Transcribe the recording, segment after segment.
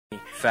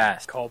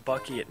fast. Call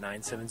Bucky at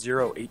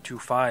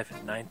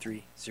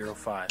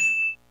 970-825-9305.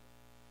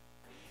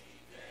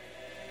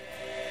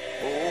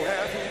 Oh,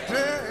 happy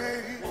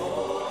day.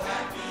 Oh,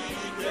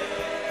 happy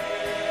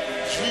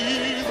day.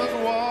 Jesus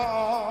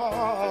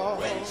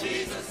was. When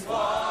Jesus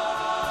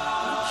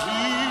was.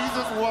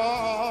 Jesus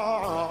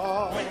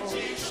was. When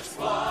Jesus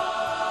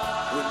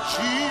was. When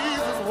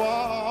Jesus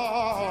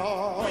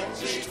was. When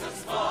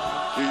Jesus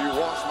was. He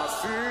washed my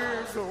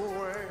sins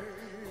away.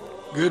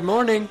 Good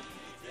morning.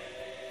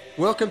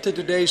 Welcome to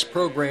today's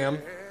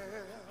program,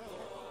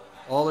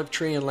 Olive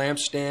Tree and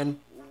Lampstand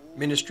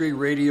Ministry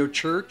Radio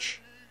Church.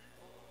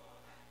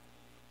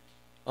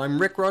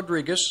 I'm Rick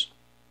Rodriguez.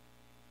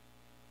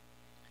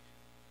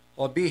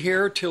 I'll be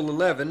here till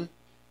 11,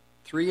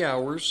 3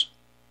 hours.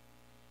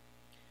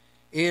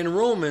 In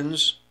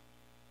Romans,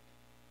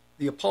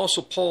 the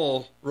Apostle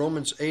Paul,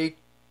 Romans 8,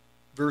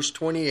 verse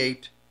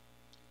 28,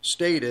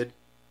 stated,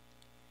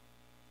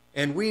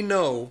 "And we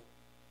know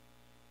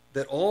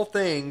that all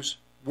things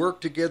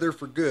work together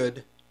for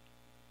good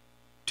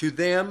to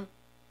them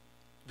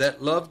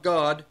that love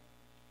God,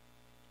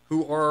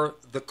 who are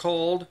the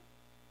called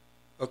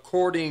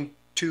according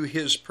to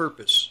his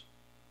purpose."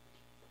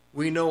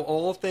 We know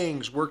all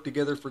things work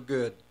together for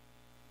good.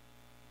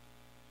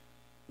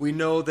 We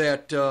know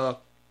that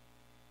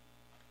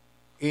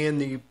in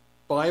the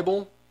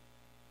Bible,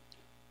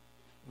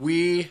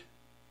 we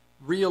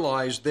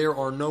realize there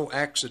are no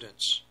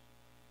accidents.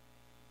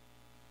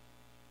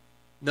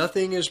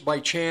 Nothing is by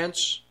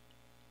chance,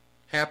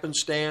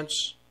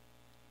 happenstance.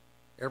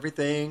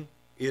 Everything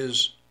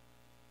is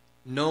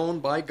known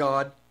by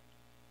God.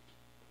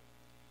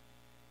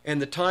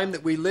 And the time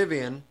that we live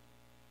in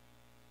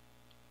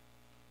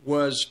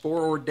was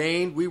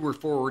foreordained. We were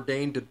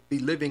foreordained to be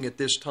living at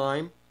this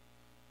time.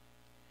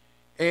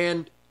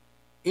 And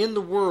in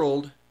the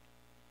world,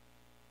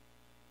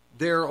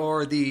 there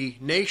are the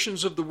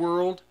nations of the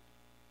world.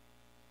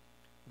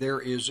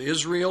 There is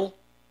Israel.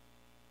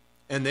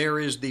 And there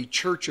is the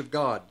Church of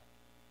God.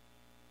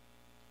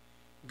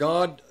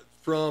 God,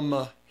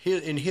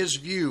 in his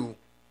view,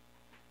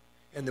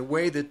 and the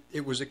way that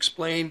it was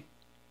explained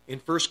in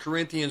 1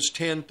 Corinthians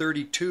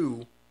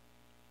 10:32,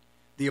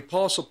 the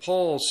Apostle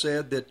Paul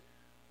said that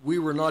we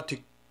were not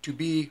to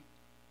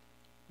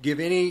give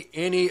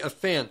any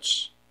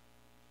offense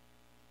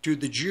to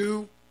the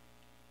Jew,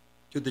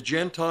 to the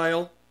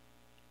Gentile,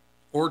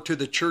 or to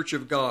the Church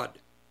of God.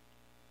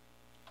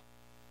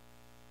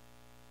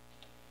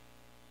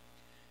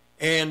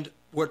 And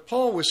what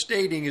Paul was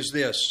stating is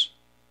this,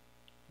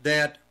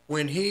 that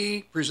when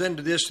he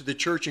presented this to the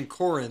church in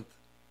Corinth,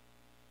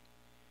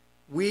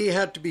 we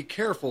had to be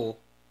careful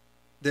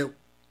that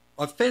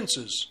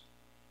offenses,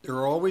 there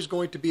are always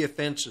going to be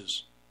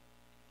offenses.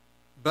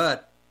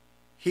 But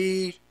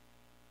he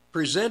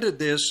presented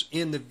this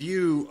in the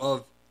view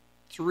of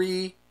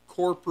three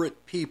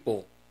corporate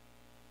people: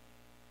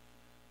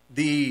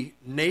 the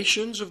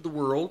nations of the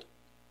world,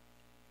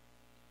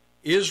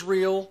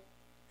 Israel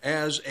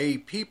as a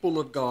people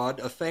of God,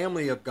 a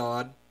family of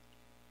God,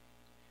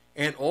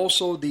 and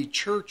also the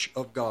Church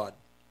of God.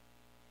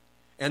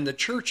 And the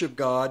Church of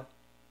God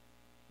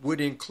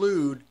would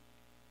include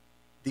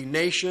the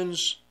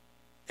nations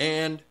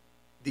and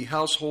the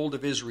household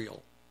of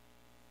Israel.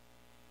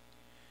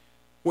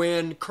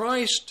 When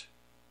Christ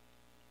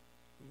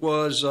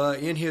was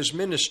in his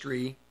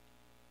ministry,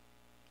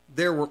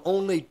 there were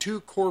only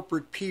two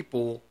corporate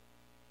people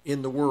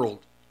in the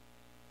world.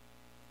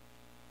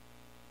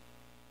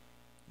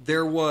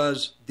 There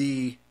was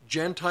the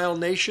Gentile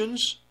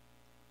nations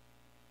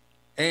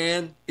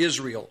and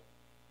Israel,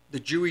 the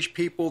Jewish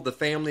people, the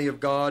family of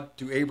God,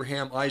 to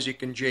Abraham,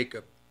 Isaac, and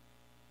Jacob.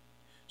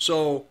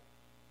 So,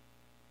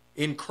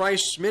 in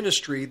Christ's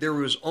ministry, there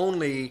was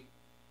only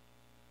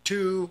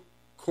two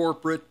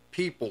corporate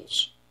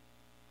peoples.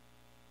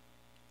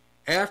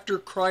 After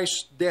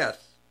Christ's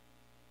death,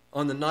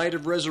 on the night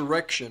of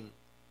resurrection,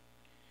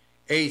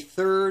 a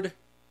third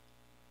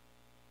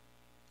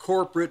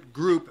corporate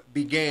group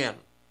began.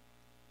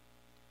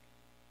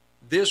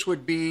 This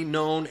would be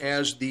known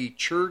as the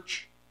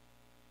church,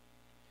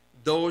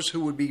 those who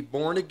would be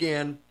born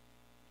again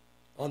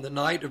on the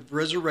night of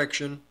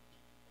resurrection.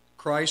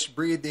 Christ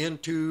breathed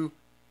into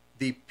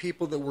the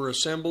people that were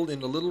assembled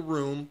in a little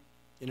room,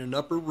 in an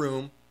upper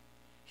room.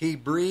 He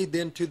breathed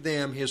into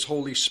them his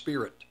Holy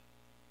Spirit.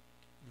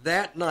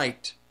 That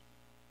night,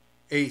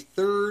 a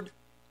third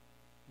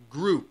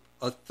group,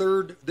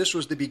 this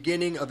was the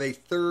beginning of a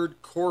third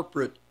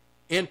corporate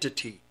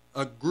entity,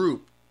 a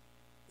group,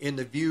 in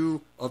the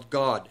view of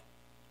God,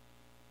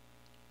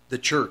 the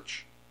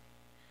church.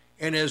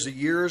 And as the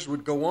years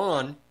would go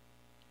on,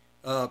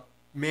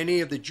 many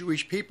of the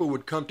Jewish people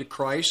would come to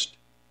Christ.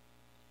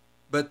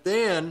 But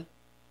then,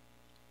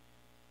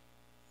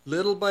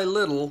 little by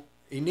little,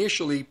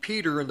 initially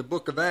Peter in the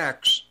book of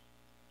Acts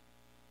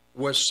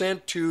was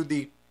sent to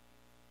the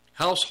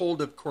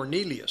household of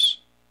Cornelius.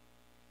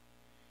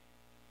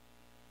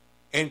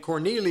 And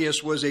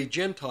Cornelius was a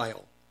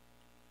Gentile,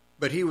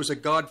 but he was a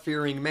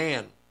God-fearing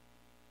man.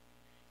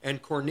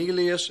 And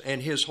Cornelius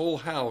and his whole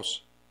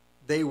house,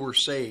 they were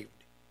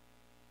saved.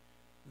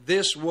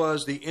 this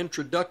was the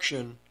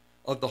introduction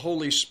of the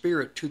Holy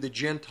Spirit to the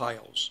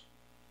Gentiles.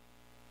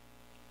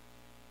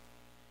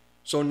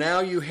 So now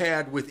you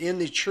had within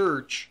the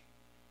church,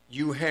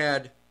 you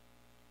had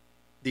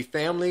the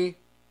family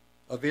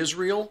of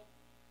Israel,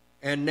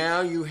 and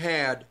now you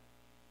had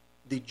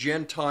the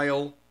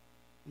Gentile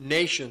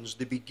nations,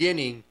 the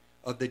beginning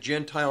of the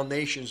Gentile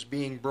nations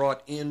being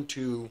brought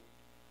into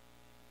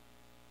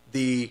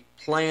the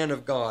plan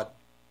of God,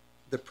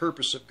 the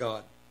purpose of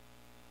God.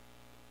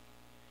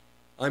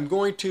 I'm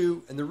going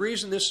to, and the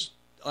reason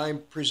I'm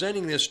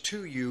presenting this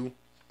to you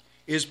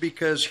is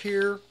because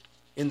here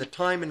in the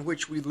time in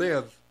which we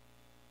live,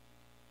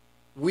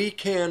 we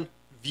can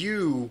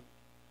view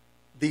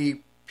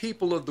the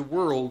people of the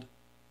world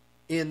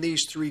in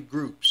these three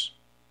groups.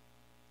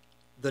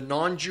 The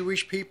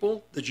non-Jewish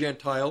people, the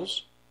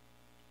Gentiles,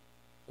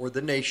 or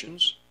the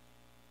nations.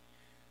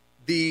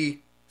 The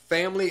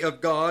family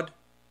of God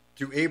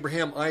through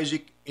Abraham,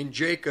 Isaac, and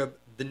Jacob,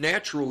 the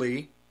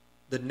natural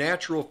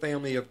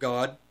family of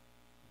God,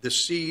 the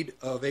seed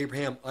of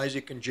Abraham,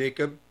 Isaac, and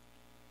Jacob,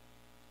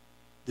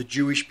 the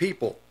Jewish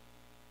people.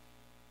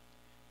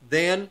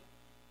 Then,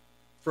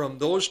 from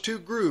those two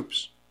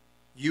groups,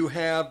 you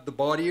have the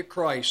body of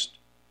Christ,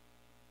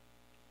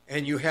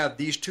 and you have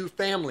these two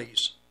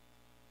families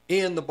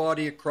in the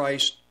body of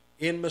Christ,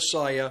 in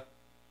Messiah,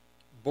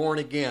 born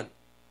again.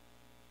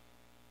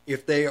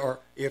 If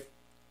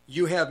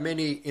you have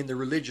many in the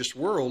religious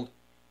world,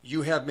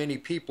 you have many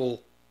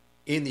people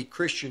in the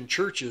Christian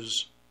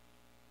churches,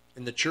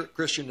 in the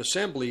Christian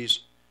assemblies,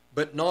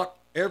 but not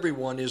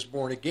everyone is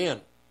born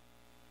again.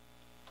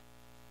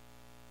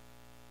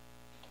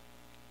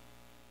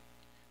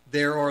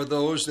 There are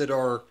those that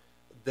are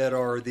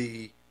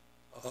the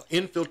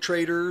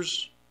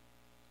infiltrators.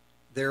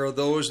 There are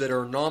those that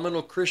are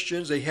nominal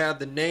Christians. They have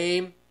the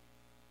name.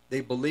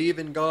 They believe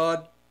in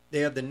God. They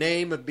have the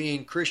name of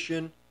being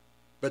Christian,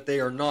 but they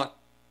are not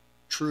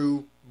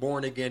true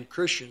born-again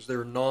Christians.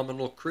 They're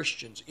nominal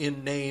Christians,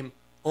 in name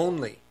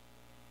only.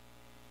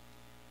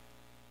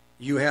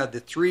 You have the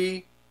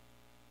three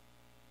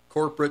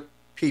corporate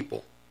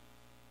people.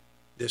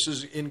 This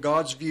is in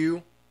God's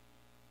view.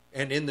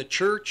 And in the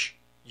church,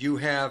 you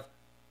have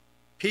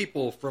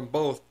people from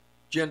both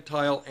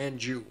Gentile and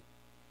Jew.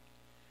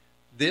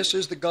 This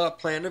is the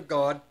plan of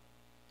God.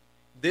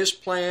 This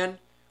plan,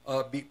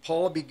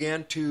 Paul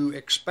began to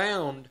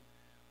expound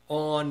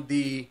on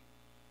the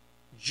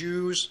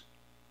Jews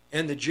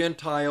and the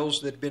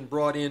Gentiles that had been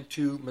brought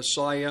into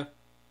Messiah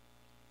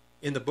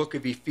in the book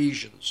of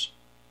Ephesians.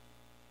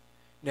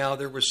 Now,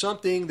 there was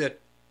something that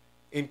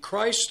in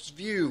Christ's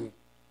view,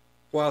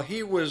 while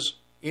he was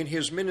in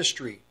his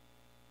ministry,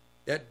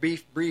 that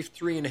brief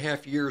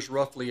 3.5 years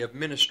roughly of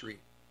ministry,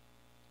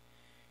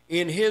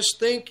 in his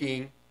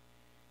thinking,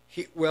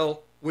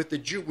 with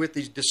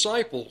the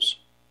disciples,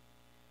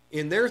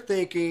 in their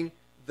thinking,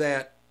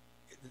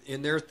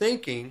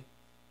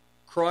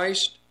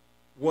 Christ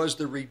was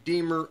the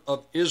Redeemer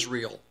of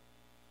Israel.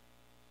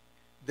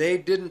 They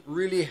didn't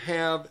really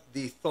have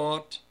the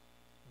thought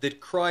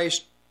that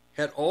Christ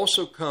had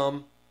also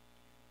come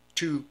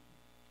to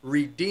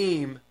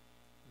redeem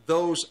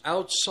those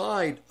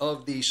outside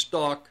of the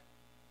stock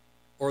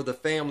or the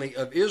family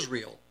of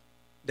Israel.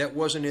 That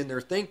wasn't in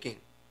their thinking,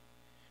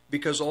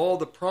 because all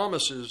the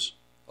promises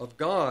of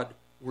God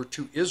were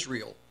to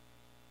Israel.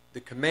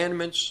 The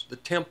commandments, the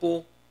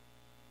temple,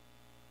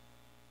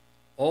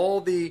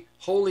 all the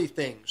holy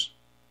things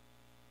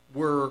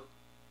were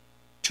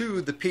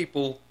to the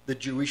people, the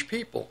Jewish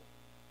people.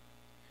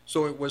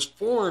 So it was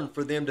foreign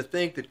for them to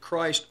think that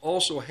Christ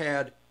also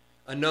had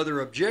another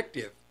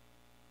objective,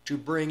 to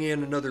bring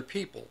in another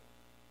people.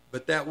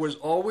 But that was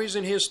always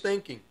in his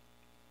thinking.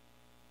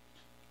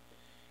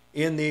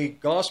 In the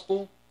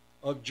Gospel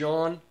of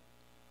John,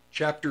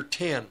 chapter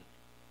 10,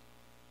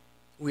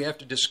 we have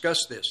to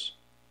discuss this.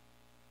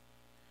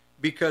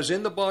 Because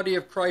in the body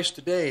of Christ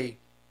today,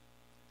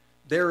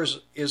 there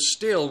is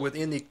still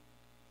within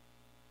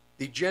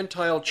the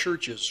Gentile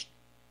churches,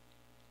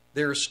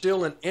 there is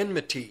still an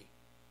enmity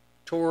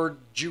toward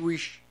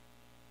Jewish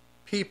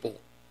people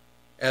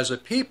as a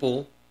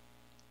people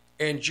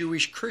and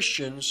Jewish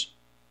Christians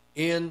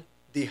in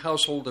the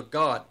household of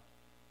God,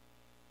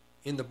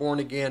 in the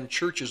born-again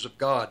churches of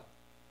God.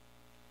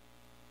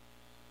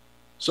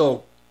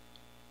 So,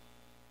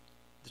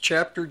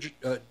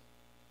 the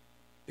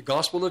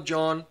Gospel of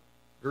John,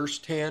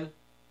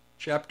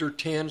 chapter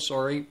 10,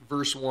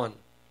 verse 1.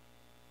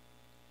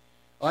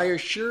 I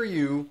assure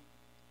you,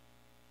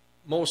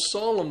 most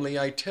solemnly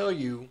I tell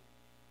you,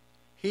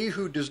 he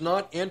who does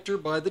not enter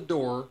by the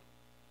door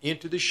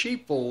into the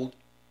sheepfold,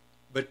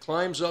 but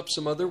climbs up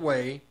some other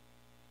way,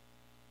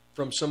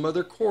 from some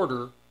other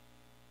quarter,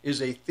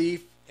 is a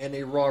thief and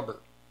a robber.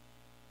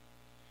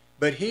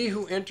 But he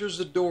who enters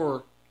the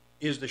door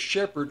is the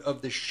shepherd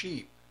of the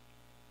sheep.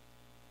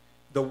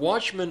 The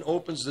watchman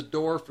opens the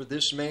door for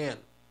this man,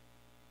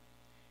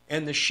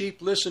 and the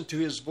sheep listen to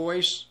his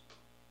voice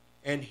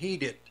and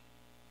heed it,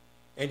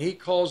 and he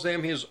calls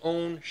them his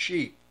own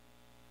sheep.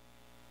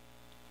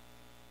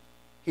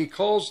 He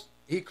calls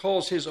he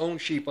calls his own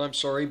sheep,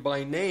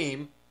 by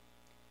name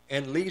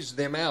and leads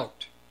them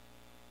out.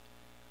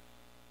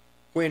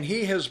 When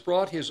he has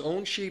brought his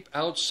own sheep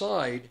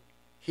outside,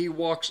 he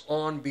walks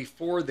on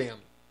before them,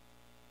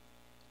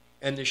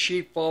 and the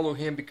sheep follow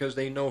him because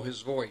they know his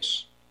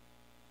voice.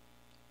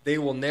 They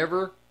will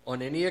never,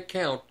 on any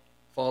account,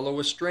 follow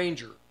a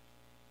stranger,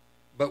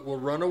 but will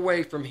run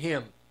away from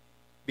him,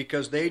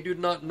 because they do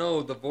not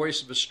know the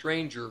voice of a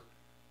stranger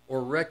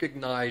or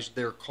recognize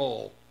their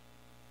call.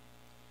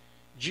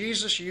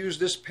 Jesus used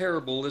this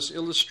parable, this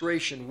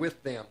illustration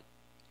with them,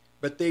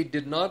 but they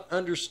did not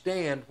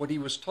understand what he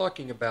was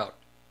talking about.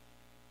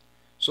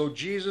 So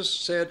Jesus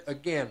said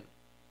again,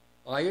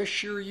 I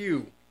assure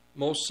you,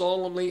 most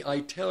solemnly I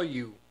tell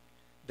you,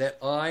 that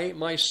I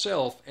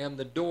myself am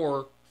the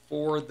door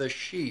for the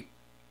sheep.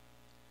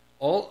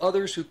 All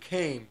others who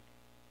came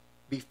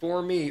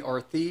before me are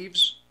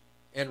thieves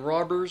and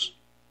robbers,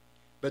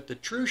 but the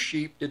true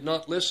sheep did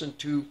not listen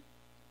to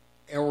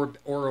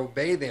or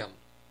obey them.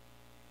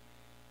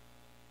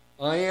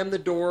 I am the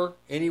door.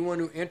 Anyone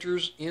who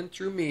enters in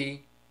through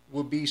me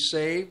will be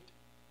saved.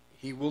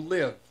 He will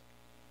live.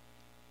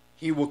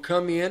 He will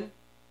come in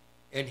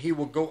and he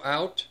will go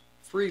out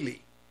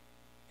freely,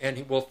 and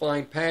he will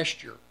find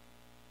pasture.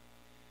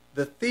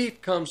 The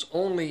thief comes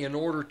only in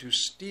order to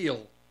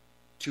steal,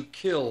 to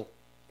kill,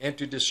 and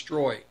to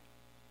destroy.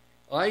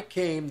 I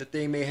came that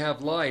they may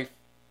have life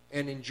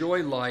and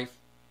enjoy life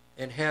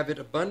and have it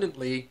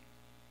abundantly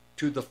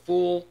to the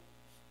full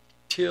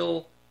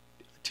till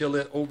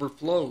it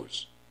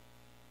overflows.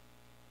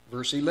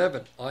 Verse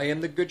 11, I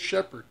am the good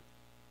shepherd.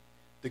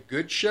 The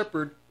good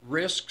shepherd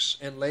risks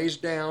and lays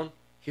down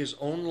his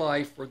own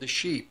life for the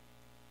sheep.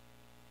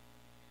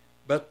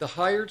 But the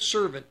hired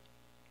servant,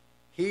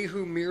 he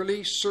who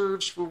merely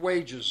serves for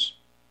wages,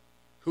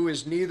 who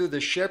is neither the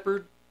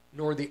shepherd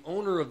nor the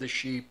owner of the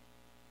sheep,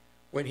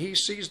 when he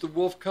sees the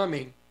wolf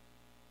coming,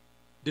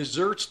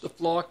 deserts the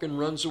flock and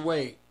runs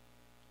away,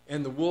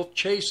 and the wolf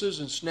chases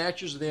and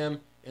snatches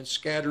them and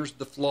scatters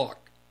the flock.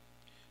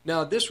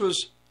 Now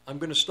I'm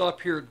going to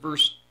stop here at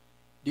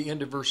the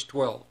end of verse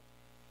 12.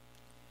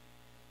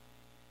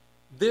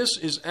 This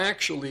is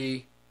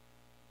actually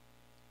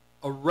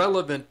a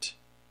relevant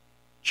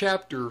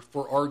chapter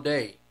for our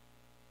day,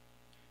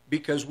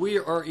 because we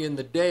are in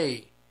the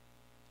day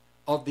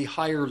of the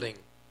hireling.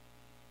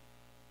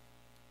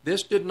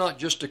 This did not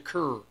just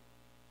occur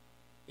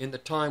in the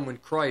time when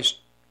Christ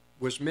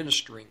was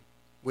ministering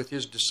with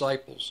his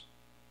disciples.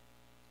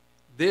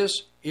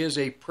 This is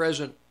a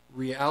present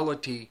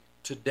reality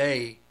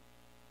today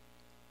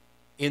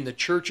in the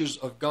churches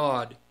of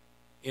God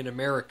in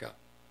America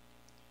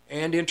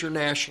and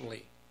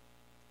internationally.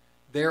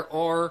 There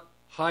are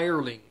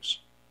hirelings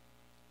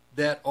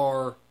that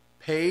are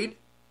paid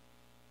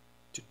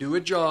to do a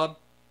job.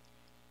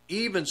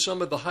 Even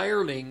some of the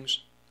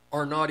hirelings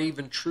are not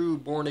even true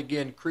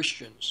born-again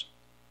Christians.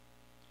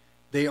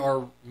 They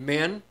are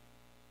men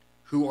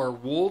who are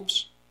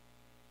wolves.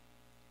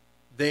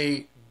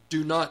 They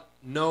do not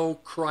know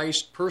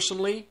Christ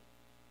personally.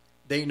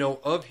 They know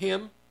of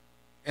him,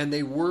 and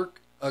they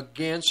work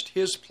against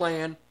his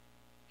plan,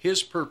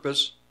 his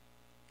purpose,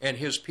 and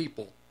his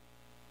people.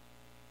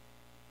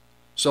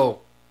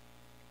 So,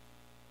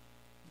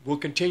 we'll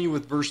continue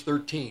with verse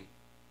 13.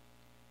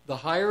 The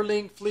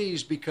hireling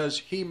flees because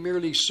he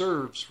merely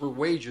serves for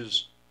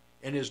wages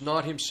and is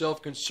not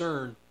himself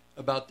concerned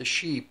about the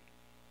sheep,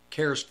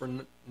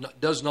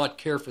 does not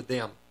care for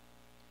them.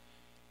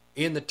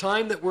 In the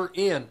time that we're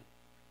in,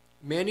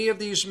 many of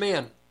these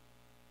men,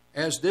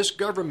 as this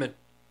government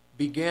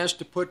begins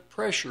to put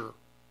pressure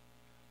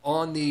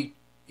on the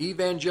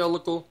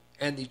evangelical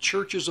and the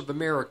churches of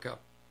America,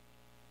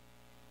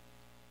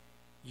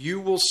 you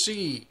will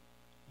see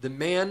the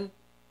men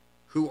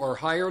who are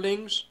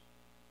hirelings,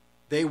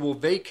 they will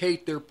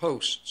vacate their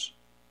posts.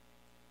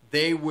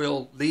 They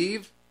will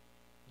leave.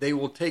 They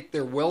will take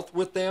their wealth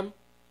with them.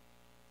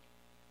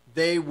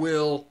 They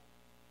will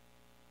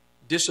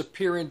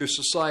disappear into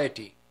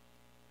society.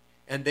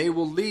 And they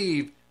will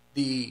leave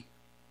the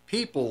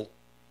people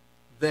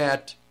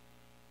that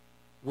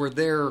were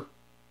there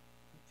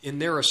in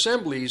their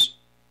assemblies,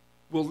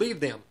 will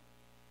leave them.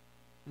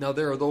 Now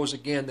there are those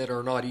again that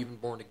are not even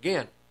born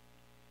again.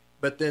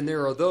 But then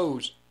there are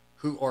those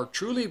who are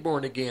truly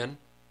born again,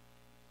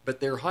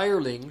 but they're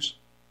hirelings.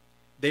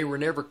 They were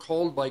never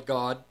called by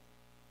God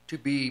to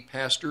be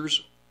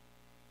pastors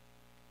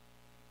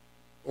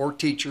or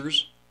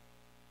teachers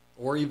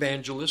or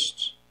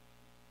evangelists.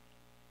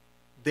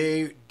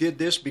 They did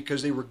this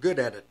because they were good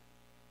at it.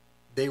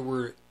 They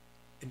were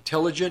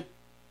intelligent.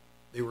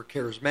 They were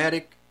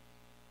charismatic.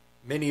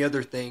 Many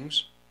other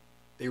things.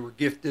 They were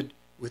gifted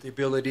with the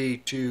ability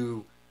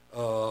to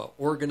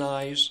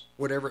organize,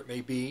 whatever it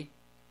may be.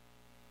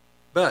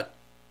 But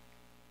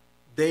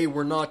they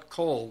were not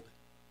called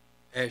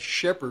as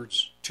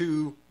shepherds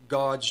to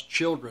God's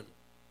children.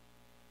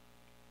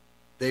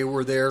 They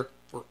were there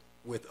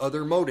with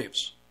other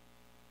motives.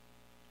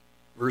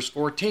 Verse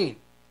 14,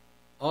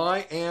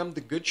 I am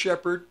the good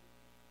shepherd,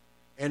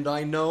 and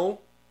I know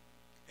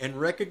and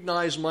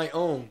recognize my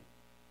own,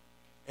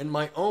 and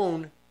my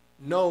own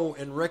know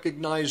and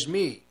recognize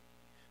me.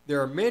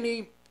 There are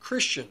many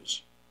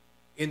Christians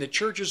in the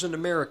churches in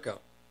America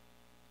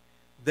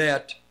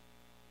that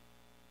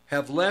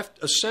have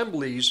left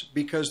assemblies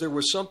because there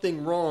was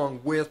something wrong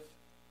with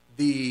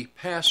the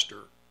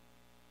pastor.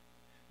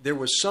 There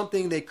was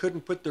something they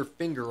couldn't put their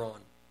finger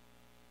on.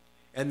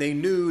 And they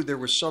knew there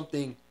was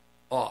something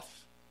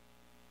off.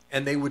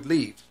 And they would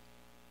leave.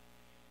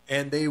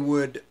 And they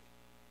would,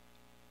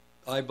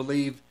 I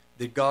believe,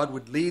 that God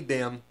would lead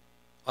them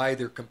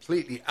either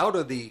completely out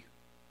of the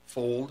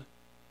fold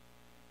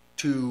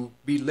to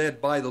be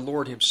led by the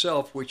Lord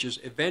himself, which is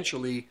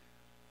eventually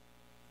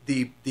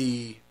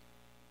the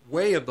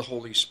way of the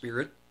Holy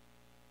Spirit.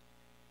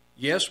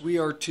 Yes, we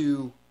are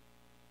to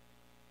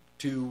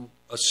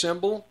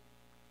assemble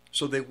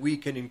so that we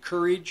can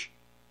encourage,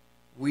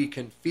 we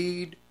can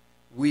feed,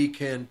 we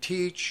can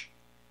teach,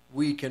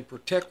 we can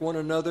protect one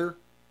another.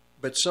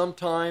 But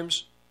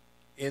sometimes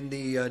in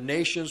the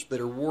nations that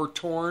are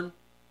war-torn,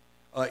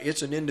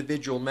 it's an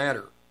individual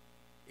matter.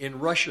 In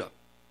Russia,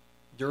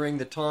 during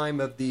the time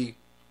of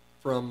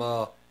from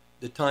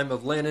the time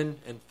of Lenin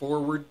and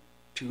forward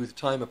to the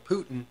time of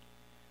Putin,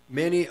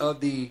 many of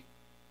the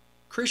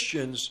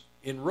Christians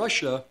in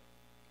Russia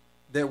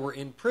that were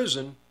in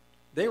prison,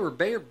 they were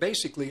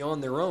basically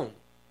on their own.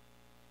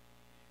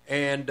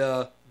 And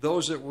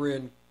those that were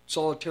in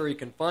solitary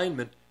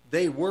confinement,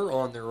 they were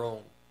on their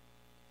own.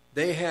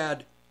 They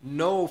had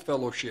no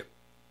fellowship.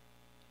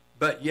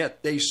 But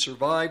yet they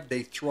survived,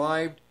 they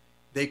thrived,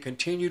 they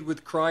continued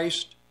with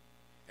Christ,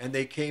 and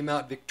they came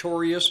out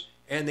victorious,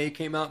 and they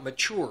came out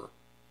mature.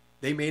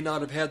 They may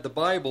not have had the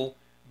Bible,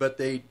 but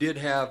they did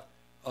have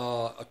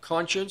a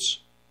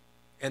conscience,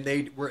 and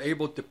they were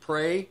able to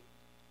pray.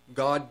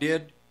 God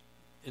did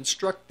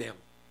instruct them.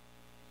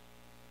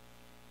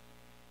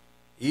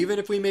 Even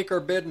if we make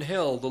our bed in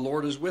hell, the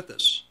Lord is with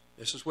us.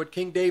 This is what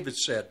King David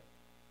said.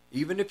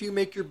 Even if you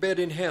make your bed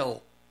in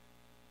hell,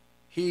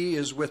 he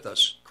is with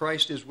us.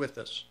 Christ is with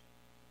us.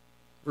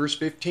 Verse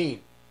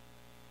 15.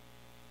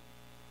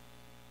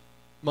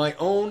 My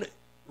own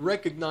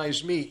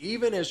recognize me,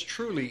 even as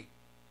truly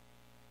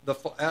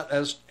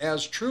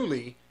as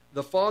truly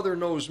the Father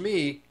knows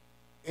me,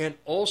 and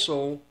I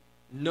also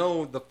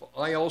know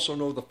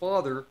the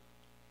Father,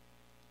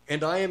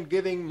 and I am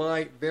giving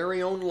my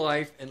very own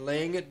life and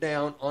laying it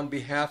down on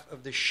behalf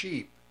of the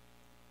sheep.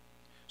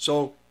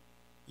 So,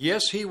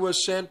 yes, he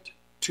was sent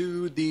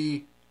to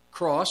the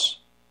cross,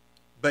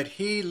 but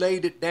he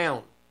laid it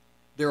down.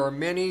 There are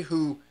many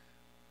who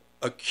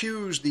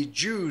accuse the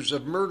Jews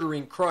of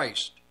murdering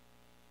Christ.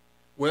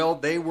 Well,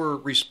 they were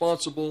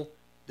responsible,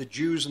 the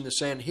Jews in the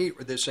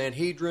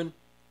Sanhedrin,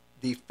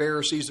 the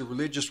Pharisees, the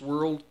religious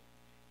world,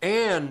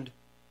 and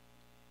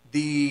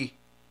the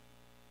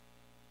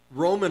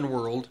Roman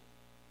world,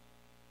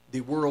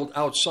 the world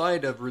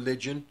outside of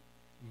religion,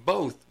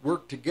 both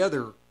worked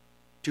together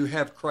to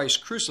have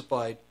Christ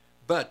crucified.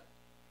 But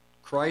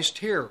Christ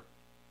here,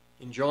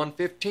 in John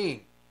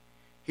 15,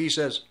 he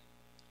says,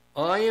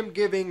 I am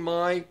giving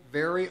my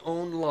very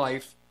own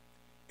life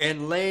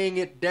and laying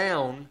it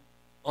down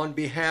on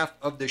behalf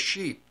of the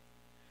sheep.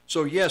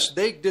 So yes,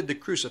 they did the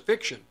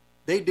crucifixion,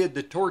 they did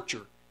the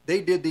torture,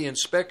 they did the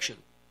inspection,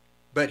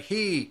 but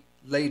he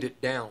laid it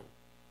down.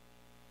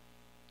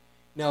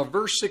 Now,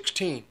 verse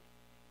 16.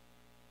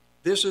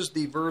 This is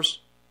the verse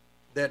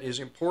that is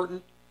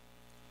important.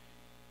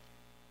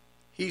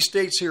 He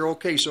states here,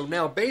 okay, so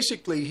now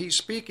basically he's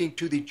speaking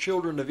to the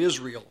children of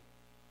Israel,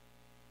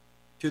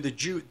 to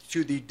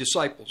the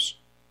disciples.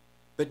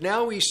 But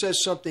now he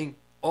says something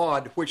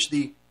odd, which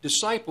the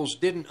disciples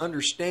didn't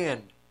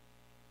understand.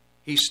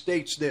 He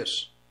states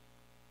this: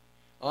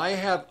 I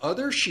have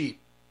other sheep,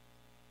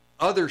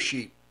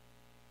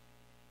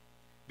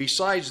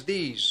 besides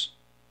these,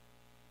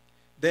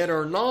 that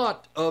are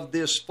not of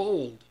this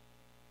fold.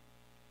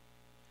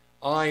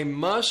 I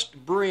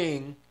must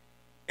bring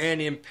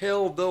and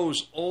impel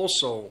those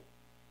also,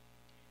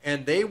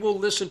 and they will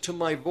listen to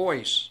my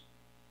voice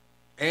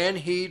and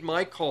heed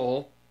my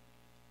call,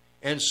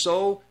 and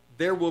so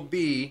there will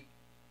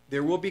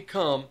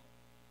become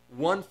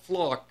one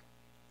flock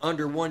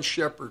under one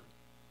shepherd.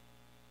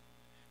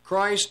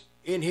 Christ,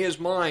 in his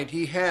mind,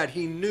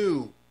 he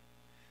knew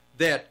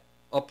that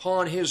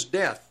upon his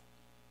death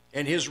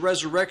and his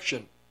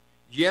resurrection,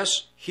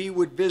 yes, he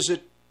would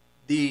visit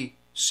the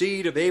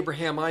seed of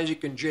Abraham,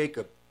 Isaac, and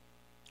Jacob,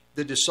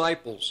 the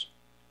disciples.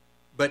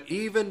 But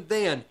even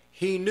then,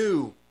 he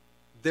knew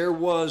there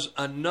was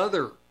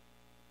another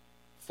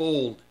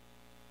fold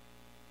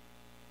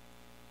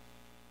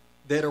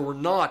that were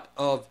not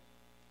of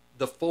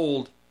the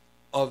fold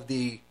of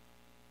the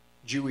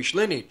Jewish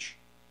lineage.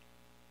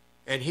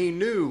 And he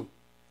knew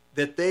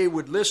that they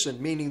would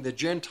listen, meaning the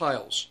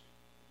Gentiles.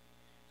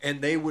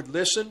 And they would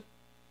listen,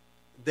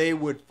 they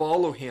would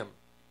follow him.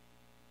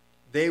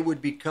 They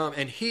would become,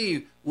 and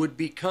he would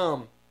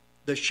become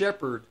the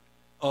shepherd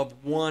of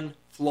one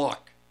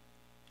flock.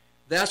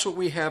 That's what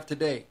we have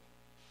today.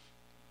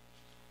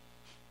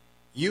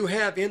 You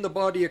have in the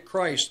body of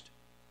Christ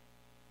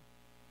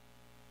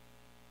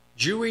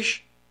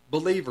Jewish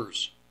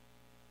believers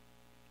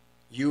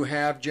You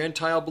have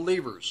Gentile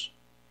believers.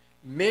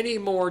 Many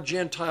more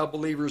Gentile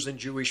believers than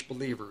Jewish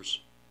believers.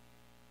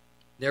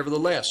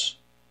 Nevertheless,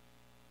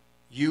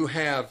 you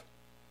have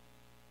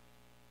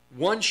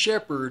one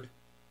shepherd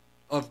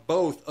of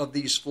both of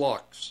these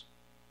flocks.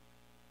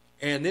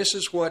 And this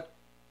is what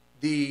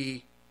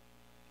many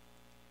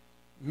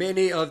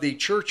of the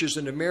churches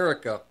in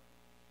America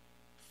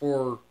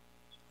for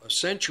a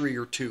century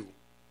or two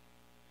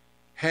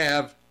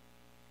have.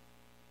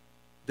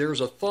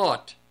 There's a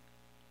thought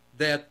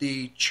that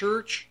the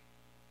church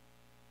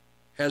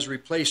has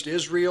replaced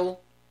Israel,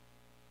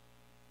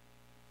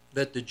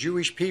 that the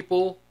Jewish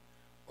people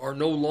are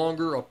no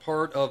longer a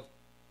part of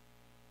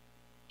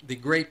the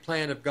great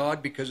plan of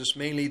God, because it's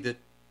mainly that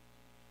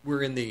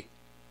we're in the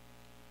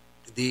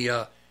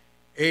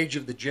age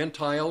of the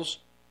Gentiles.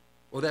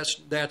 Well,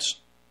 that's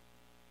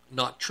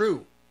not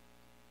true.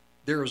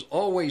 There has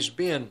always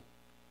been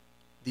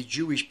the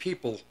Jewish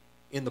people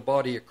in the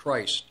body of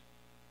Christ.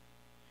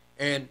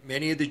 And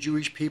many of the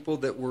Jewish people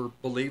that were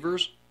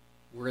believers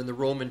were in the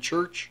Roman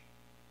church,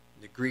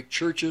 the Greek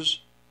churches,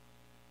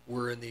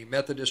 were in the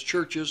Methodist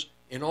churches,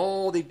 in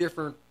all the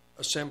different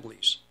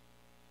assemblies.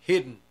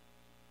 Hidden,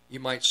 you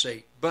might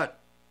say, but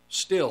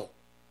still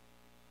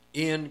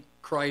in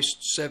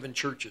Christ's 7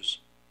 churches.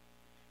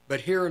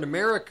 But here in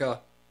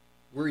America,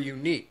 we're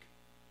unique,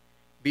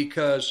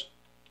 because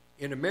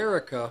in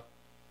America,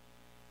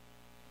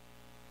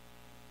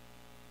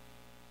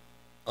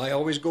 I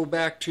always go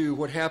back to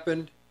what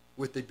happened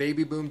with the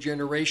baby boom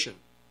generation.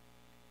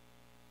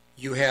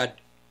 You had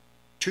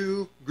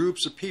 2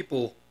 groups of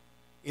people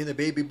in the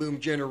baby boom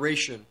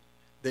generation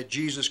that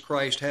Jesus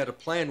Christ had a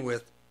plan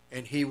with,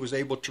 and he was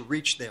able to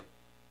reach them,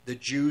 the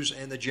Jews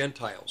and the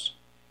Gentiles.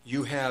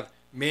 You have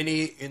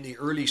many in the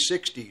early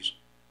 60s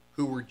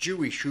who were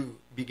Jewish, who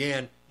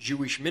began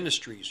Jewish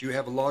ministries. You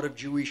have a lot of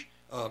Jewish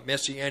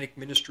messianic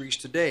ministries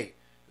today.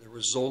 There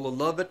was Zola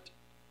Lovett.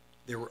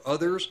 There were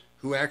others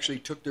who actually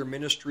took their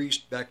ministries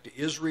back to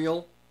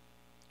Israel.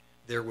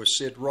 There was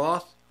Sid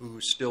Roth, who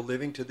is still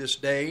living to this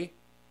day.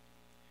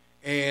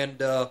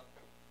 And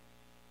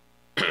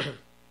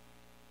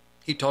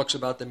he talks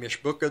about the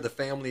Mishbucha, the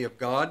family of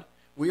God.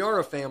 We are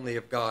a family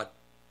of God.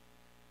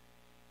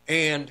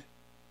 And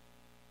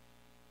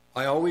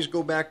I always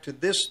go back to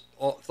this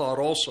thought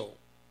also.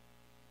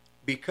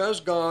 Because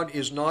God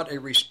is not a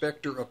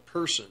respecter of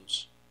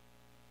persons,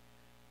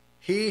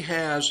 he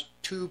has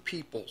 2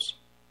 peoples.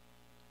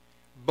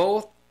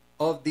 Both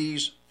of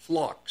these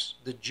flocks,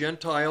 the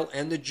Gentile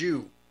and the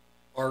Jew,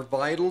 are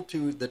vital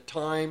to the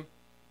time,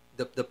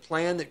 the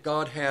plan that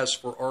God has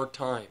for our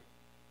time.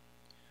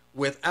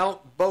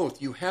 Without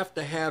both, you have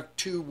to have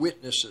 2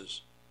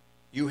 witnesses.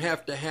 You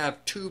have to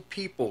have 2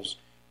 peoples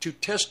to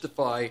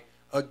testify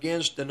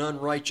against an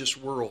unrighteous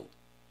world.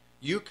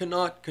 You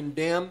cannot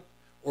condemn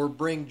or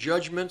bring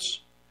judgments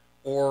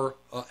or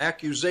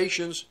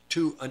accusations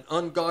to an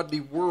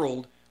ungodly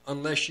world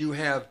unless you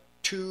have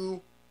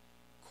 2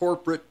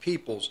 corporate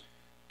peoples.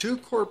 2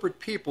 corporate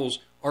peoples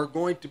are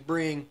going to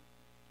bring,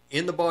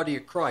 in the body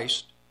of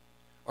Christ,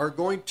 are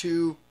going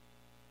to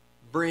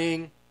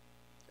bring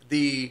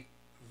the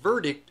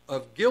verdict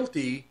of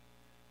guilty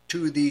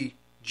to the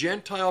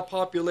Gentile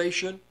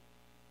population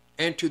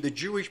and to the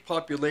Jewish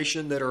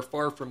population that are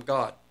far from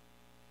God.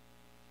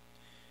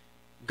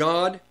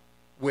 God,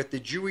 with the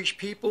Jewish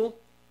people,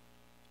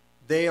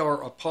 they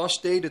are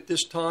apostate at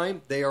this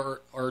time. They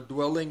are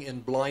dwelling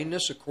in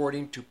blindness,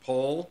 according to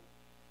Paul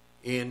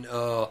in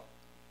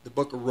the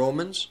book of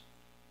Romans.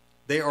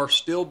 They are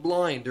still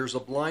blind. There's a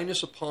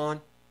blindness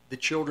upon the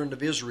children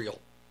of Israel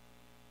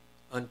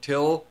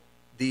until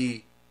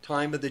the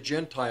time of the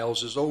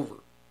Gentiles is over.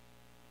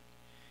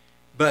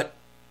 But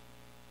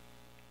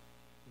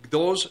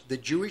the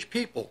Jewish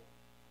people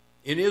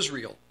in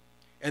Israel,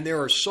 and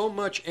there is so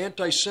much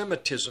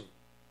anti-Semitism,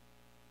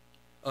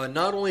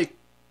 not only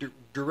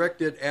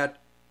directed at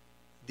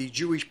the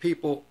Jewish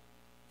people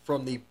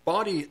from the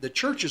body, the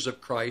churches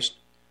of Christ,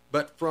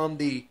 but from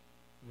the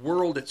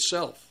world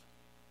itself.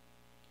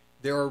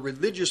 There are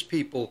religious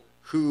people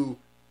who,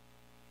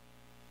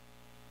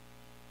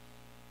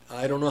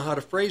 I don't know how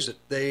to phrase it,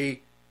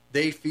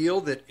 they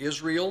feel that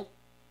Israel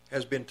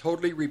has been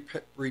totally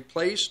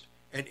replaced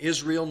and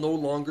Israel no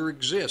longer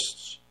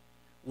exists.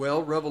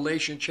 Well,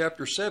 Revelation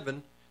chapter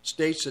 7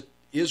 states that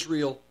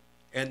Israel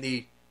and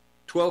the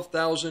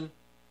 12,000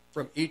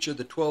 from each of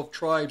the 12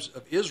 tribes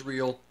of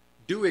Israel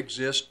do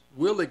exist,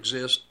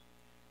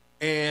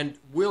 and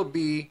will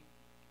be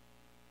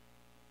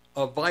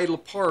a vital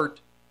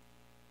part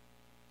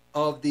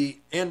of the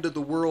end of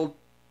the world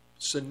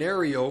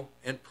scenario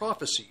and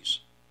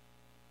prophecies.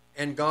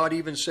 And God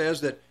even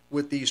says that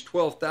with these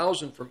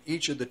 12,000 from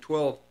each of the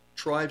 12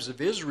 tribes of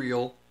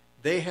Israel,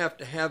 they have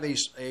to have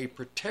a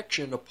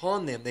protection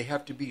upon them. They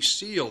have to be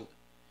sealed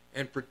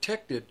and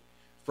protected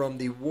from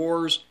the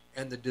wars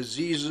and the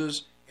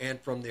diseases and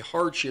from the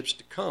hardships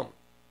to come,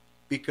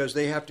 because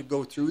they have to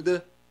go through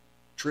the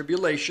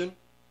tribulation,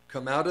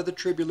 come out of the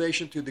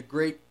tribulation through the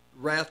great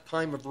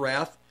time of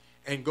wrath,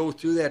 and go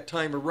through that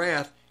time of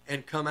wrath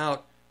and come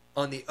out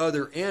on the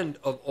other end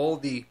of all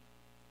the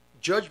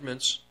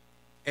judgments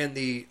and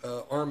the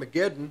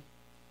Armageddon,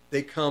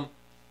 they come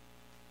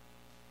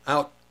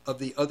out of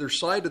the other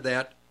side of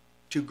that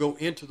to go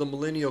into the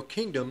millennial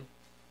kingdom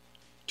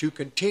to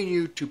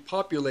continue to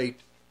populate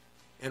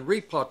and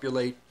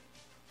repopulate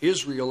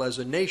Israel as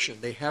a nation.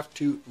 They have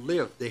to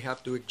live. They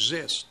have to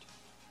exist.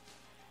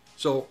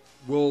 So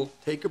we'll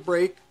take a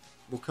break.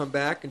 We'll come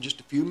back in just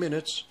a few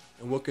minutes,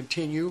 and we'll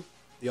continue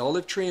the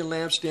Olive Tree and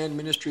Lampstand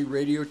Ministry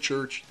Radio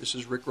Church. This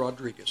is Rick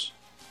Rodriguez.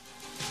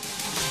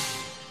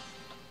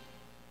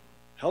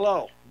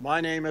 Hello, my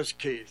name is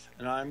Keith,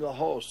 and I'm the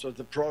host of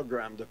the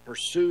program, The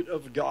Pursuit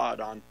of God,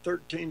 on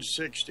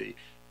 1360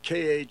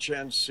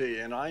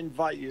 KHNC, and I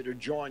invite you to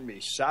join me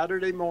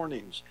Saturday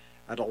mornings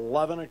at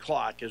 11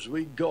 o'clock as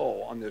we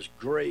go on this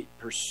great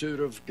pursuit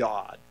of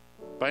God.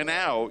 By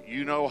now,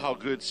 you know how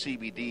good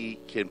CBD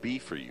can be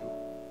for you.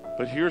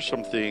 But here's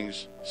some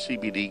things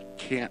CBD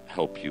can't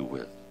help you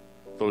with.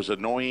 Those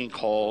annoying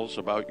calls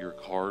about your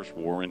car's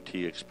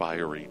warranty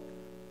expiring,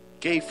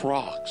 gay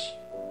frogs,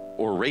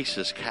 or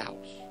racist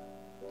cows,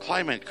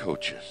 climate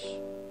coaches,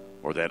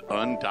 or that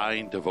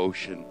undying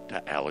devotion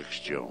to Alex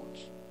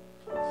Jones.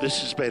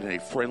 This has been a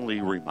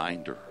friendly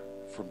reminder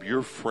from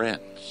your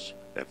friends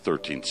at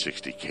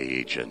 1360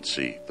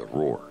 KHNC, the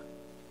roar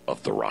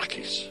of the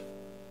Rockies.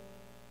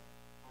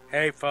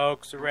 Hey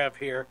folks, the Rev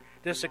here.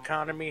 This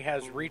economy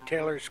has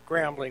retailers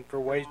scrambling for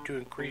ways to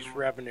increase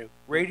revenue.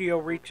 Radio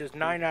reaches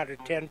 9 out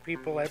of 10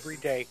 people every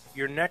day.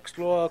 Your next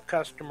loyal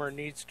customer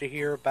needs to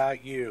hear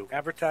about you.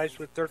 Advertise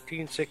with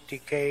 1360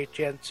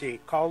 KHNC.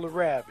 Call the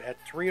Rev at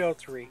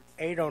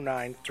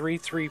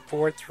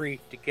 303-809-3343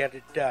 to get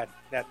it done.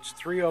 That's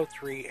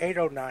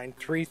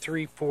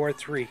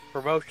 303-809-3343.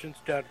 Promotions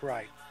done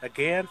right.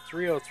 Again,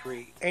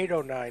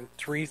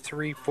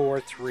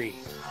 303-809-3343.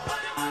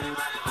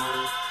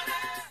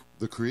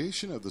 The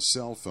creation of the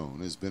cell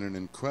phone has been an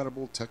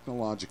incredible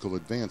technological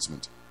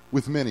advancement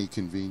with many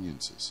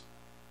conveniences.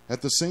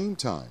 At the same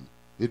time,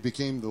 it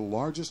became the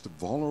largest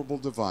vulnerable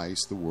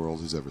device the world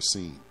has ever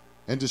seen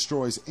and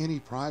destroys any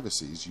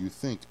privacies you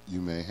think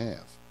you may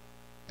have.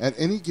 At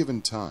any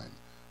given time,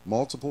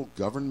 multiple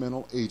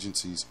governmental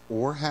agencies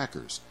or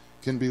hackers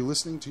can be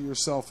listening to your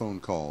cell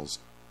phone calls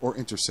or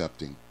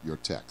intercepting your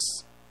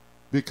texts.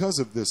 Because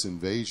of this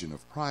invasion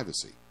of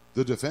privacy,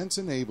 the Defense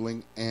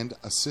Enabling and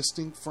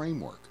Assisting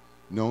Framework,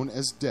 known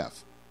as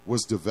DEF,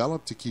 was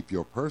developed to keep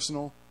your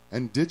personal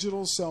and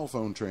digital cell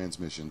phone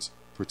transmissions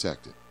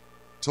protected.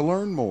 To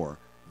learn more,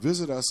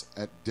 visit us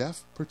at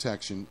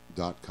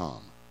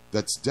defprotection.com.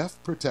 That's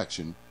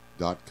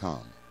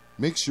defprotection.com.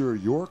 Make sure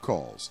your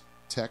calls,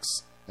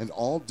 texts, and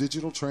all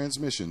digital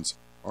transmissions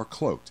are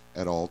cloaked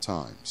at all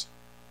times.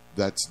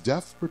 That's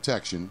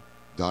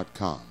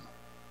defprotection.com.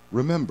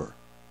 Remember,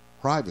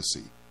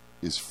 privacy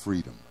is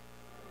freedom.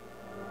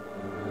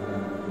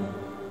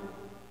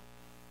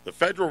 The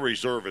Federal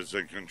Reserve is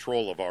in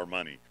control of our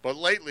money, but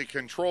lately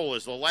control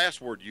is the last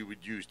word you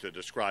would use to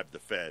describe the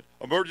Fed.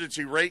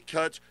 Emergency rate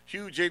cuts,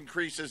 huge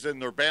increases in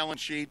their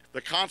balance sheet, the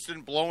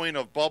constant blowing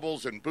of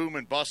bubbles and boom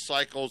and bust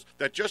cycles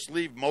that just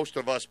leave most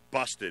of us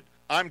busted.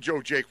 I'm Joe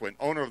Jaquin,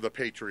 owner of the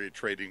Patriot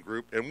Trading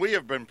Group, and we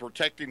have been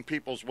protecting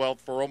people's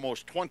wealth for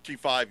almost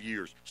 25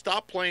 years.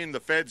 Stop playing the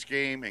Fed's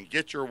game and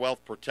get your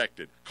wealth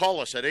protected. Call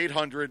us at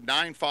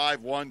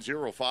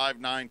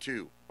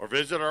 800-951-0592 or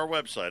visit our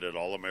website at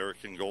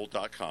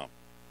allamericangold.com.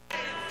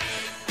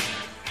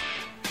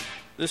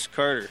 This is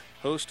Carter,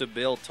 host of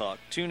Bail Talk.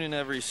 Tune in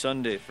every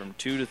Sunday from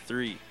 2 to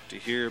 3 to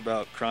hear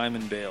about crime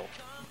and bail.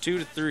 2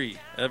 to 3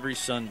 every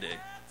Sunday.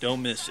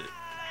 Don't miss it.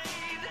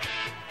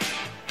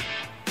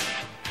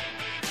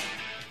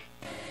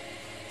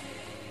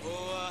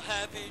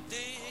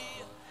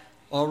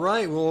 All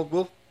right, well,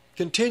 we'll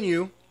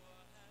continue.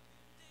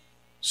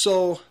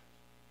 So,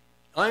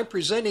 I'm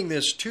presenting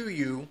this to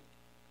you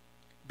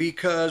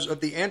because of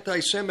the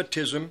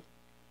anti-Semitism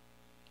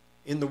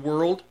in the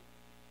world.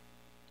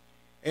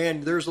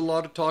 And there's a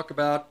lot of talk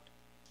about,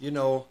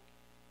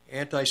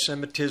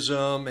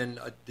 anti-Semitism and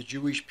the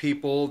Jewish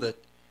people,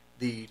 that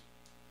the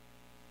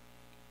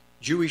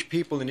Jewish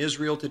people in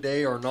Israel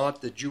today are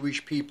not the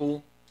Jewish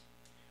people.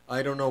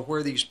 I don't know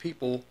where these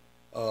people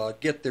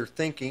get their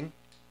thinking.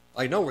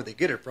 I know where they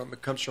get it from.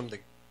 It comes from the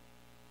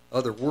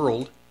other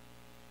world,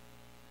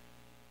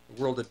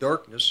 the world of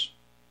darkness.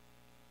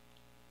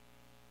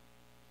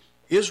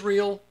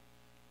 Israel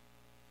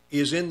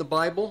is in the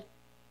Bible.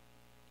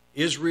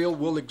 Israel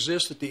will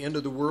exist at the end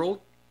of the world.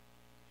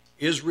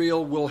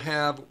 Israel will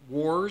have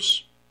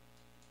wars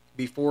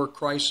before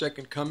Christ's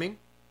second coming.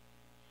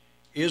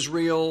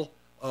 Israel,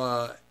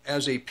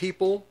 as a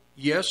people,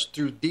 yes,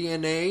 through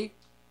DNA,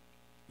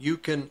 you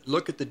can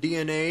look at the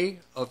DNA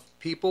of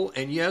people,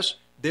 and yes,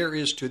 there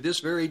is to this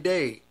very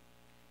day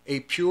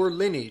a pure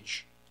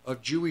lineage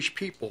of Jewish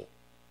people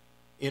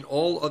in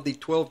all of the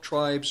 12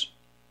 tribes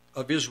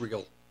of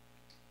Israel.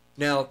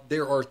 Now,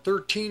 there are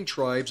 13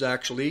 tribes,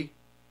 actually.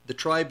 The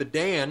tribe of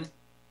Dan,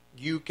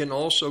 you can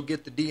also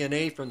get the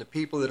DNA from the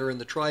people that are in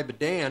the tribe of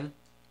Dan,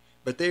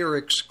 but they are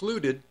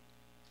excluded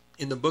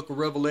in the book of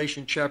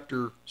Revelation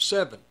chapter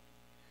 7.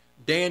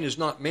 Dan is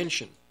not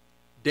mentioned.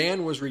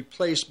 Dan was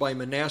replaced by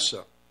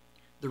Manasseh.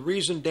 The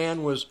reason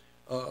Dan was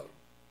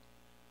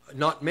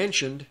not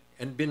mentioned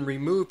and been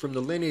removed from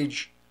the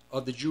lineage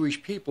of the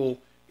Jewish people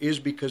is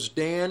because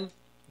Dan,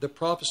 the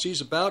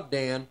prophecies about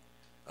Dan,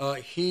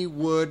 he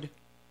would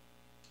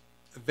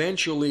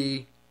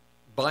eventually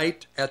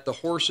bite at the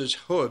horse's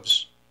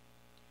hooves.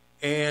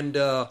 And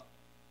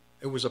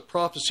it was a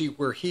prophecy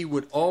where he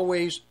would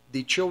always,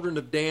 the children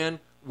of Dan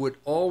would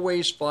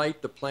always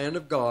fight the plan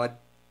of God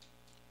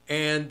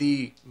and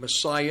the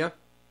Messiah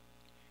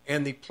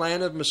and the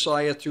plan of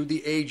Messiah through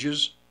the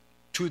ages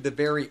to the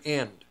very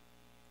end.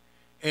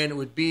 And it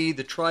would be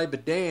the tribe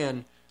of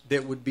Dan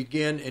that would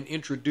begin and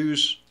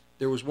introduce,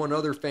 there was one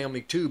other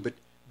family too, but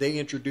they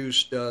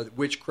introduced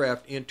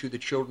witchcraft into the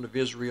children of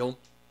Israel,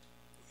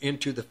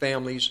 into the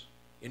families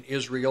in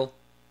Israel.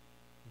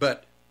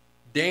 But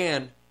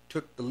Dan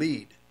took the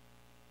lead.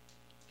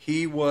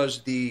 He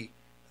was the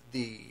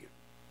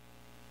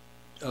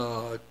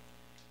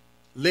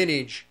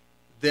lineage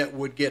that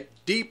would get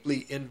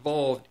deeply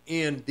involved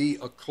in the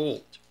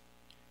occult.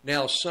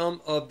 Now,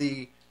 some of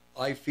the,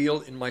 I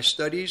feel in my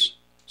studies,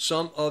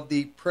 some of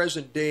the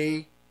present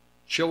day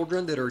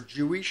children that are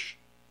Jewish,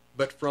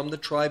 but from the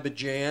tribe of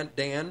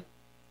Dan,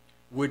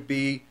 would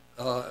be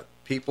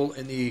people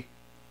in the,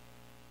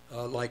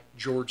 like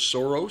George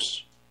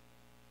Soros,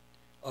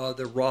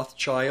 the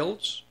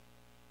Rothschilds,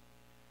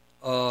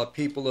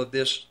 people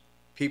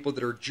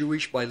that are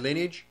Jewish by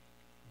lineage,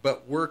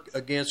 but work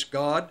against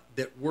God,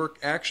 that work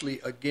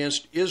actually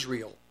against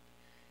Israel.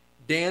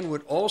 Dan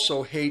would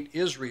also hate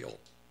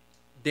Israel.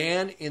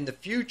 Dan in the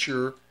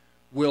future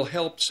will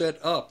help set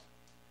up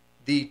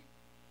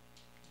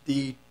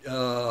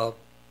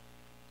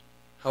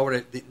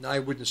I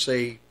wouldn't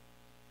say,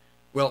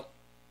 well,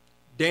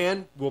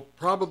 Dan will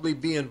probably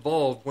be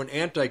involved when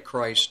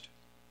Antichrist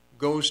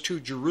goes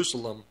to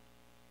Jerusalem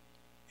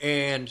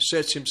and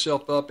sets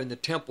himself up in the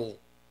temple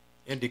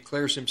and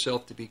declares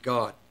himself to be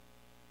God.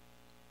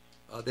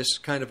 This is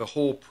kind of a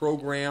whole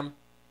program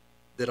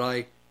that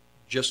I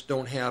just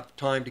don't have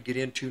time to get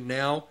into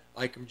now.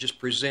 I can just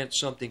present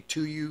something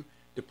to you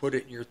to put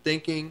it in your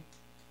thinking.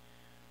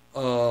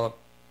 The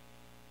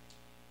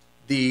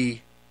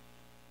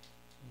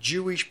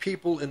Jewish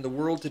people in the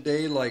world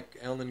today, like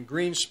Alan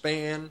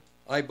Greenspan,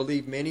 I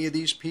believe many of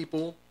these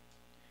people,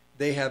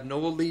 they have no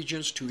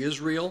allegiance to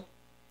Israel.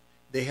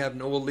 They have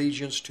no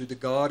allegiance to the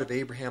God of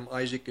Abraham,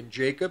 Isaac, and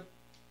Jacob.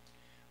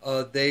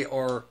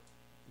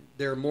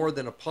 They're more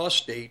than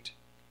apostate.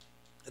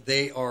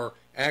 They are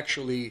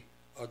actually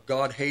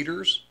God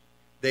haters.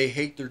 They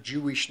hate their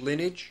Jewish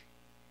lineage.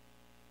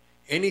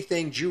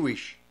 Anything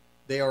Jewish,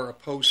 they are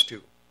opposed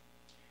to.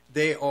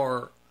 They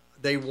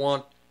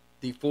want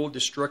the full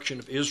destruction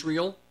of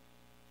Israel.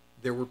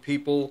 There were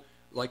people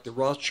like the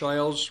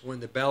Rothschilds when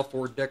the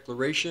Balfour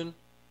Declaration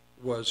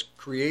was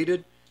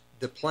created.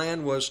 The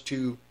plan was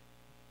to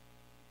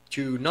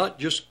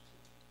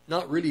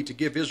not really to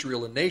give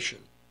Israel a nation,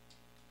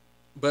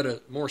 but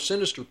a more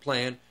sinister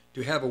plan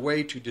to have a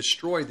way to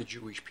destroy the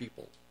Jewish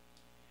people.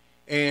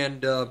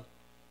 And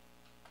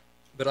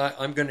but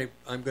I'm getting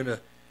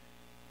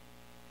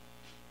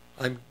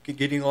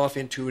off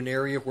into an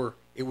area where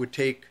it would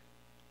take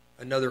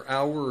another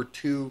hour or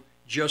two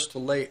just to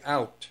lay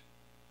out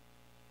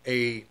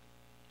a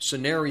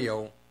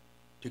scenario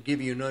to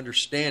give you an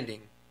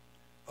understanding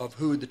of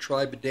who the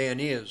tribe of Dan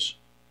is.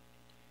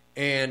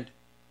 And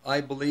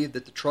I believe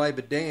that the tribe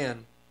of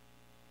Dan,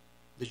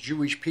 the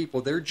Jewish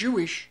people, they're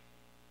Jewish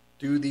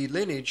through the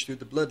lineage, through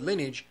the blood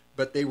lineage,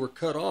 but they were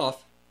cut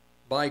off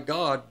by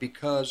God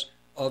because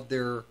of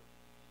their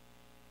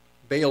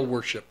Baal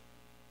worship,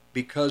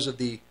 because of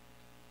the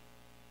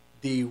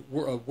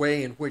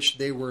way in which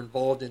they were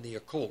involved in the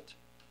occult.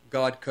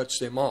 God cuts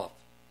them off.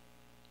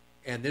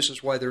 And this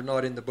is why they're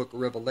not in the book of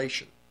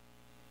Revelation.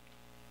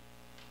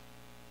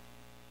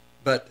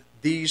 But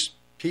these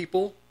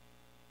people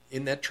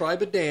in that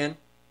tribe of Dan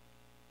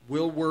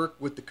will work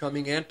with the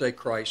coming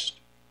Antichrist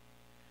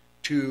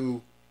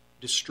to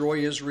destroy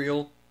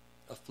Israel,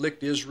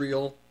 afflict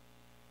Israel,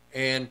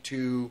 and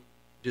to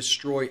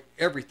destroy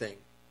everything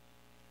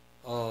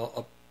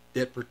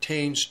that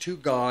pertains to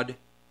God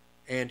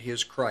and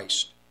His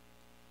Christ.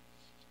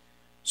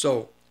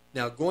 So,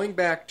 now going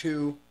back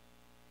to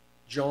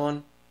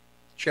John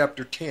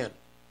chapter 10.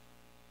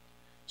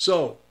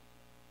 So,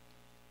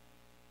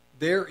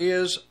 there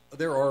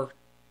are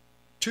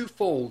two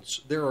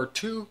folds, there are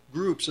two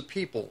groups of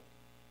people,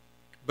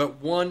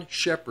 but one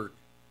shepherd.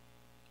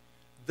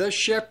 The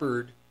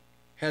shepherd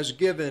has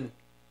given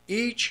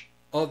each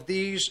of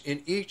these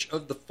in each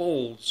of the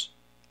folds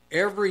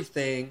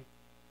everything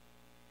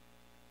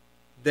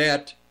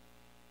that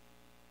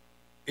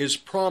is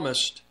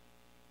promised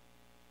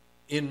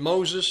in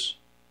Moses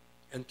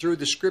and through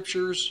the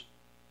scriptures.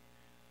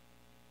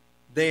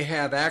 They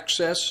have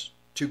access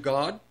to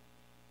God.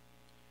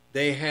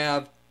 They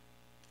have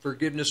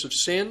forgiveness of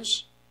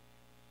sins.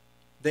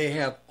 They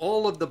have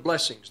all of the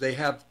blessings. They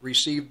have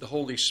received the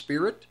Holy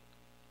Spirit.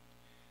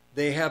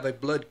 They have a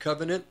blood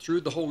covenant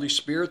through the Holy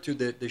Spirit, through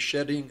the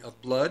shedding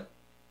of blood.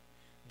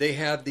 they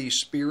have the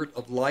Spirit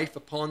of life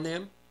upon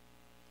them.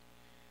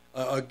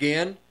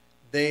 Again,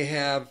 they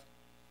have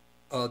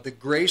the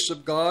grace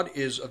of God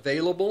is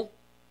available.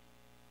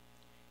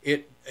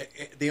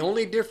 The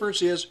only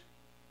difference is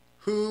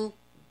who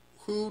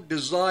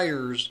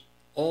desires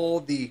all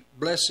the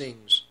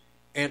blessings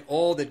and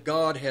all that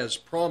God has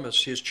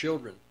promised his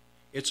children.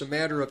 It's a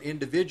matter of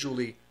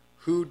individually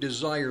who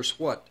desires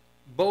what.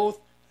 Both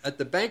at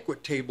the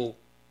banquet table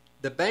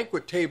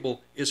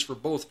is for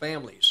both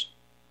families,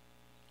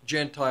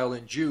 Gentile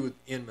and Jew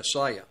in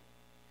Messiah.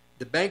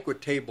 The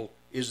banquet table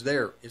is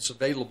there. It's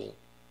available.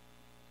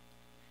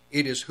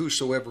 It is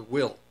whosoever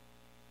will.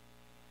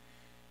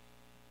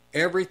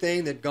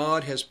 Everything that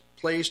God has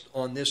placed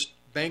on this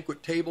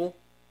banquet table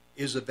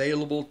is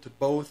available to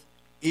both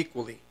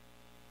equally.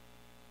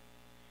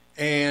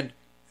 And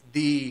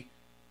the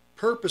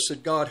purpose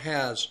that God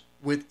has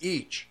with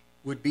each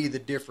would be the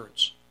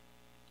difference.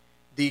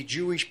 The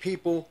Jewish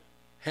people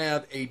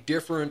have a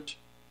different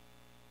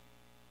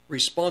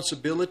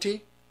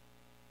responsibility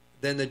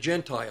than the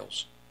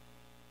Gentiles.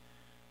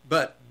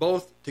 But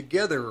both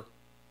together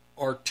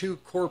are two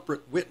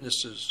corporate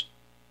witnesses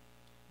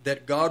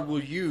that God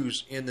will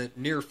use in the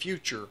near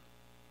future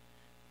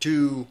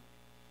to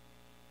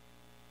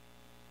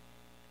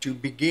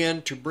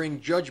begin to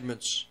bring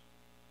judgments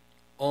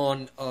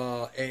on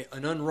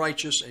an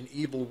unrighteous and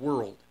evil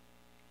world.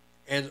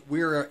 And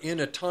we are in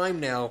a time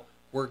now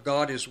where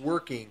God is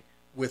working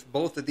with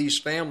both of these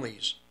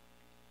families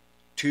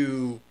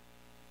to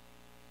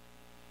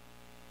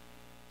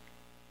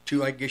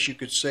I guess you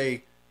could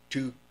say,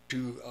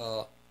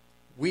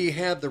 we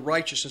have the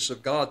righteousness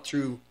of God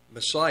through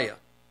Messiah.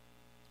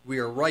 We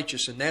are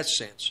righteous in that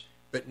sense.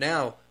 But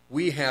now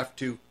we have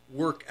to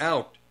work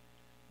out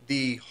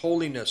the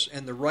holiness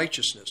and the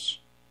righteousness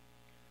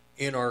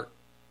in our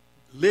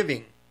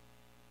living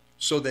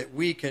so that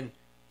we can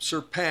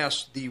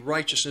surpass the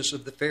righteousness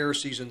of the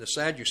Pharisees and the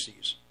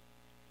Sadducees.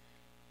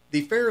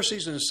 The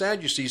Pharisees and the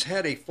Sadducees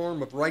had a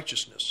form of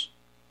righteousness.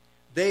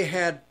 They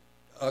had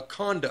a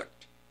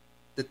conduct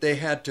that they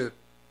had to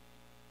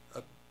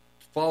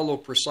follow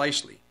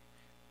precisely.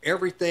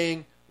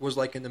 Everything was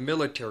like in the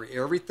military.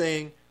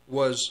 Everything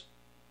was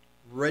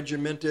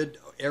regimented.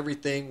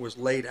 Everything was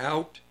laid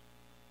out.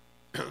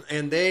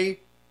 And they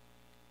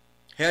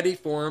had a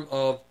form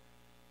of,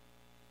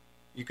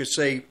 you could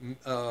say,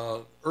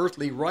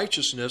 earthly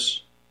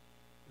righteousness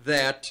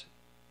that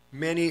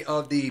many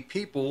of the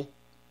people,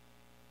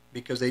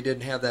 because they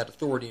didn't have that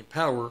authority and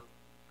power,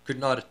 could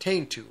not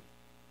attain to.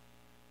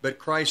 But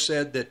Christ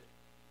said that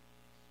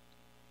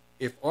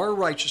if our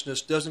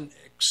righteousness doesn't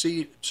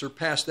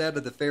surpass that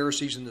of the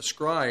Pharisees and the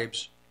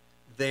scribes,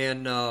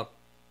 then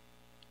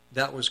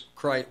that was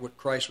what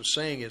Christ was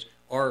saying is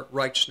our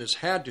righteousness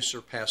had to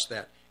surpass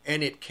that.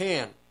 And it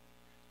can,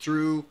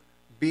 through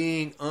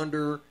being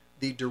under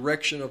the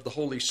direction of the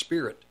Holy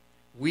Spirit.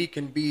 We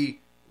can be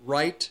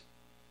right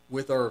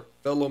with our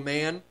fellow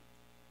man.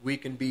 We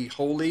can be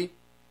holy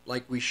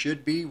like we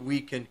should be.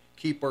 We can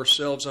keep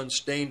ourselves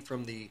unstained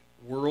from the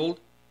world,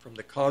 from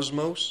the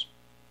cosmos.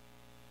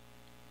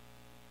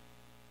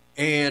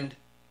 And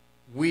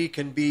we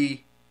can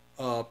be,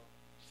 we're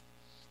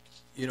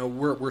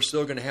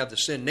still going to have the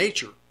sin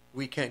nature.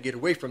 We can't get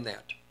away from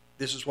that.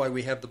 This is why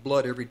we have the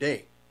blood every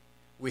day.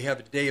 We have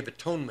a day of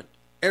atonement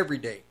every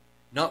day,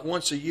 not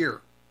once a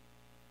year.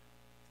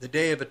 The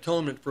day of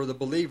atonement for the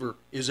believer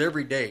is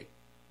every day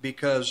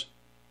because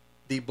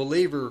the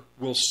believer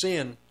will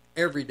sin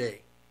every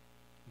day.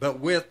 But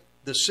with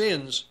the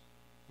sins,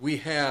 we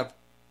have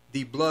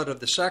the blood of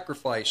the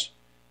sacrifice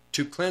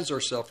to cleanse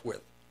ourselves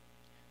with.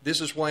 This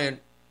is why in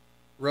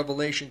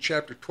Revelation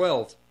chapter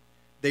 12,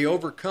 they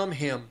overcome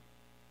him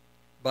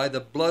by the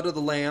blood of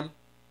the Lamb,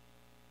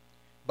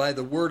 by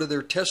the word of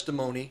their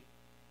testimony,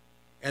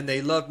 and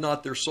they love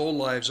not their soul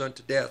lives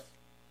unto death.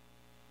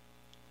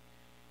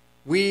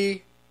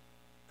 We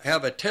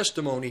have a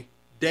testimony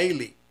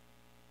daily.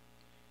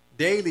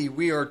 Daily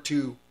we are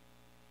to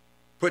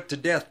put to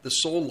death the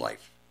soul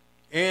life.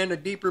 And a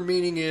deeper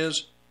meaning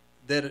is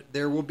that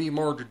there will be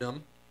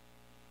martyrdom.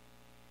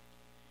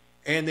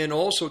 And then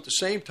also at the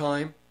same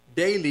time,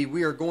 daily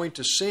we are going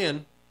to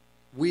sin.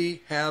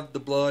 We have the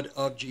blood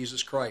of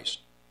Jesus Christ.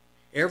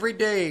 Every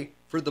day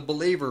for the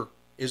believer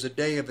is a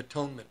day of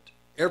atonement.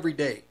 Every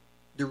day.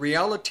 The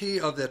reality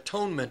of the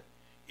atonement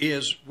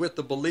is with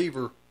the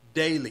believer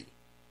daily.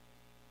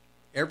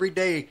 Every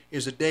day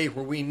is a day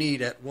where we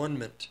need at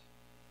one-ment.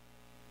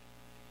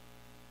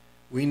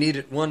 We need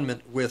at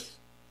one-ment with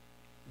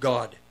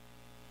God.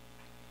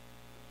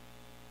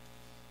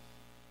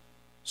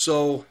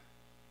 So,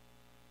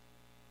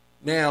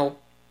 now,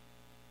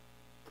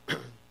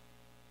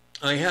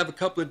 I have a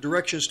couple of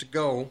directions to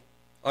go.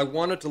 I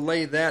wanted to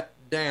lay that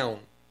down.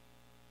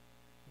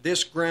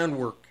 This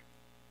groundwork,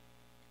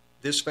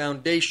 this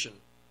foundation,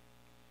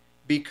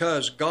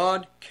 because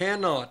God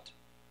cannot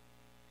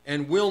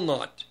and will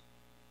not.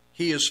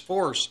 He is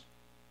forced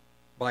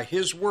by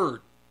His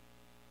Word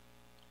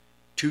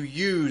to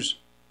use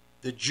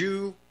the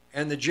Jew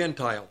and the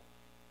Gentile,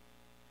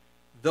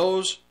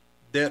 those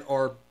that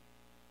are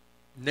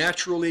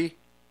naturally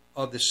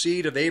of the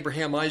seed of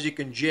Abraham, Isaac,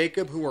 and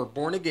Jacob who are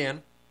born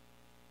again,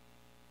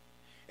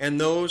 and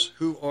those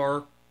who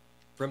are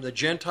from the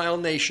Gentile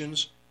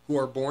nations who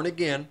are born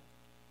again.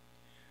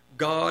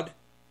 God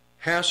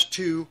has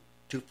to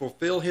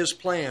fulfill his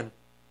plan,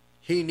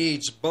 he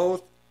needs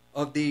both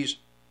of these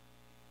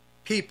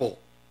people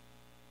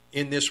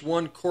in this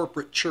one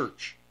corporate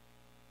church.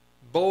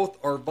 Both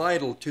are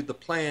vital to the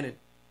plan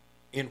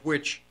in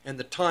which and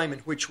the time in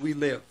which we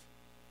live.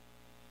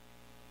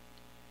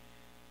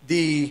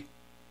 The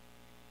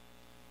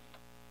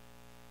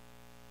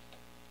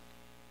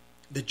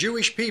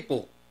Jewish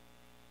people,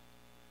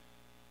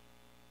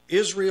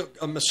 Israel,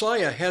 a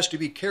Messiah has to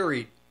be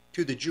carried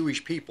to the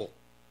Jewish people.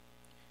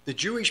 The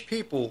Jewish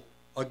people,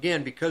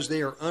 again, because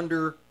they are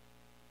under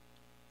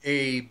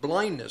a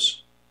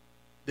blindness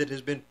that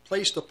has been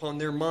placed upon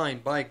their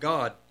mind by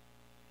God,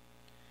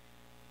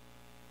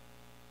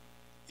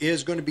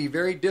 is going to be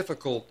very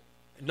difficult.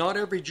 Not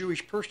every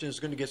Jewish person is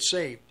going to get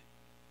saved.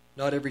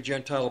 Not every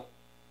Gentile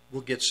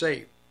will get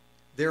saved.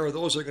 There are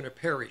those that are going to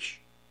perish.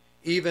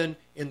 Even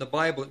in the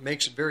Bible, it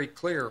makes it very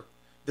clear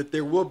that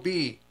there will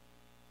be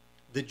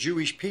the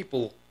Jewish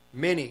people,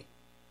 many,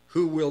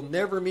 who will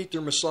never meet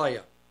their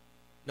Messiah.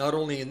 Not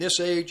only in this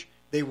age,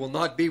 they will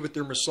not be with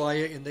their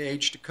Messiah in the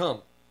age to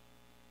come.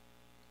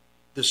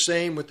 The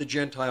same with the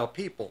Gentile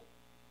people.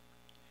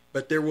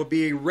 But there will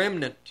be a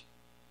remnant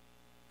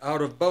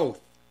out of both.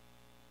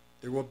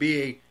 There will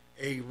be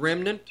a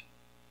remnant,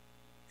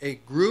 a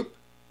group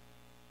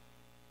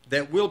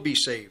that will be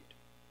saved,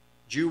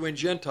 Jew and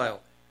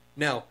Gentile.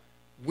 Now,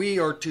 we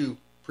are to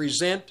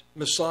present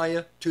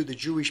Messiah to the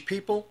Jewish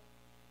people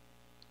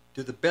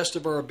to the best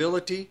of our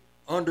ability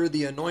under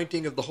the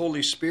anointing of the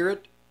Holy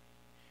Spirit,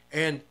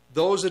 and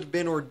those that have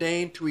been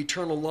ordained to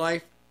eternal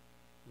life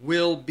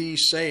will be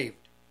saved.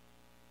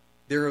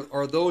 There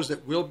are those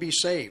that will be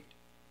saved.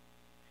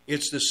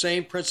 It's the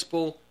same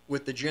principle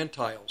with the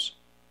Gentiles.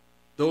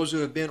 Those who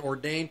have been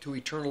ordained to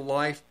eternal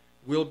life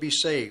will be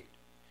saved.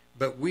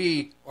 But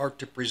we are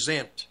to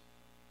present.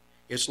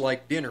 It's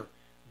like dinner.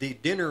 The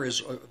dinner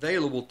is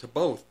available to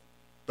both,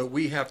 but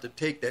we have to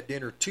take that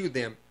dinner to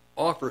them,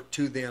 offer it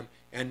to them,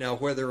 and now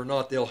whether or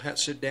not they'll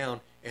sit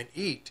down and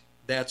eat,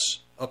 that's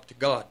up to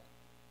God.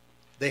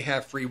 They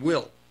have free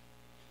will.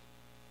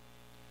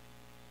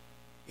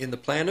 In the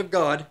plan of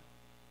God,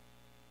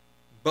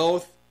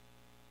 both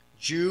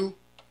Jew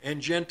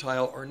and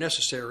Gentile are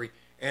necessary,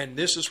 and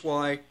this is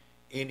why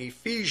in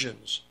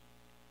Ephesians,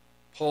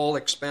 Paul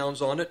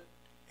expounds on it,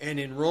 and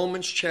in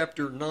Romans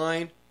chapter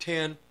 9,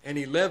 10, and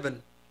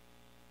 11,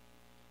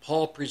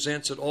 Paul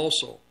presents it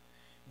also,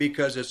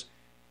 because it's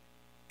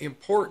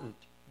important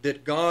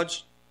that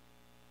God's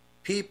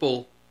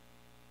people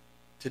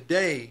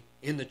today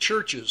in the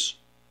churches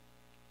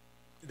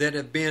that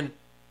have been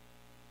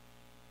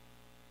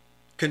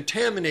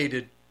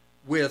contaminated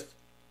with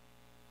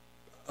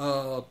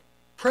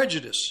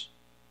prejudice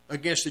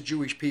against the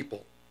Jewish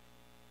people.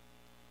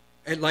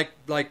 And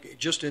like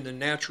just in the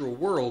natural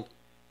world,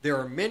 there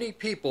are many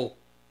people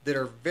that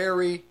are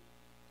very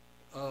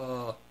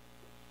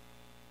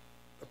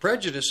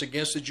prejudiced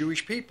against the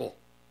Jewish people,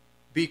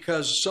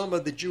 because some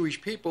of the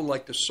Jewish people,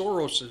 like the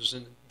Soroses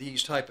and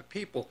these type of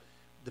people,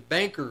 the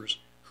bankers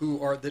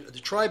who are the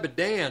tribe of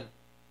Dan,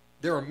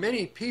 there are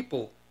many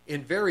people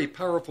in very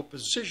powerful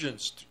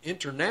positions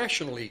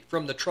internationally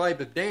from the tribe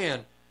of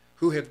Dan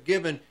who have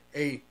given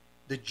the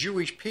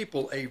Jewish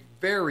people a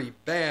very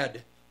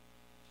bad,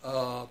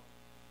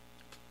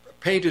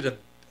 painted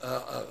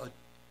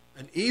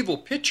an evil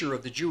picture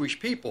of the Jewish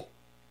people.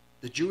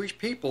 The Jewish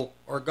people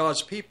are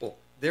God's people.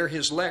 They're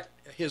His elect.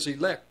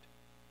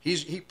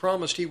 He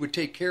promised He would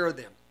take care of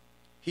them.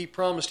 He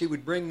promised He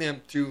would bring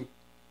them through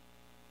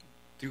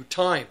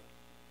time,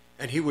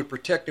 and He would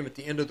protect them at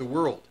the end of the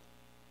world.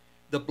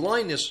 The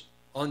blindness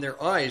on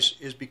their eyes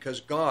is because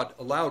God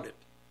allowed it.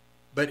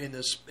 But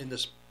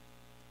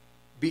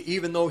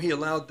even though He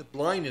allowed the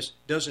blindness,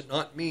 does it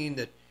not mean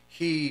that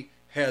He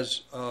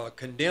has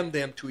condemned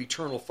them to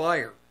eternal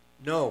fire.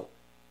 No.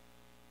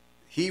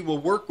 He will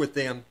work with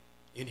them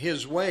in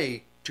His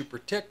way to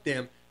protect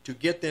them, to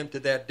get them to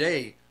that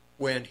day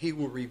when He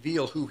will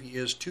reveal who He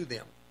is to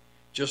them.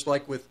 Just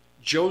like with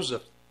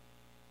Joseph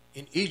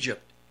in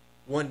Egypt,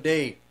 one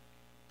day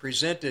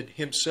presented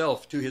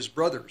himself to his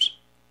brothers,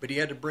 but he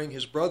had to bring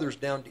his brothers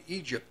down to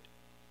Egypt,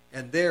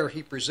 and there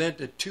he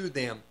presented to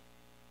them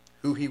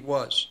who he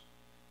was.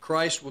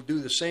 Christ will do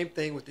the same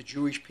thing with the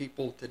Jewish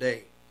people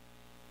today.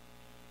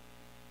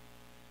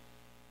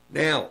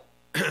 Now,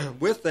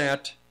 with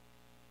that,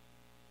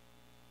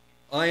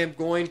 I have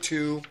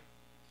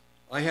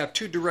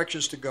two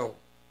directions to go.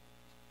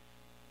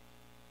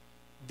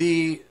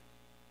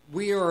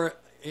 We are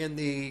in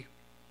the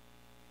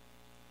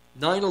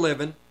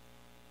 9/11,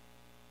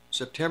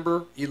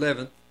 September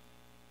 11th,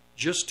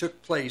 just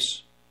took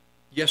place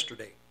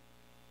yesterday.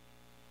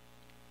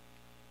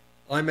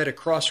 I'm at a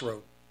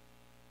crossroad.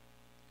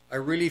 I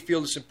really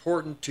feel it's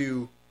important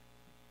to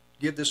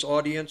give this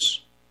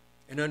audience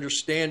an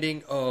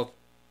understanding of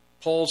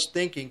Paul's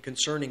thinking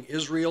concerning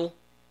Israel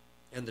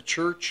and the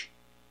church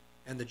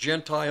and the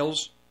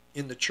Gentiles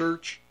in the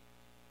church.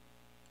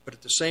 But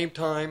at the same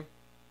time,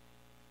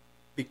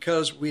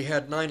 because we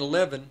had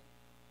 9/11,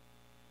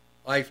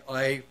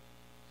 I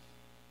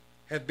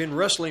have been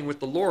wrestling with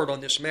the Lord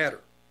on this matter.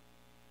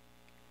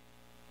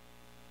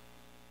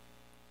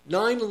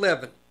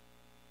 9/11,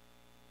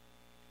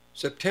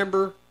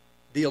 September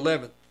the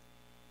 11th,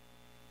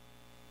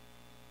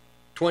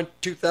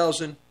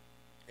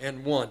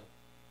 2001,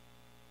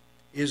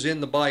 is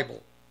in the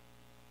Bible.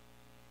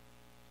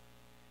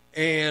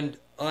 And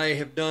I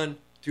have done,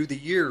 through the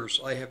years,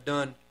 I have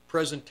done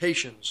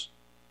presentations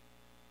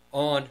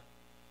on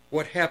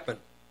what happened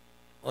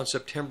on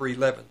September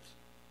 11th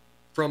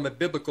from a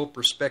biblical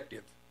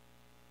perspective.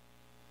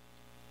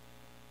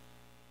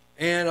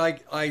 And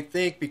I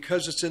think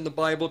because it's in the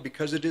Bible,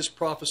 because it is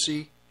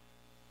prophecy,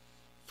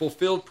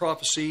 fulfilled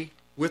prophecy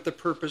with a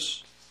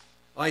purpose,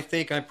 I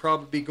think I'm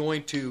probably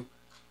going to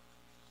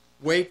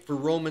wait for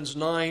Romans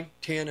 9,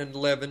 10, and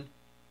 11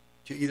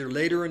 to either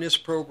later in this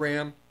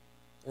program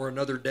or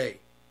another day.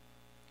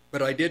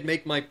 But I did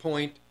make my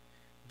point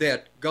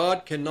that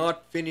God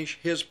cannot finish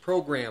His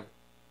program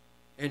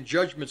and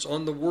judgments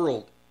on the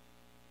world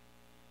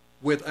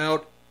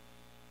without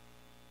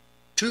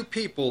two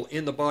people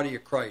in the body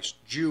of Christ,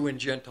 Jew and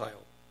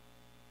Gentile.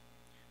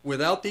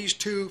 Without these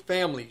two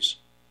families,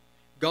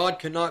 God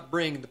cannot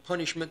bring the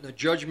punishment and the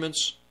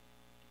judgments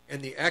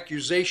and the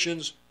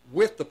accusations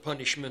with the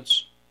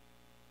punishments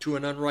to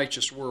an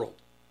unrighteous world.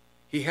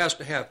 He has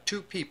to have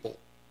two people.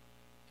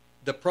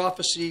 The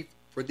prophecy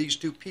for these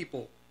two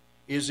people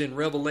is in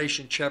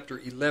Revelation chapter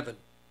 11,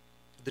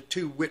 the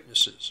two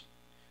witnesses,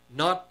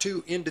 not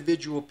two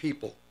individual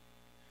people,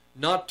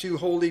 not two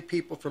holy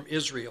people from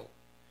Israel,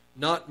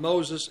 not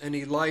Moses and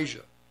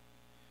Elijah,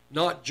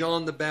 not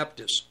John the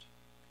Baptist,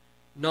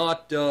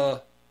 not,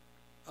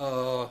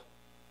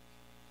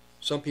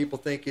 some people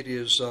think it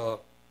is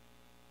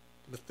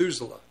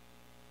Methuselah,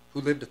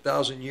 who lived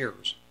 1,000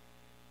 years.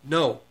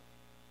 No,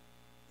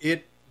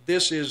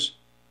 this is,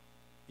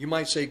 you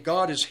might say,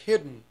 God has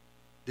hidden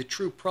the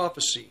true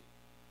prophecy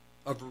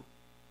of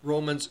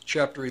Romans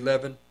chapter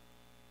 11,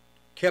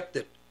 kept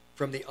it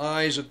from the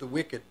eyes of the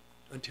wicked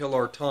until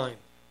our time.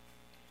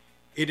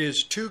 It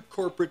is two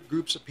corporate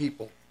groups of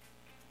people,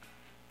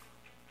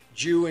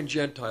 Jew and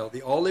Gentile,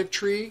 the olive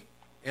tree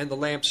and the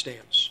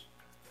lampstands.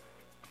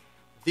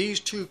 These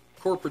two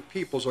corporate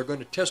peoples are going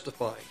to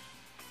testify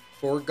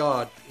for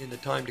God in the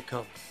time to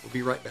come. We'll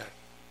be right back.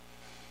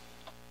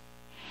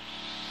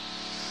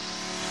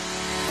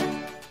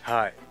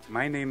 Hi,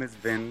 my name is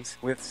Vince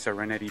with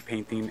Serenity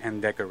Painting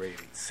and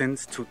Decorating.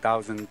 Since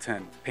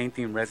 2010,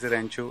 painting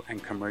residential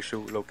and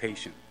commercial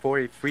locations. For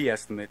a free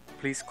estimate,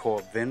 please call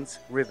Vince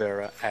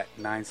Rivera at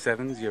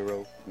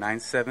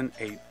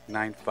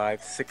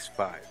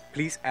 970-978-9565.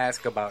 Please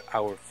ask about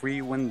our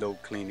free window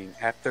cleaning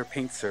after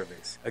paint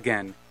service.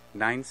 Again,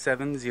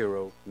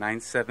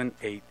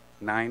 970-978-9565.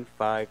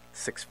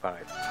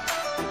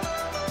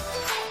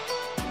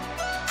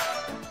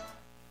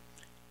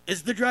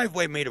 Is the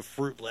driveway made of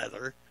fruit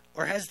leather,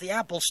 or has the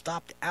apple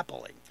stopped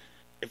appling?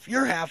 If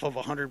your half of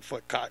a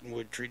 100-foot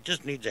cottonwood tree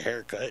just needs a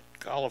haircut,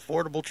 call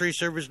Affordable Tree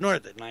Service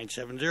North at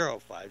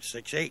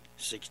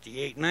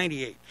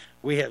 970-568-6898.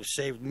 We have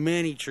saved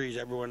many trees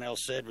everyone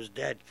else said was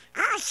dead.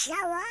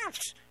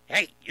 Show-offs!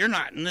 Hey, you're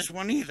not in this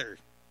one either.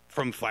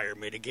 From fire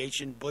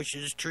mitigation,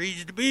 bushes,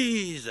 trees to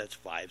bees, that's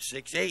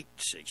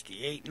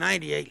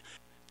 568-6898.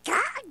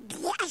 God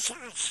bless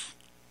us!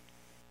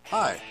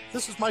 Hi,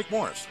 this is Mike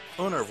Morris,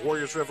 owner of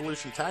Warriors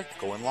Revolution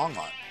Tactical in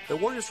Longmont. At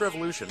Warriors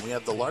Revolution, we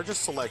have the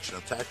largest selection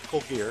of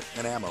tactical gear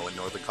and ammo in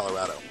northern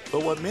Colorado.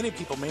 But what many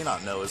people may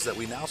not know is that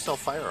we now sell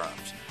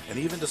firearms. And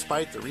even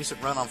despite the recent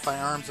run on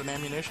firearms and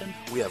ammunition,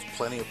 we have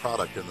plenty of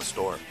product in the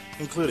store,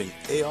 including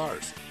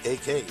ARs,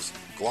 AKs,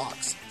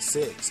 Glocks,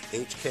 SIGs,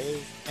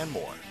 HK, and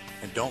more.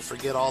 And don't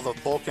forget all the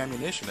bulk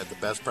ammunition at the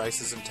best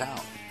prices in town.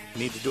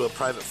 Need to do a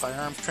private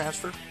firearms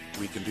transfer?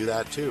 We can do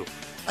that too.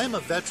 I am a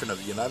veteran of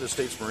the United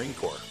States Marine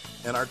Corps,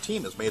 and our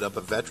team is made up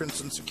of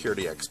veterans and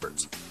security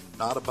experts,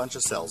 not a bunch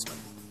of salesmen.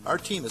 Our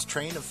team is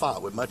trained and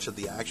fought with much of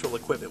the actual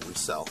equipment we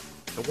sell.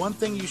 And one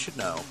thing you should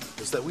know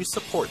is that we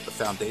support the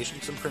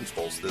foundations and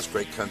principles this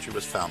great country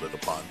was founded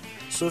upon.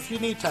 So if you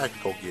need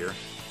tactical gear,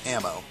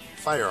 ammo,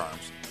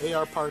 firearms,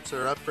 AR parts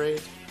or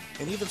upgrades,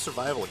 and even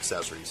survival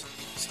accessories,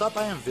 stop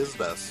by and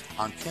visit us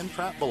on Ken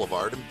Pratt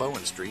Boulevard and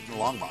Bowen Street in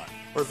Longmont,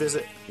 or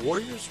visit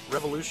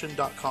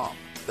warriorsrevolution.com.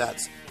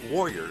 That's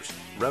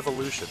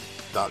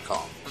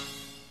warriorsrevolution.com.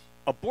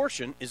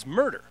 Abortion is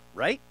murder,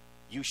 right?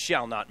 You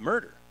shall not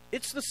murder.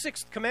 It's the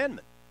 6th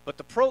commandment. But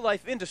the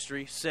pro-life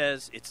industry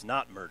says it's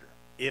not murder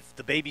if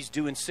the baby's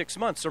due in 6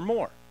 months or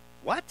more.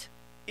 What?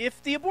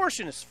 If the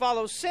abortionist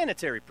follows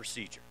sanitary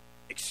procedure.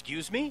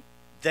 Excuse me?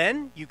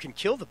 Then you can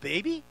kill the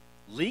baby?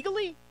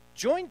 Legally?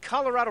 Join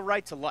Colorado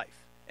Right to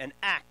Life and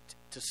act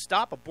to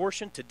stop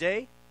abortion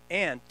today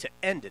and to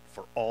end it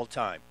for all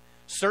time.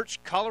 Search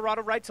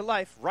Colorado Right to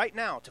Life right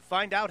now to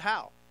find out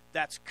how.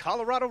 That's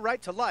Colorado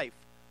Right to Life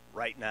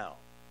right now.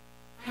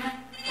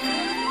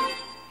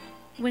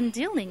 When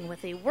dealing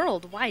with a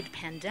worldwide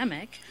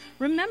pandemic,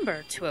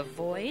 remember to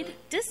avoid,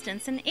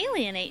 distance, and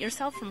alienate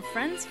yourself from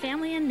friends,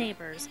 family, and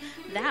neighbors.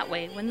 That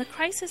way, when the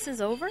crisis is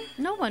over,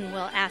 no one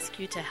will ask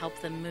you to help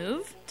them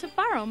move, to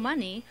borrow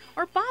money,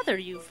 or bother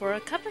you for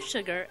a cup of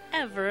sugar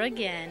ever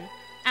again.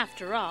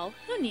 After all,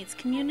 who needs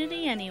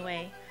community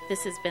anyway?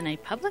 This has been a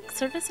public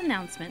service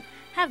announcement.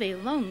 Have a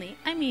lovely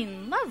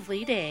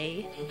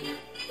day.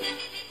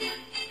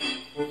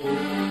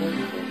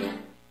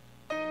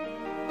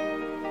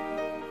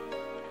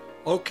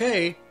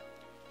 Okay,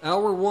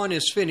 hour one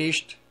is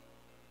finished,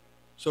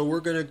 so we're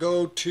going to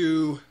go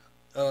to,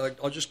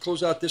 I'll just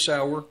close out this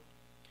hour.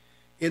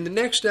 In the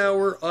next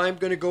hour, I'm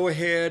going to go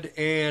ahead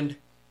and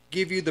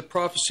give you the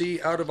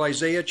prophecy out of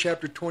Isaiah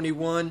chapter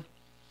 21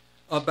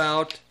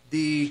 about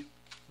the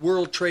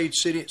World Trade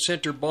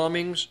Center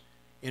bombings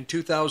in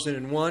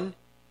 2001.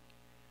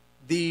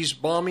 These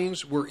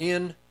bombings were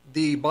in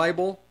the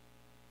Bible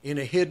in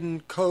a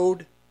hidden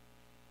code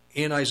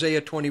in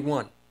Isaiah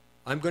 21.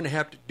 I'm going to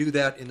have to do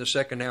that in the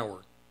second hour.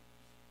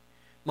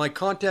 My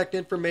contact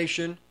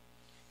information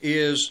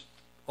is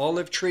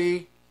Olive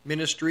Tree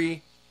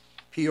Ministry,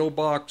 P.O.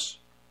 Box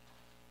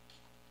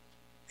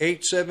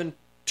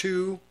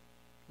 872,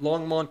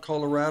 Longmont,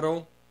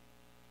 Colorado.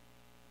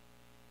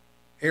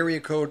 Area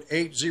code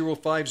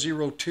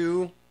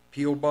 80502,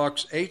 P.O.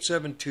 Box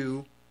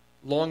 872,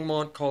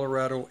 Longmont,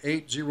 Colorado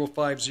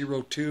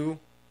 80502.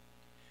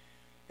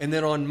 And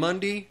then on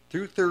Monday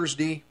through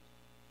Thursday,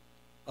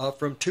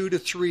 from 2 to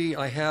 3,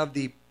 I have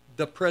the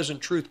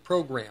Present Truth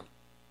program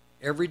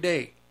every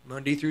day,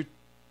 Monday through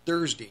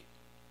Thursday.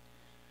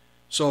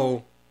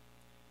 So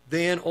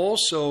then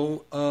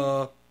also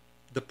the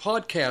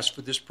podcast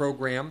for this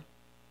program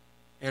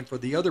and for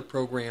the other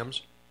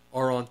programs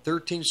are on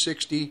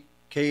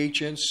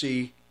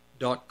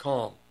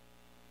 1360khnc.com.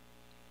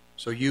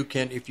 So you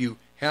can, if you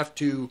have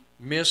to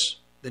miss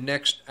the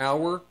next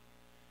hour,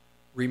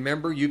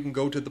 remember you can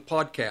go to the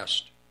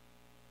podcast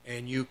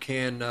and you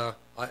can,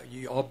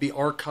 I'll be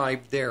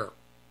archived there.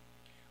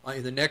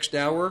 In the next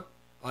hour,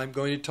 I'm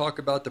going to talk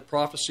about the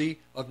prophecy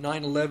of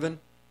 9/11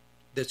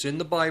 that's in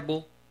the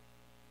Bible,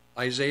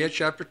 Isaiah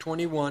chapter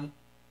 21,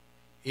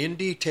 in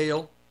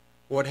detail,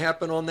 what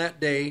happened on that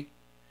day,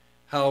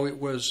 how it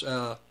was,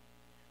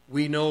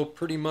 we know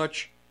pretty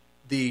much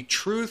the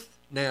truth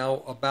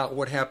now about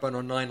what happened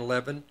on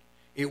 9/11.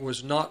 It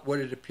was not what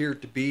it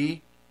appeared to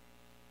be,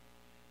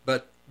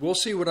 but we'll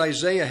see what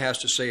Isaiah has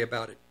to say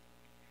about it.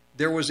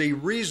 There was a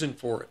reason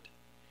for it.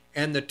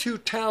 And the two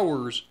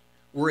towers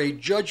were a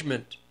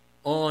judgment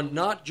on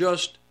not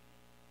just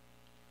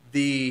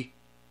the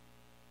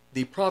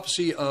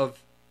prophecy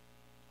of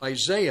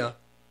Isaiah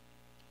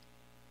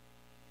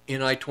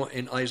in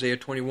Isaiah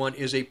 21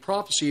 is a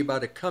prophecy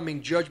about a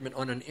coming judgment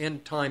on an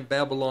end-time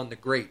Babylon the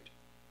Great.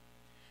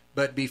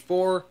 But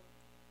before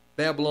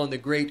Babylon the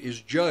Great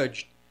is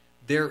judged,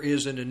 there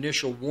is an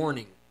initial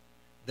warning.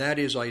 That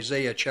is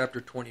Isaiah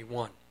chapter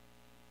 21.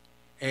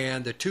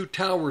 And the two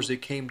towers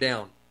that came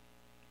down,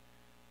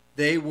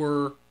 they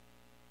were,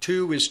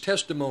 to his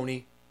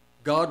testimony,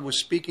 God was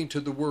speaking to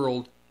the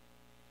world,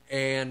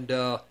 and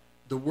the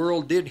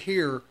world did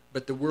hear,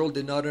 but the world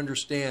did not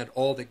understand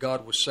all that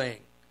God was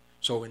saying.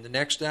 So in the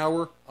next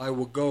hour, I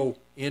will go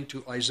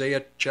into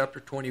Isaiah chapter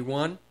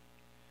 21.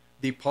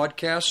 The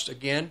podcast,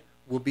 again,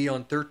 will be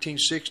on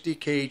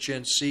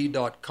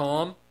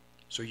 1360khnc.com,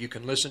 so you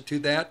can listen to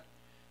that.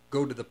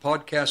 Go to the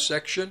podcast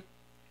section,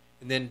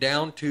 and then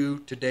down to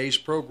today's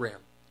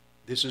program.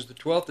 This is the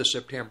 12th of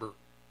September,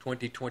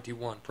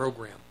 2021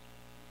 program.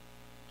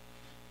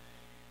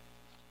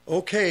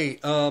 Okay,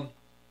 I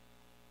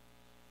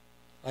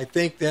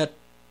think that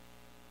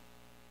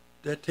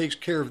takes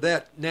care of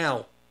that.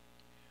 Now,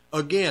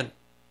 again,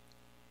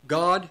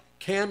 God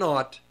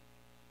cannot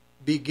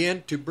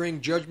begin to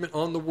bring judgment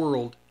on the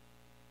world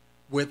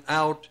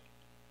without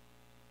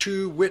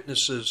two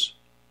witnesses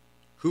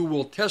who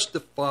will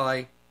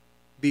testify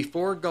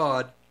before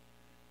God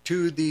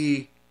to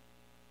the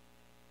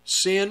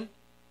sin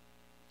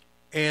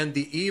and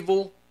the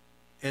evil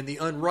and the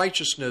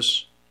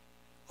unrighteousness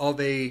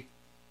of a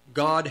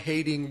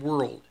God-hating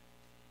world.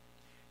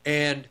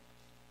 And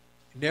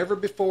never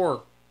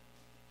before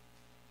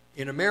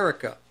in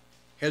America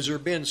has there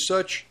been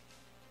such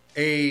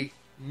a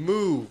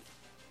move,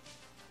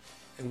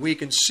 and we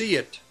can see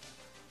it,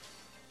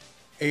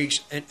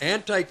 an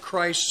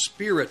antichrist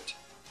spirit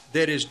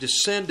that has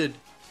descended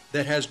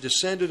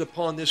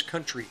upon this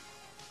country.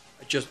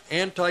 Just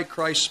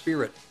antichrist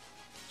spirit.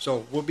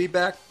 So we'll be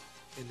back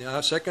in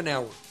the second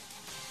hour.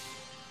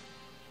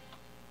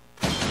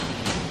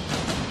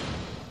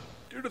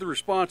 Due to the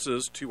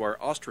responses to our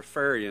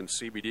Austrofarian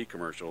CBD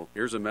commercial,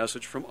 here's a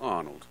message from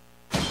Arnold.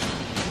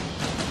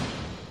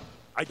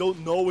 I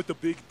don't know what the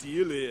big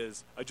deal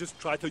is. I just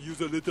try to use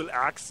a little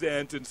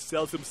accent and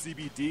sell some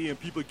CBD and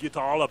people get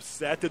all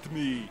upset at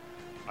me.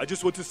 I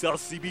just want to sell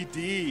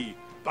CBD.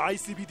 Buy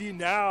CBD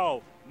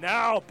now.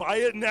 Now. Buy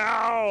it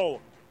now.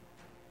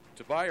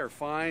 To buy our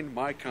fine,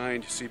 My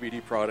Kind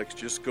CBD products,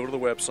 just go to the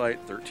website,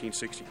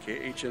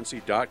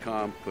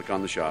 1360khnc.com, click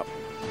on the shop.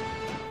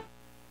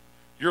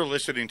 You're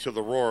listening to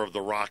the Roar of the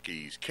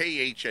Rockies,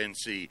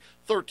 KHNC,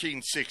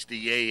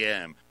 1360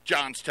 AM,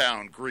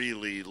 Johnstown,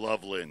 Greeley,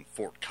 Loveland,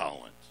 Fort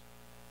Collins.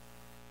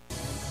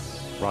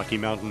 Rocky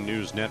Mountain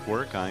News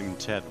Network, I'm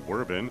Ted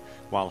Werbin.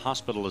 While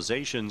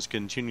hospitalizations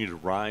continue to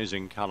rise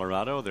in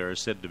Colorado, there are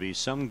said to be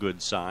some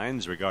good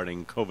signs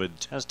regarding COVID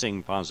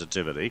testing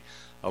positivity.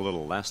 A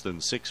little less than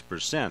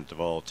 6%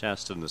 of all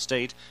tests in the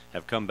state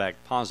have come back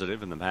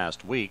positive in the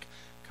past week.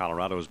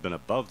 Colorado has been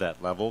above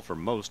that level for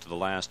most of the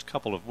last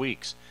couple of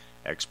weeks.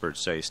 Experts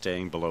say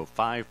staying below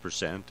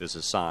 5% is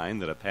a sign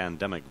that a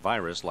pandemic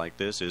virus like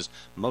this is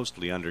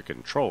mostly under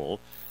control.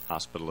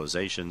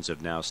 Hospitalizations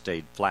have now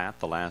stayed flat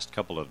the last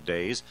couple of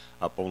days,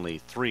 up only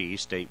 3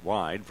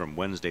 statewide from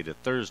Wednesday to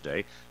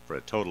Thursday, for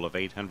a total of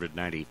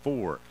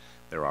 894.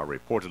 There are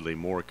reportedly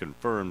more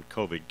confirmed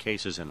COVID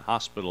cases in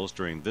hospitals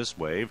during this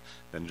wave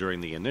than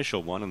during the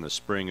initial one in the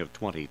spring of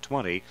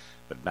 2020,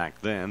 but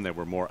back then there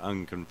were more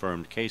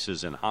unconfirmed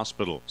cases in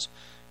hospitals.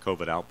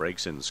 COVID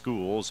outbreaks in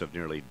schools have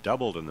nearly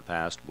doubled in the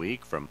past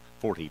week, from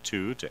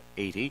 42 to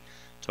 80.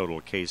 Total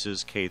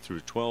cases K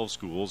through 12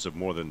 schools have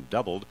more than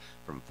doubled,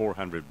 from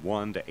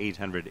 401 to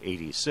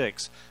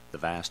 886. The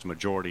vast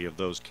majority of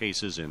those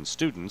cases in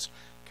students.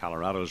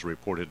 Colorado's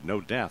reported no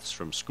deaths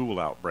from school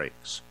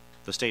outbreaks.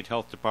 The state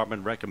health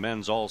department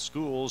recommends all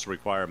schools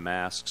require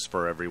masks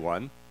for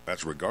everyone.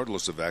 That's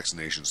regardless of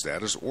vaccination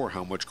status or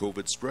how much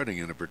COVID's spreading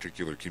in a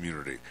particular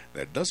community.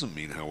 That doesn't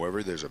mean,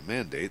 however, there's a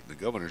mandate, and the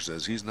governor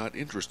says he's not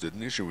interested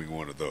in issuing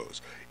one of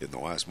those. In the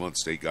last month,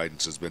 state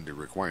guidance has been to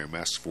require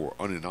masks for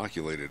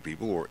uninoculated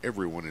people or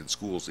everyone in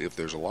schools if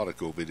there's a lot of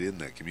COVID in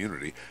that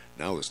community.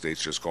 Now the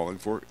state's just calling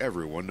for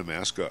everyone to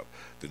mask up.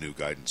 The new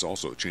guidance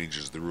also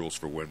changes the rules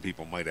for when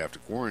people might have to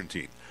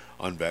quarantine.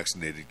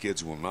 Unvaccinated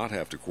kids will not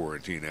have to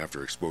quarantine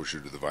after exposure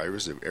to the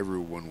virus if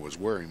everyone was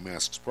wearing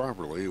masks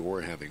properly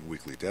or having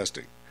weekly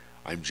testing.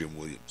 I'm Jim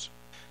Williams.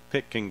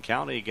 Pitkin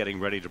County getting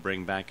ready to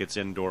bring back its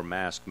indoor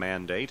mask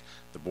mandate.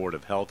 The Board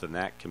of Health in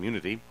that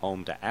community,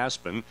 home to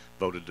Aspen,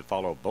 voted to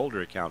follow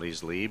Boulder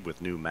County's lead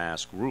with new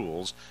mask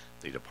rules.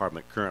 The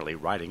department currently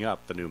writing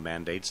up the new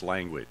mandate's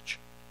language.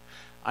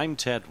 I'm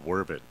Ted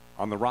Werbin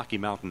on the Rocky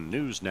Mountain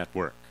News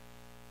Network.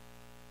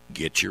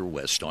 Get your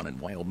west on in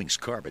Wyoming's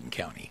Carbon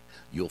County.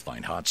 You'll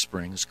find hot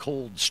springs,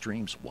 cold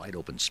streams, wide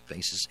open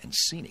spaces, and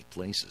scenic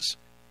places.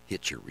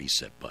 Hit your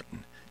reset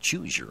button.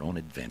 Choose your own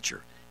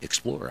adventure.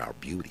 Explore our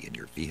beauty in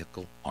your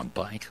vehicle, on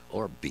bike,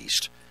 or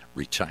beast.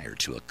 Retire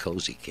to a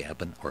cozy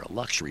cabin or a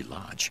luxury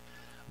lodge.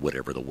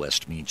 Whatever the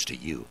West means to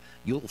you,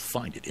 you'll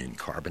find it in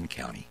Carbon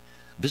County.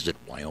 Visit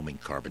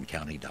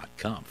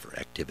WyomingCarbonCounty.com for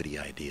activity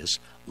ideas,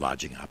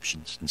 lodging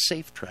options, and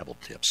safe travel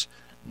tips.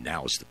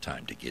 Now's the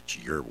time to get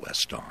your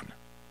West on.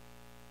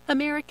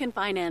 American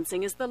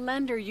Financing is the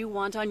lender you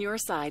want on your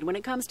side when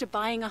it comes to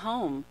buying a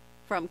home.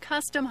 From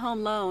custom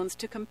home loans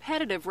to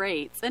competitive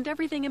rates and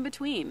everything in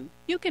between,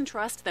 you can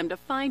trust them to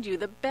find you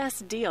the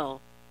best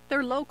deal.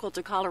 They're local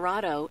to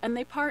Colorado, and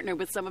they partner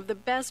with some of the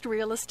best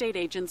real estate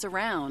agents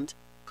around.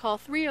 Call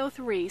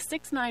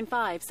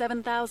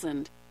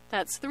 303-695-7000.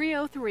 That's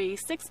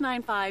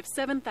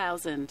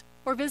 303-695-7000.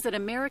 Or visit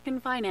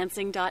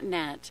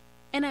AmericanFinancing.net.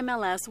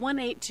 NMLS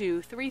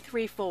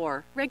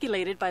 182334,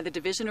 regulated by the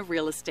Division of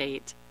Real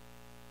Estate.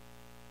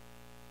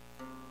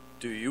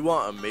 Do you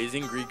want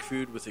amazing Greek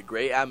food with a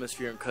great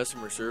atmosphere and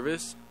customer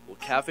service? Well,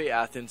 Cafe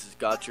Athens has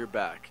got your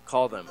back.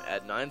 Call them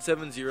at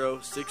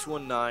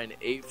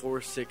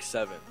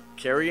 970-619-8467.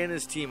 Kerry and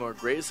his team are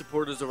great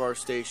supporters of our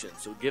station,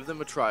 so give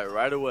them a try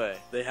right away.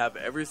 They have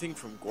everything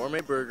from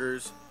gourmet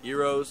burgers,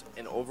 gyros,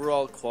 and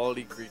overall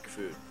quality Greek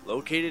food.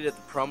 Located at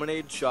the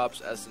Promenade Shops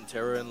at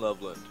Centera and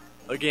Loveland.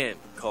 Again,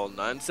 call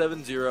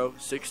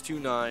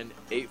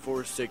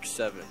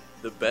 970-629-8467.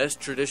 The best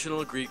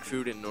traditional Greek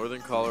food in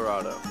northern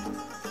Colorado.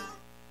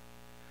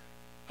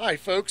 Hi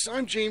folks,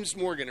 I'm James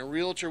Morgan, a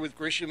realtor with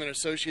Grisham &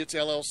 Associates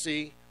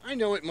LLC. I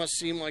know it must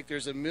seem like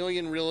there's a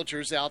million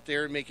realtors out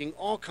there making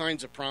all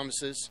kinds of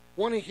promises.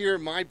 Want to hear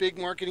my big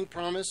marketing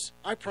promise?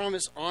 I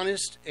promise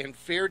honest and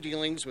fair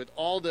dealings with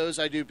all those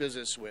I do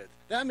business with.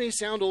 That may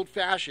sound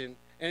old-fashioned,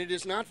 and it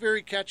is not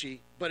very catchy,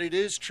 but it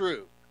is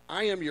true.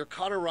 I am your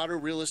Colorado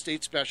real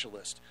estate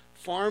specialist.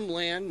 Farm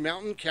land,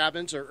 mountain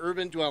cabins, or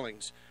urban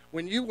dwellings.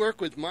 When you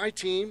work with my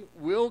team,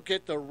 we'll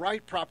get the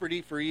right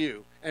property for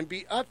you and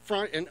be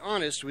upfront and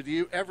honest with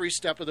you every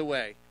step of the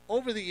way.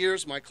 Over the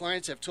years, my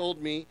clients have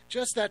told me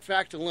just that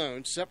fact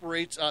alone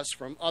separates us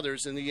from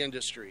others in the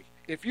industry.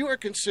 If you are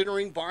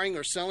considering buying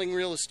or selling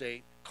real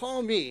estate,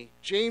 call me,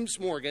 James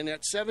Morgan,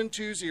 at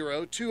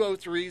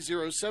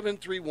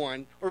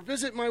 720-203-0731 or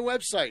visit my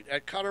website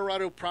at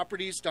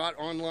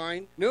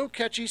coloradoproperties.online. No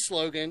catchy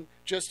slogan,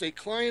 just a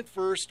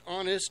client-first,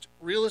 honest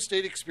real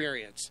estate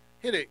experience.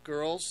 Hit it,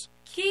 girls.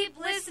 Keep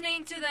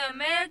listening to the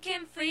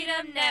American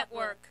Freedom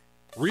Network.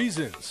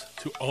 Reasons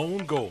to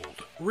own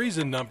gold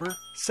Reason number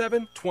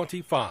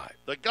 725.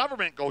 The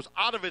government goes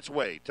out of its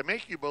way to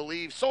make you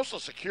believe Social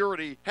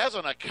Security has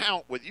an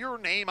account with your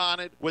name on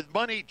it with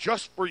money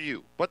just for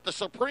you. But the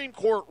Supreme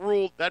Court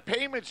ruled that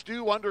payments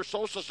due under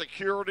Social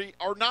Security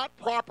are not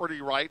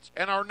property rights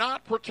and are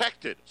not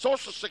protected.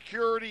 Social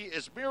Security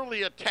is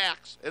merely a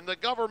tax, and the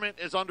government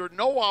is under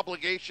no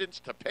obligations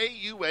to pay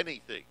you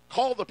anything.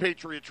 Call the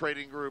Patriot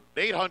Trading Group,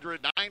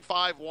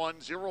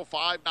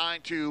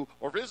 800-951-0592,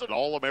 or visit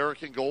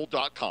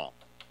allamericangold.com.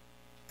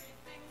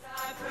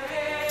 I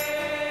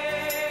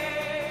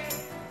pray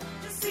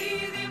to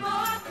see thee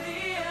more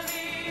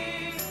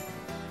clearly,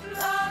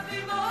 love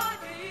thee more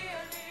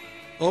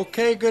dearly.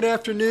 Okay, good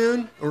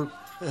afternoon, or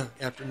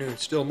afternoon,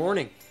 still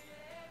morning,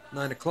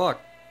 9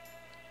 o'clock.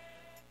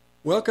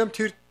 Welcome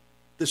to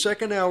the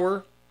second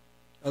hour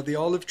of the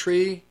Olive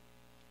Tree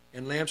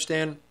and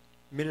Lampstand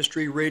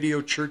Ministry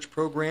Radio Church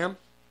program.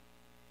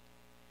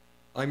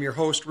 I'm your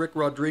host, Rick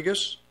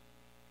Rodriguez.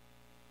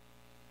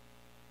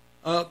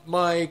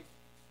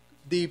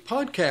 The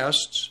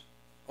podcasts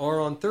are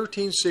on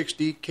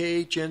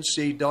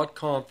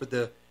 1360khnc.com for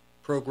the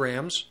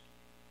programs.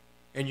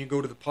 And you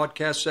go to the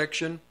podcast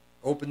section,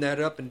 open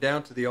that up, and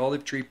down to the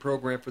Olive Tree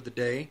program for the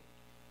day.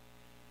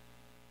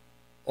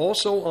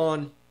 Also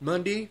on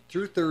Monday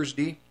through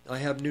Thursday, I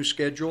have a new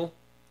schedule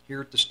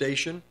here at the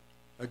station.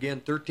 Again,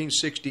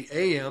 1360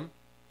 AM,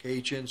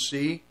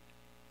 KHNC,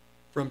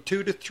 from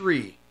 2 to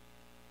 3.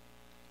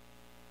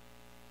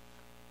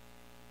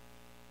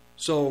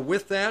 So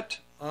with that,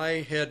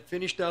 I had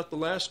finished out the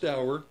last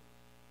hour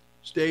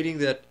stating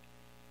that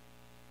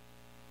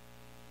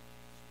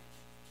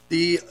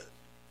the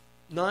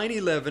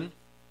 9/11,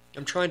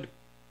 I'm trying to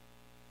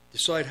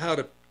decide how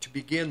to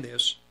begin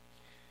this.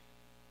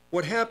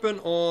 What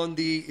happened on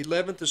the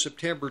 11th of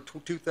September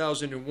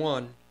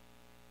 2001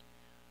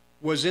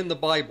 was in the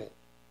Bible.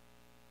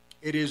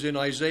 It is in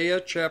Isaiah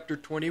chapter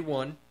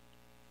 21,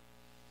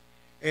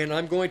 and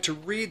I'm going to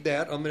read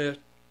that.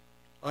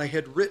 I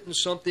had written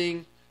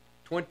something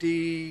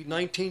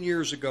 19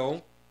 years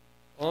ago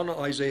on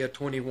Isaiah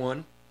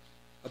 21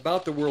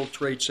 about the World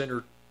Trade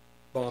Center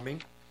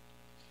bombing.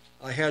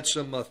 I had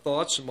some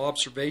thoughts, some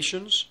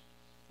observations.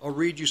 I'll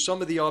read you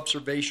some of the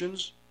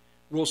observations.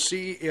 We'll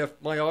see if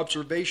my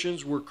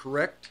observations were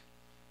correct,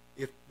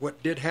 if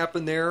what did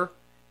happen there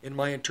in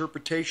my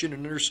interpretation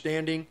and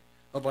understanding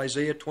of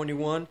Isaiah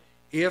 21,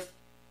 if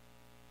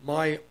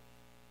my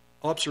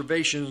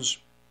observations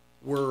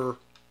were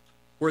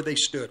where they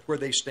stood, where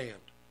they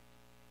stand.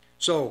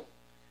 So,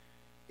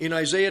 in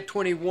Isaiah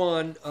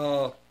 21,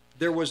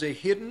 there was a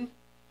hidden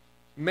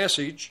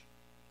message,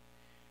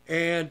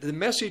 and the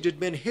message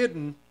had been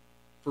hidden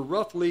for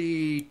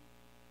roughly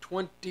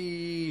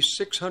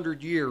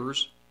 2,600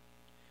 years,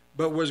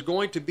 but was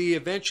going to be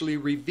eventually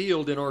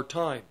revealed in our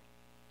time.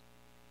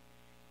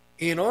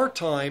 In our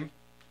time,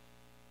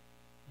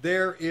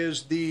 there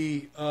is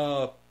the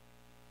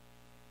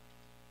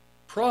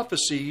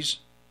prophecies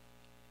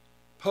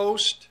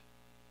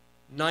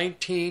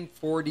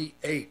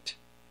post-1948.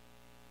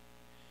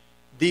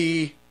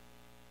 The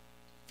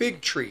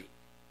fig tree,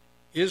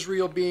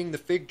 Israel being the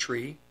fig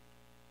tree,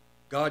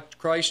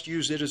 Christ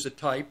used it as a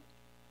type.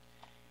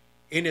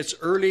 In its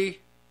early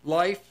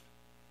life,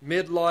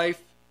 midlife,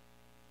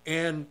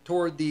 and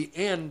toward the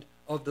end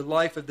of the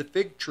life of the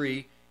fig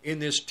tree in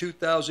this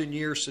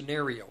 2,000-year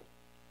scenario.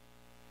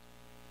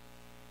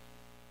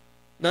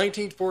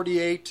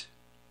 1948,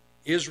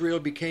 Israel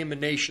became a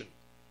nation.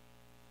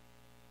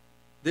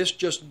 This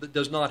just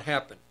does not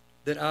happen,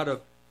 that out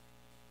of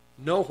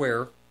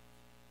nowhere,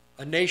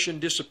 a nation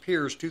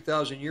disappears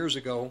 2,000 years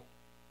ago,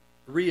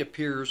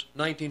 reappears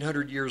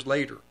 1,900 years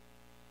later.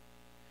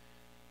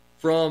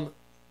 From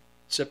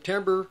May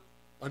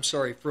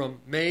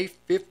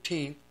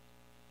 15th,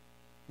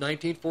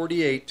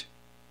 1948,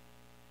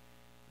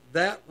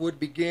 that would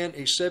begin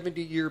a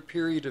 70-year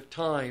period of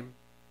time,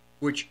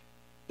 which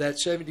that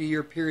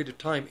 70-year period of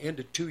time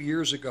ended 2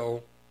 years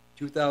ago,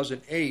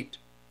 2008,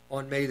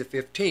 on May the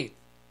 15th.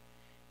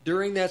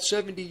 During that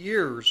 70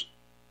 years,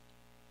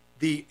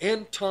 the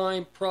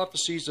end-time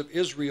prophecies of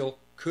Israel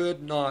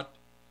could not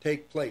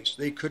take place.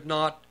 They could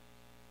not,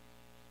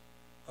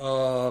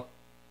 there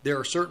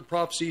are certain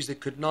prophecies that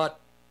could not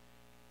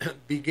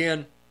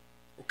begin,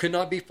 or could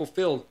not be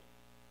fulfilled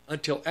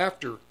until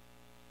after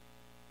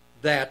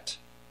that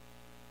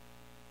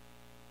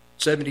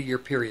 70-year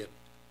period.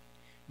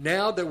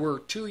 Now that we're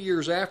 2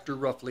 years after,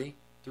 roughly,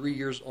 3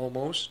 years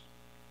almost,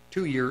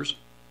 2 years,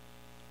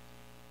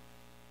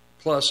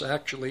 plus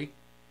actually,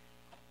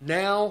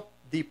 now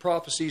the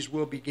prophecies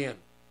will begin.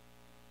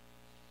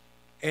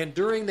 And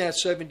during that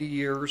 70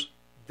 years,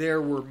 there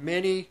were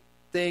many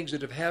things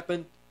that have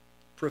happened,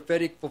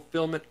 prophetic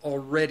fulfillment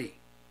already.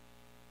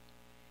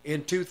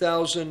 In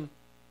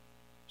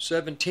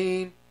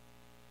 2017,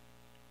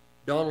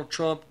 Donald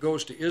Trump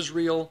goes to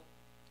Israel.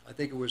 I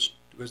think it was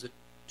it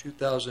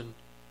 2000,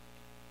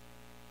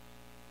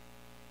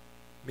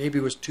 maybe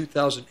it was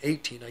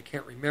 2018, I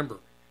can't remember.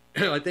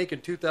 I think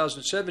in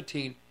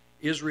 2017,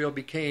 Israel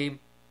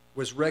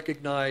was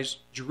recognized,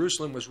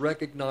 Jerusalem was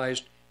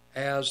recognized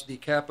as the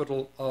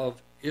capital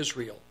of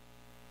Israel.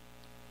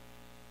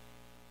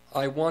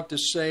 I want to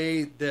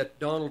say that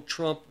Donald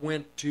Trump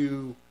went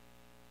to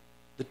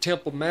the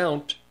Temple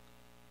Mount,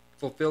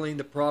 fulfilling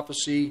the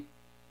prophecy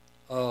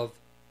of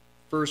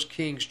 1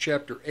 Kings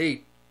chapter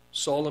 8,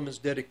 Solomon's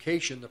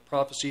dedication, the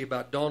prophecy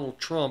about Donald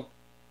Trump.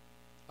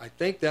 I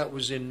think that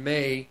was in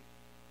May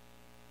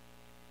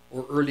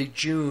or early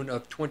June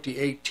of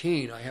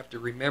 2018, I have to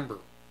remember.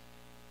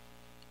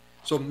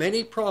 So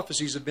many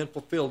prophecies have been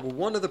fulfilled. Well,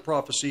 one of the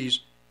prophecies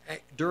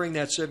during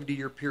that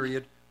 70-year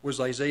period was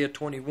Isaiah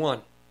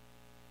 21.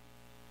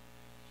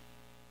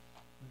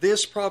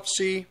 This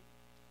prophecy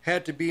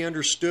had to be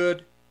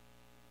understood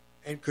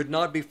and could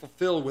not be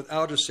fulfilled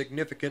without a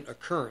significant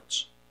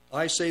occurrence.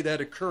 I say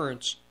that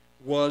occurrence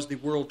was the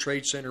World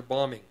Trade Center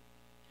bombing.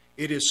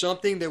 It is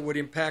something that would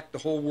impact the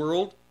whole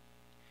world.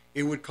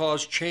 It would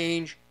cause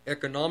change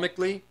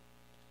economically,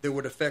 that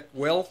would affect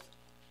wealth,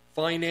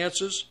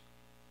 finances,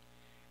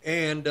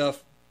 and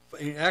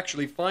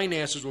actually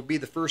finances will be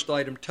the first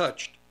item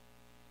touched.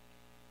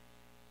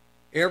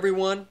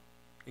 Everyone,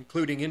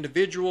 including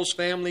individuals,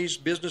 families,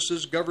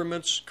 businesses,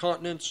 governments,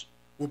 continents,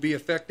 will be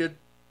affected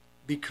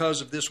because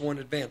of this one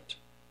event.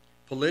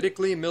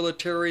 Politically,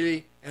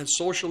 militarily, and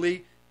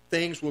socially,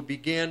 things will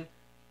begin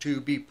to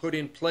be put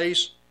in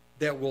place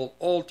that will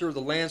alter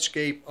the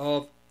landscape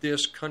of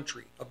this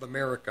country, of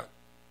America.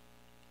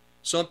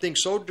 Something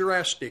so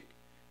drastic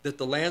that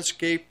the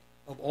landscape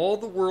of all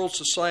the world's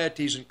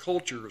societies and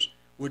cultures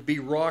would be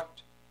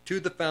rocked to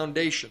the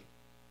foundation.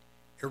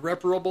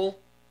 Irreparable,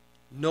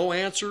 no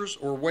answers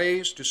or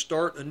ways to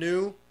start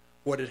anew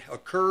what had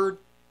occurred,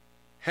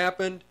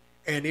 happened,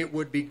 and it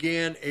would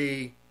begin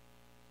a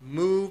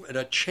move and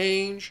a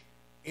change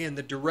in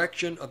the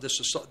direction of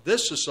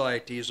this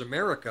society is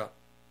America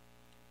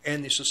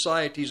and the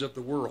societies of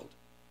the world.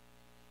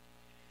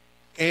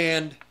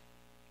 And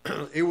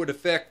it would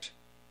affect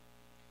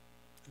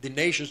the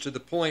nations to the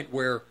point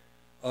where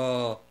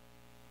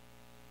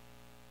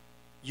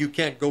you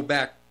can't go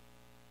back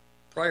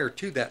prior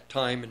to that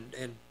time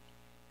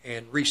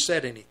and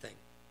reset anything.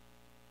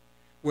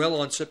 Well,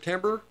 on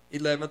September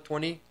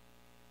 11th,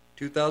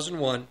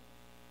 2001,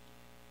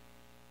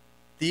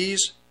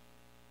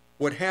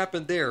 what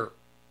happened there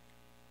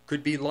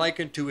could be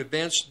likened to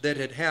events that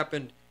had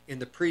happened in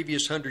the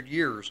previous 100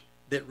 years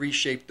that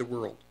reshaped the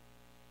world.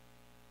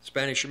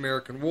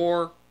 Spanish-American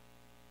War,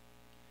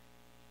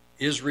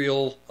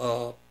 Israel,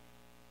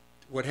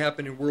 what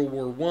happened in World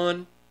War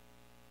I,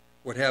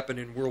 what happened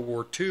in World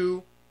War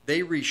II,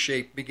 they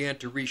began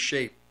to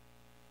reshape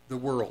the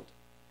world.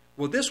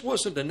 Well, this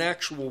wasn't an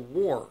actual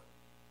war,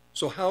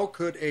 so how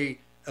could an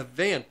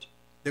event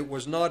that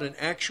was not an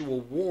actual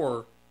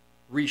war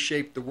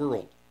reshape the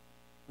world?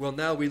 Well,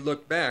 now we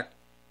look back,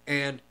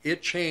 and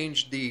it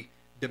changed the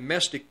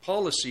domestic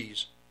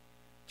policies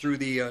through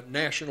the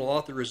National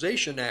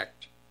Authorization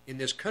Act in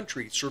this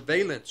country,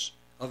 surveillance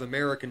of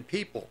American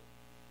people.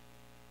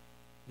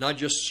 Not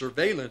just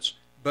surveillance,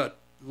 but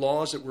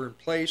laws that were in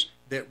place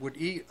that would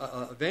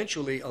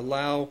eventually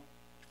allow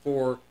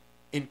for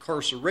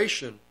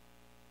incarceration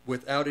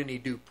without any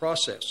due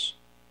process.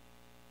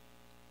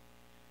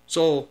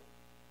 So,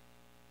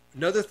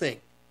 another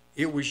thing,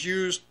 it was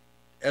used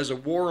as a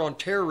war on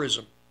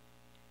terrorism.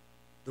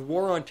 The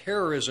war on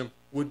terrorism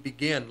would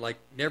begin like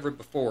never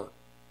before.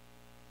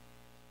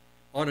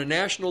 On a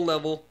national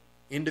level,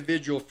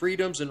 individual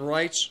freedoms and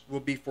rights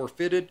will be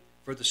forfeited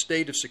for the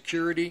state of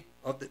security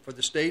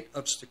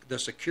the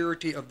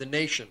security of the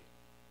nation.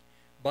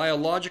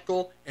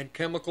 Biological and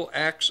chemical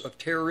acts of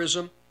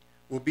terrorism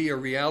will be a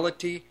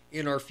reality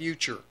in our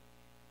future.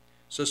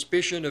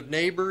 Suspicion of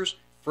neighbors,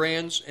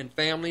 friends, and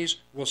families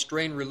will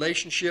strain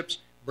relationships,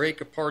 break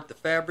apart the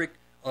fabric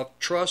of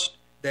trust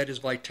that is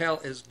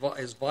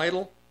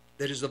vital,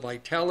 that is the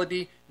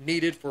vitality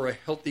needed for a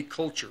healthy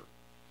culture.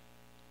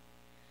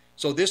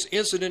 So this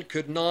incident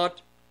could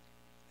not,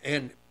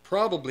 and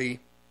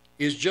probably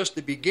is just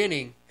the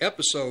beginning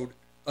episode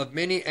of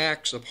many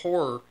acts of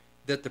horror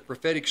that the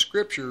prophetic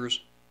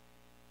scriptures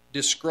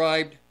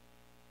described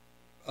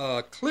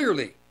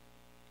clearly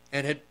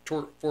and had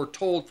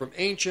foretold from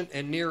ancient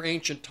and near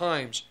ancient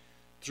times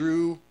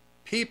through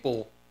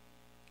people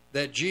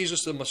that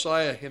Jesus the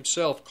Messiah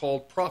himself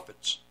called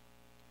prophets,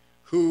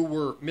 who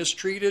were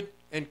mistreated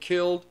and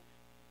killed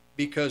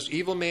because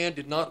evil man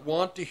did not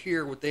want to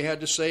hear what they had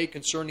to say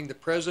concerning the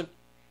present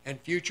and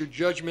future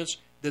judgments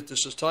that the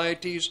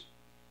societies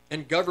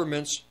and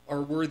governments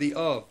are worthy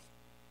of.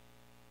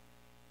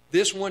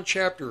 This one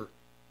chapter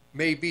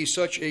may be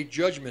such a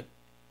judgment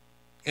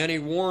and a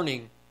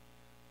warning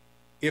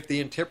if the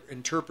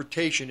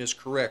interpretation is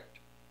correct.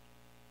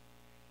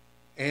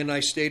 And I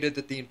stated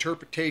that the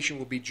interpretation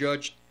will be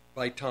judged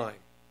by time.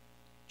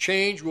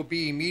 Change will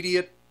be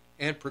immediate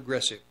and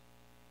progressive.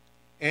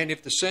 And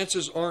if the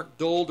senses aren't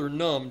dulled or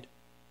numbed,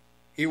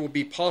 it will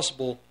be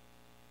possible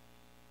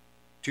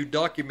to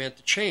document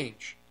the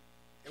change,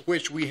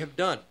 which we have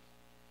done.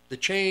 The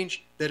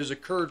change that has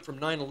occurred from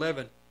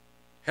 9/11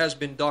 has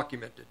been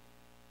documented.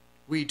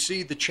 We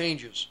see the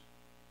changes.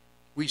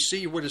 We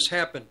see what has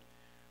happened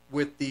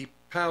with the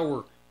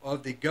power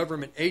of the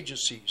government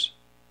agencies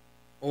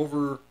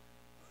over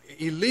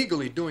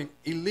illegally doing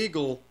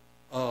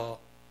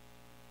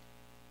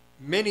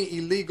many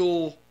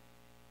illegal,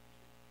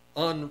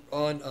 not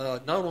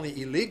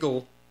only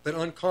illegal, but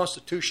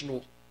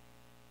unconstitutional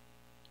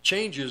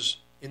changes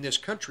in this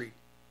country,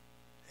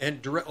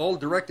 and all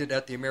directed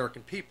at the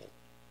American people.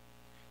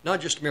 Not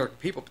just American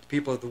people, but the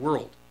people of the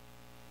world.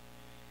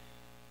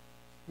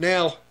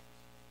 Now,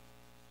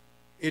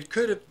 it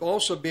could have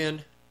also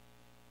been,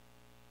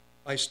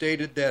 I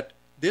stated that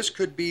this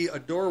could be a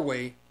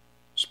doorway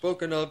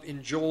spoken of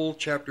in Joel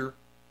chapter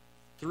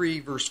 3,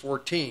 verse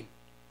 14.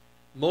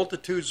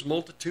 Multitudes,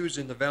 multitudes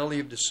in the valley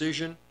of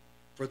decision,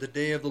 for the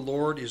day of the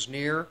Lord is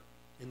near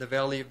in the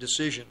valley of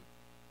decision.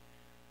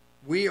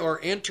 We are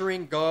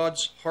entering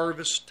God's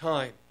harvest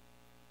time,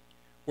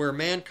 where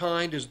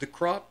mankind is the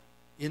crop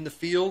in the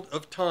field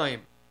of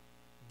time,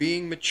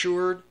 being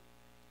matured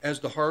as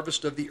the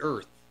harvest of the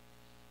earth.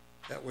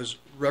 That was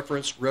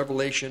referenced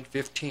Revelation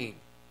 15.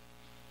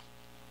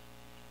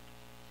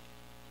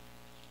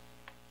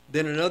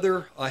 Then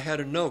I had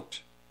a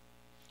note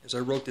as I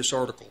wrote this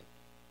article.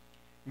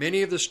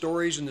 Many of the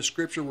stories in the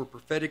Scripture were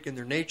prophetic in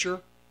their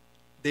nature.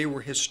 They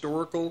were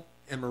historical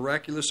and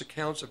miraculous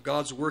accounts of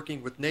God's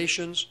working with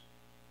nations,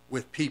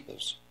 with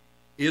peoples,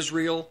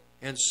 Israel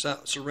and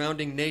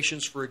surrounding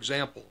nations, for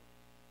example.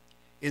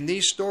 In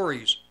these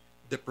stories,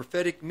 there were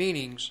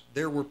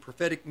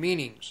prophetic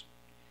meanings,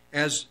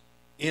 as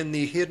in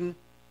the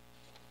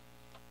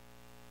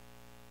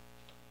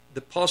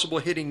possible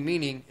hidden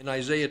meaning in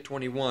Isaiah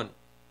 21,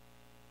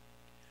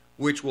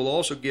 which will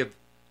also give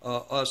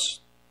us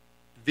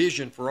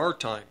vision for our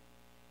time.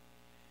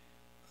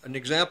 An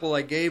example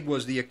I gave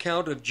was the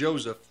account of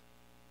Joseph,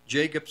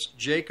 Jacob's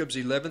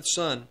 11th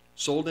son,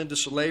 sold into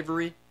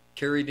slavery,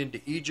 carried into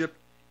Egypt,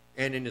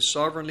 and in his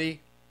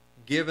sovereignty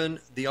given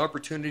the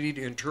opportunity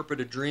to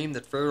interpret a dream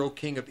that Pharaoh,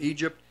 king of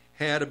Egypt,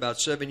 had about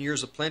 7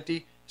 years of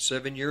plenty,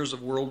 7 years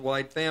of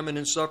worldwide famine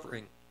and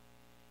suffering.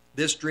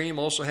 This dream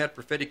also had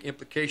prophetic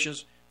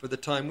implications for the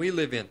time we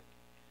live in.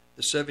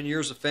 The 7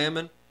 years of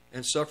famine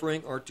and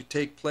suffering are to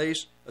take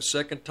place a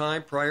second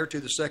time prior to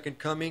the second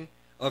coming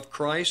of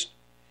Christ,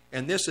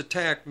 and this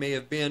attack may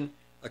have been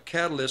a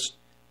catalyst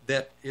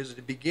that is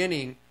the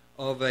beginning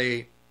of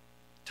a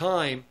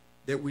time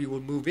that we will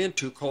move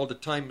into called a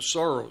time of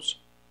sorrows.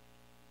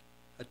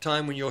 A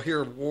time when you'll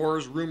hear of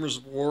wars, rumors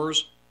of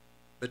wars,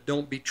 but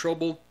don't be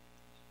troubled.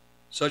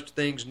 Such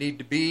things need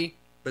to be,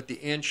 but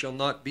the end shall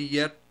not be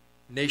yet.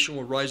 Nation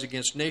will rise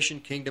against nation,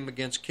 kingdom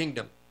against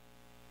kingdom.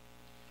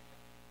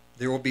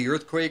 There will be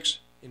earthquakes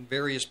in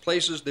various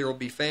places. There will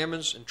be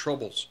famines and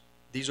troubles.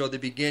 These are the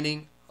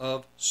beginning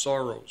of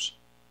sorrows.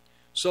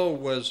 So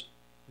was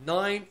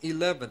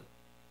 9/11,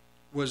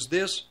 was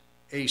this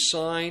a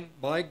sign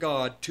by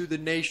God to the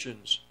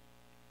nations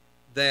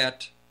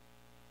that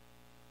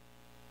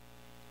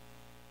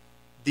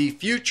the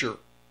future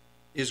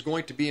is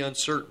going to be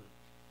uncertain?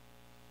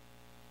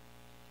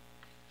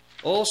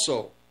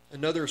 Also,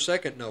 another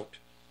second note.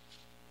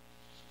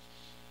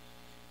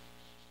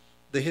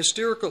 The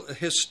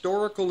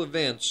historical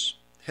events,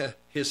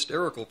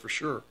 hysterical for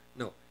sure,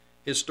 no,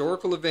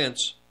 historical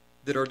events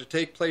that are to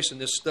take place in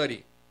this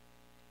study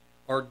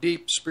are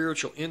deep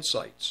spiritual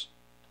insights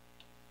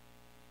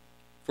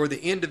for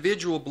the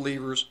individual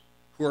believers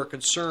who are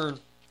concerned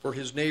for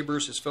his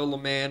neighbors, his fellow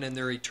man, and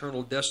their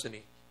eternal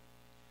destiny.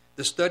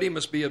 The study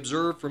must be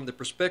observed from the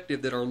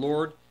perspective that our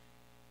Lord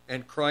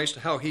and Christ,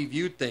 how he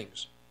viewed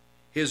things.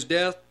 His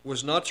death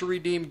was not to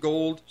redeem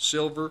gold,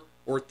 silver,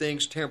 or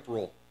things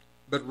temporal,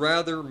 but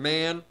rather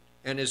man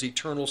and his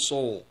eternal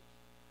soul.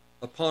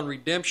 Upon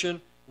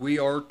redemption, we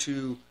are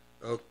to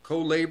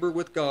co-labor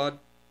with God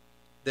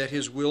that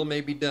his will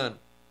may be done.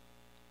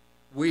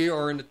 We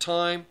are in a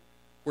time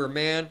where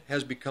man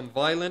has become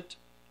violent,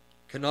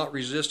 cannot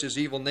resist his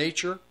evil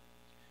nature,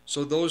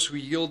 so those who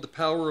yield the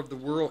power of the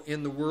world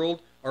in the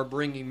world are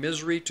bringing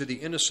misery to the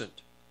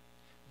innocent.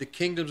 The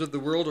kingdoms of the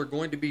world are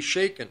going to be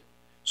shaken,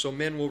 so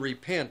men will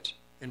repent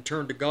and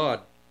turn to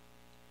God.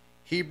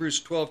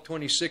 Hebrews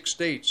 12:26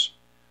 states,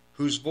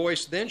 whose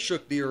voice then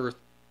shook the earth,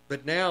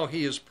 but now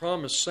he is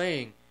promised,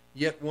 saying,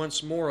 yet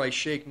once more I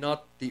shake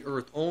not the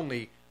earth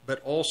only,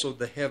 but also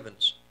the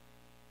heavens.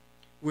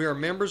 We are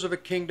members of a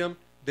kingdom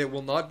that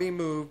will not be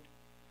moved,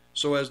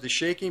 so as the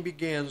shaking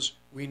begins,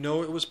 we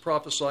know it was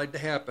prophesied to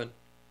happen.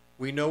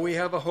 We know we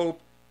have a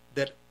hope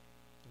that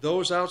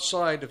those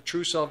outside of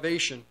true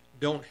salvation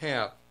don't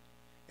have,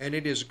 and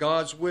it is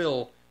God's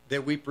will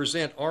that we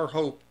present our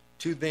hope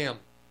to them.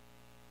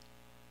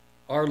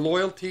 Our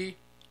loyalty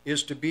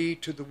is to be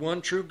to the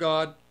one true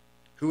God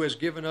who has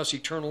given us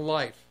eternal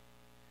life.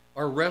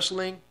 Our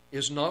wrestling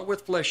is not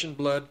with flesh and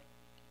blood,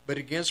 but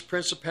against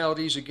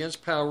principalities,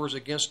 against powers,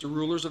 against the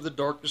rulers of the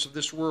darkness of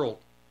this world,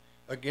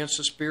 against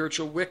the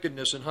spiritual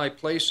wickedness in high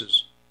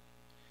places.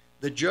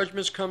 The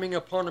judgments coming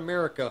upon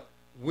America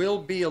will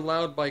be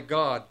allowed by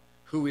God,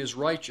 who is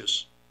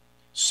righteous.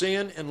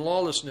 Sin and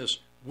lawlessness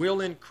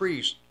will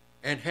increase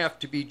and have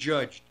to be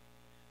judged.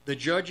 The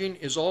judging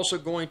is also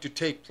going to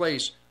take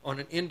place on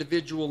an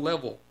individual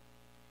level,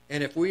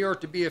 And if we are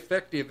to be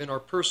effective in our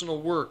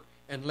personal work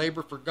and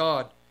labor for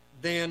God,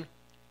 then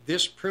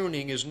this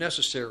pruning is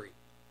necessary.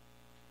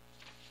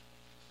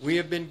 We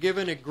have been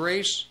given a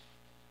grace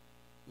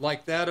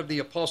like that of the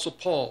Apostle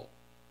Paul.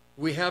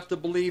 We have to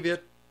believe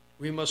it.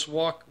 We must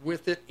walk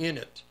with it, in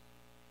it.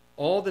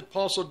 All that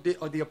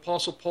the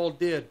Apostle Paul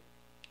did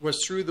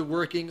was through the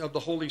working of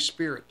the Holy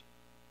Spirit.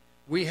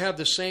 We have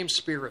the same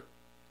Spirit.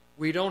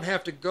 We don't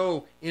have to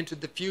go into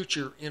the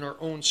future in our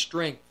own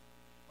strength,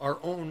 our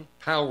own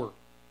power,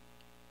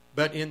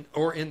 but in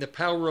the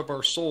power of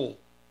our soul.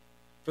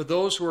 For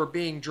those who are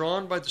being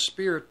drawn by the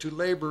Spirit to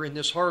labor in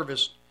this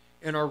harvest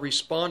and are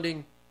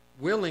responding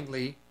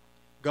willingly,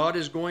 God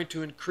is going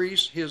to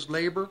increase His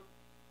labor.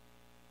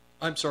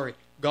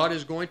 God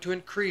is going to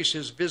increase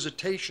His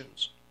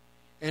visitations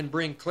and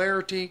bring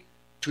clarity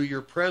to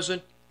your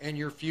present and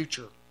your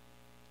future.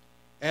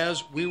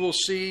 As we will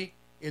see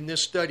in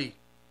this study,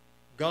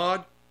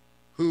 God,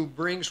 who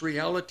brings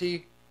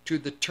reality to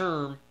the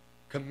term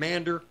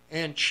commander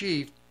and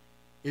chief,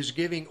 is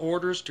giving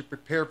orders to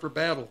prepare for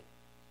battle.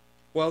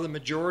 While the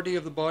majority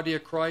of the body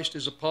of Christ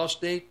is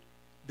apostate,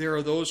 there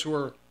are those who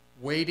are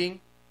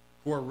waiting,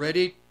 who are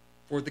ready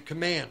for the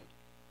command.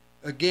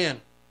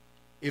 Again,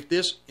 if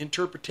this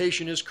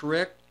interpretation is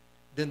correct,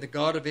 then the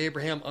God of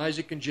Abraham,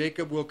 Isaac, and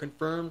Jacob will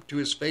confirm to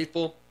His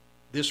faithful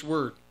this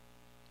word.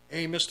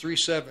 Amos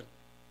 3:7.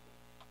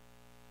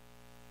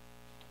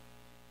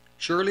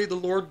 Surely the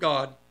Lord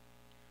God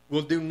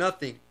will do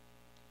nothing,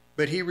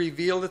 but He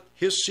revealeth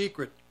His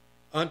secret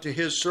unto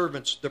His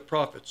servants the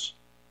prophets.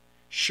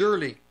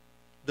 Surely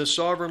the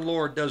sovereign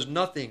Lord does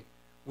nothing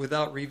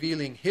without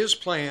revealing His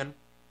plan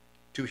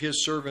to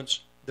His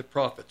servants the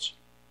prophets.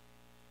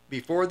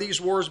 Before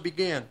these wars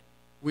began,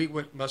 we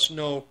must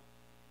know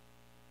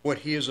what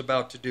He is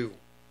about to do.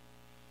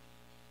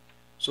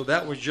 So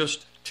that was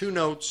just 2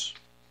 notes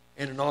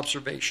and an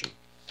observation.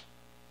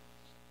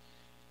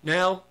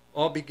 Now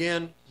I'll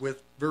begin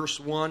with verse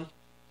 1,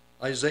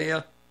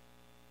 Isaiah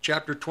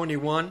chapter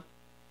 21.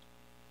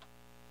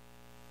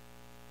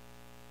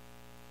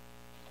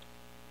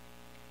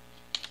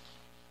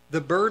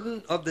 The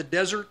burden of the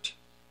desert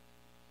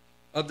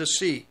of the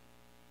sea.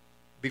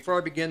 Before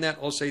I begin that,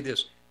 I'll say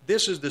this.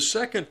 This is the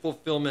second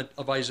fulfillment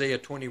of Isaiah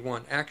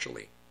 21,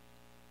 actually.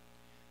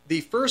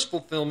 The first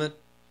fulfillment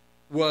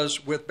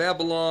was with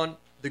Babylon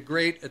the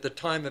Great at the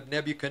time of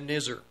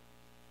Nebuchadnezzar.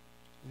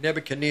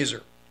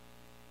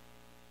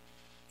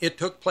 It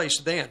took place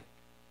then.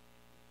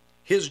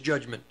 His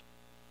judgment.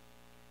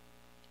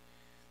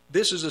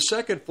 This is a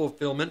second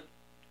fulfillment,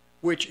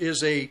 which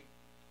is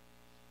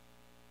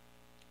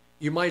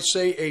you might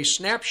say, a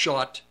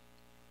snapshot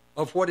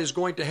of what is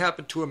going to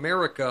happen to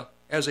America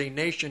as a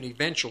nation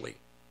eventually.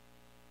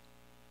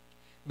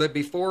 But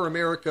before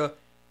America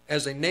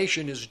as a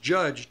nation is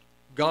judged,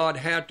 God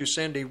had to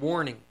send a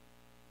warning.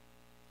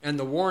 And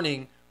the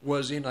warning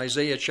was in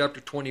Isaiah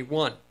chapter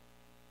 21.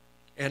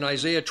 And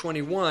Isaiah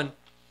 21,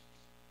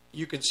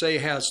 you can say,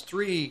 has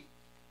 3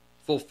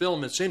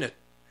 fulfillments in it.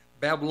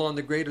 Babylon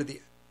the Great of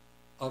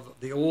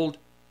the old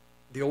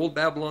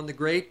Babylon the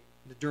Great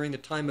during the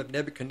time of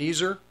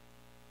Nebuchadnezzar,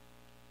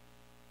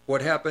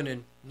 what happened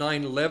in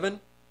 9/11,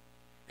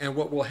 and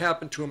what will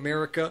happen to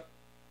America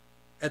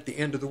at the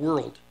end of the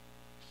world.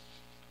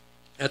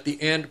 At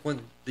the end,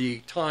 when the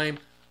time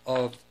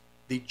of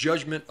the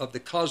judgment of the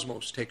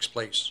cosmos takes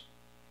place.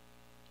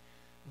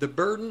 The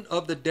burden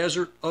of the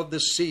desert of the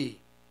sea,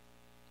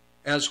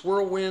 as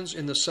whirlwinds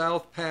in the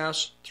south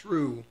pass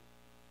through,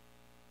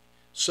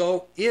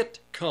 so it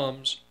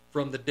comes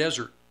from the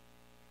desert,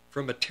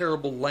 from a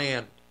terrible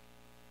land.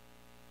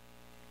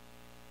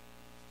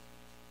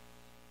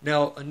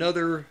 Now,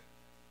 another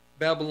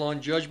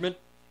Babylon judgment,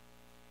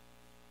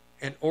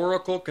 an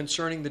oracle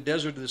concerning the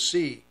desert of the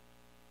sea,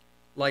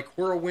 like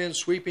whirlwind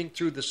sweeping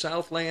through the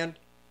southland.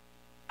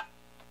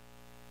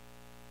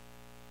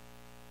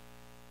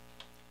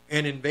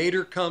 An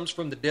invader comes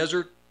from the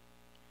desert,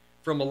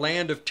 from a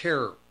land of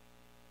terror.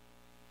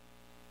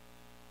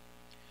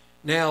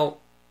 Now,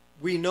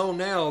 we know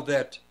now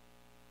that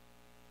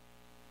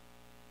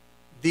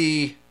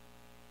there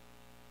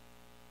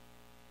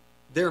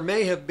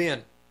may have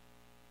been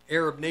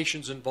Arab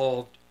nations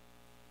involved,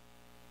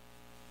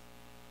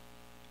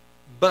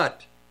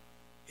 but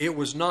it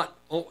was not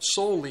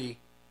solely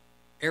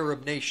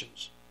Arab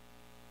nations.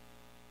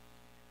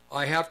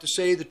 I have to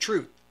say the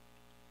truth.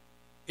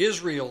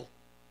 Israel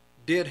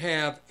did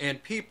have,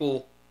 and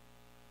people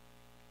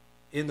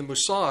in the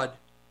Mossad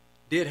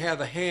did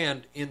have a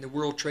hand in the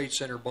World Trade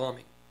Center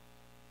bombing.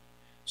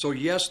 So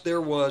yes,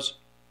 there was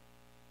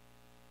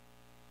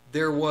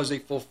a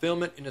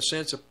fulfillment in a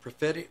sense of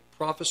prophetic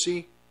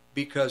prophecy,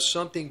 because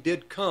something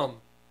did come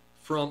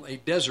from a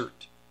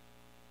desert,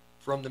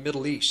 from the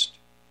Middle East.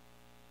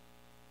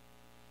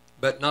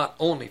 But not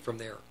only from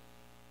there,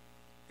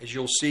 as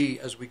you'll see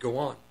as we go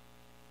on.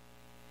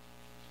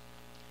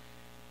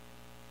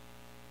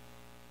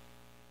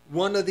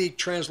 One of the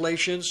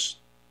translations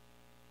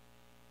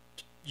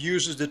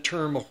uses the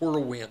term a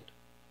whirlwind.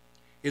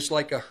 It's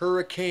like a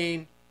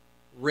hurricane,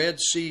 Red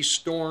Sea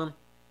storm,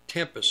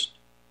 tempest.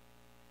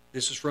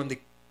 This is from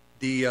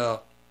the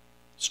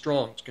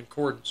Strong's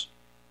Concordance.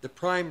 The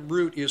prime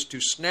root is to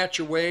snatch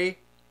away,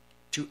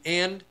 to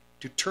end,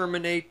 to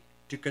terminate,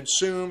 to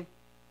consume,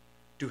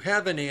 to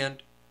have an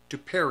end, to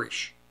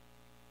perish.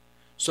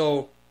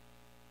 So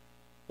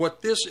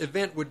what this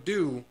event would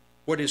do,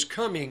 what is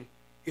coming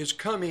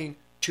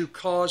to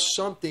cause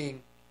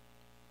something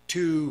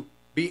to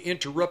be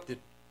interrupted.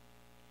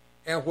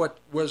 And what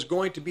was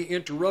going to be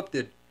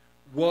interrupted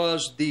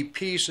was the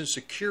peace and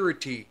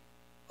security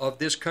of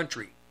this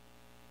country.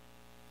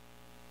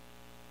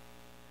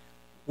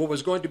 What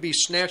was going to be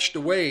snatched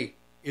away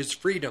is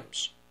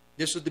freedoms.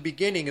 This is the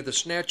beginning of the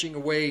snatching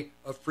away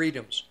of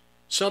freedoms.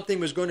 Something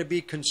was going to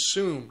be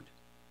consumed.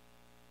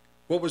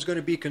 What was going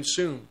to be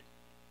consumed?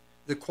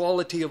 The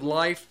quality of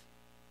life,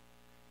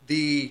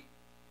 the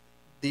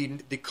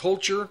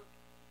culture,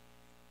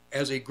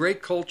 as a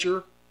great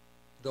culture,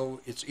 though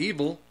it's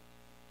evil,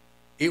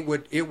 there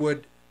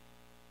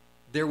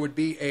would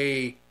be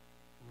a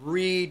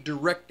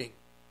redirecting.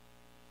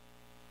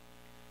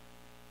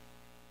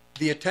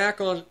 The attack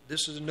on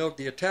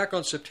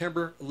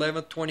September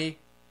 11th,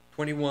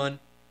 2021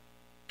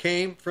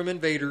 came from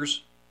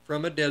invaders,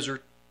 from a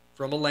desert,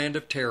 from a land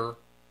of terror.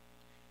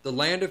 The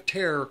land of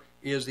terror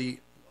is a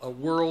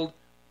world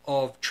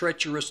of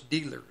treacherous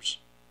dealers.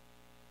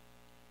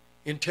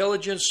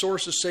 Intelligence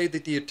sources say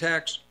that the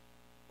attacks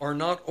are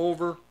not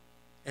over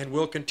and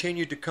will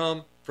continue to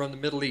come from the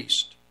Middle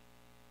East.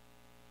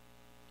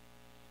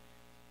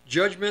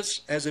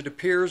 Judgments, as it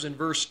appears in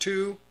verse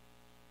 2,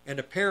 and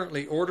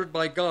apparently ordered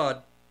by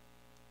God,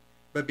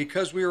 but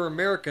because we are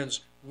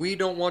Americans, we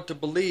don't want to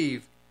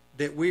believe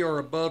that we are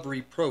above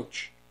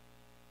reproach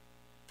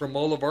from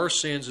all of our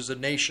sins as a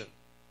nation.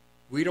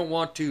 We don't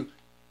want to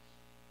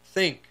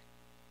think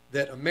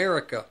that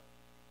America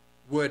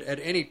would at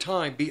any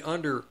time be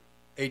under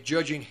a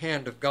judging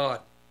hand of God.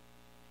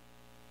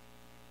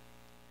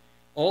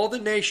 All the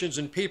nations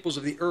and peoples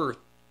of the earth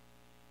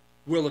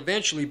will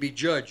eventually be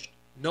judged.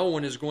 No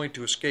one is going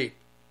to escape.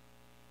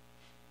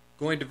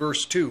 Going to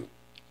verse 2.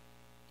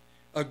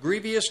 A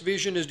grievous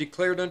vision is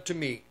declared unto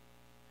me.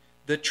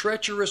 The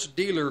treacherous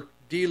dealer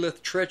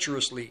dealeth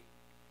treacherously,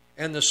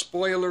 and the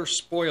spoiler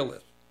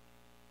spoileth.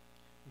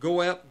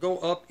 Go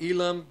up,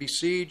 Elam,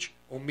 besiege,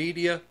 O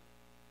Media.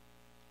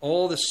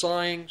 All the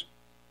sighings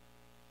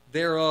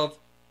thereof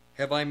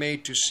have I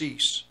made to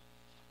cease.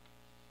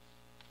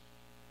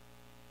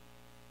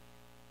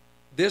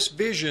 This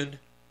vision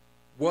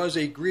was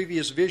a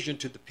grievous vision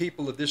to the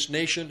people of this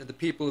nation and the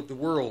people of the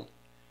world,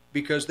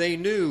 because they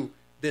knew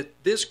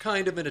that this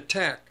kind of an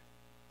attack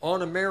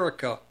on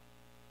America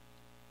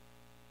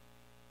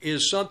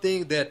is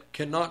something that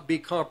cannot be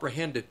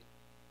comprehended.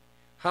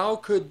 How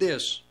could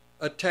this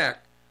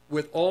attack,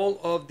 with all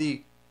of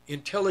the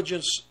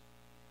intelligence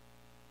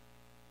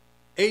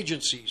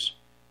agencies,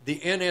 the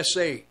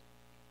NSA,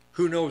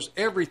 who knows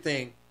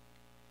everything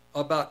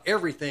about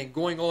everything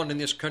going on in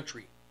this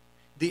country?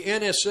 The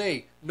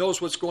NSA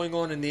knows what's going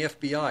on in the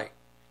FBI,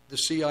 the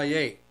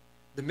CIA,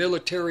 the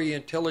military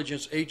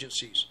intelligence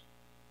agencies,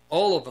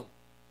 all of them,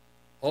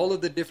 all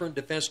of the different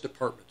defense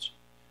departments.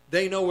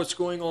 They know what's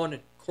going on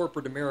in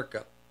corporate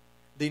America.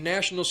 The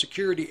National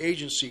Security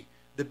Agency,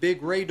 the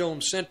big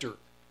Radome Center,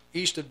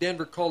 east of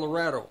Denver,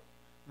 Colorado,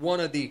 one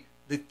of the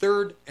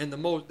third and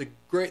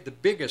the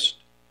biggest,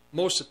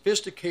 most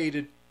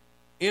sophisticated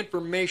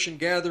information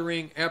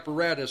gathering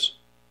apparatus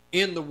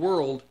in the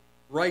world,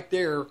 right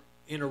there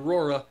in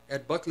Aurora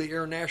at Buckley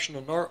Air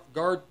National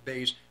Guard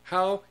Base.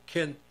 How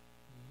can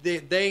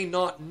they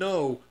not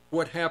know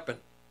what happened?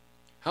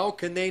 How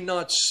can they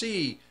not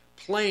see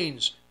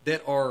planes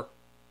that are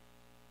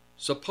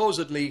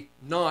supposedly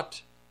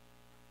not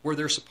where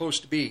they're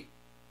supposed to be?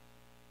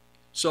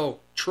 So,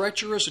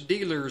 treacherous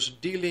dealers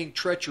dealing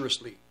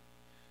treacherously.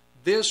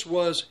 This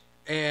was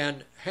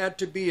and had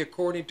to be,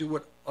 according to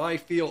what I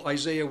feel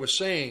Isaiah was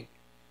saying,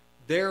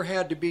 there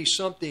had to be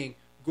something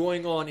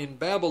going on in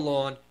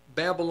Babylon.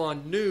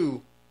 Babylon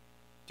knew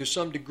to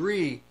some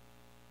degree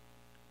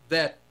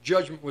that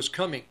judgment was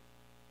coming.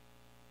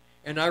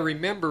 And I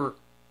remember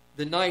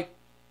the night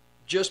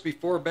just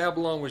before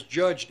Babylon was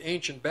judged,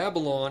 ancient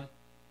Babylon,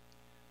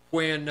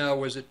 when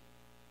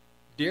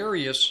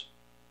Darius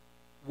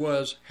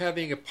was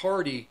having a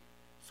party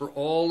for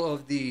all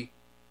of the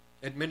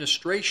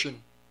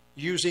administration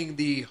using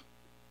the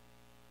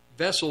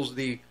vessels,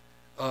 the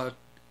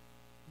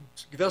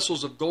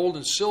vessels of gold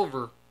and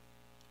silver,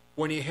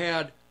 when he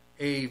had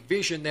a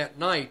vision that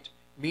night,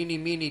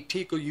 mene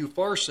tekel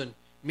upharsin,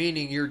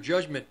 meaning your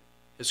judgment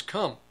has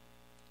come.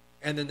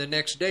 And then the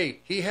next day,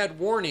 he had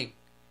warning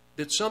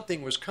that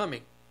something was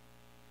coming.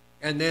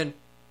 And then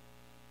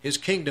his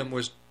kingdom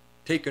was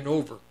taken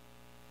over.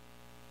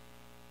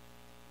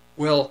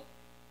 Well,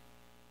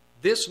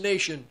 this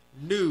nation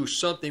knew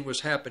something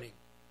was happening,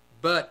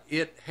 but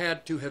it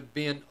had to have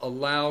been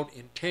allowed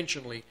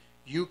intentionally.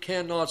 You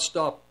cannot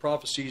stop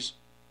prophecies.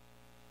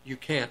 You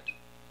can't.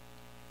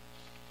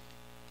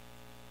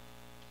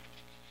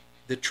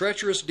 The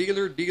treacherous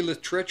dealer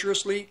dealeth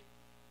treacherously,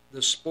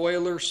 the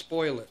spoiler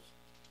spoileth.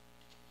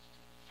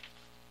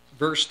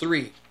 Verse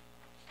 3.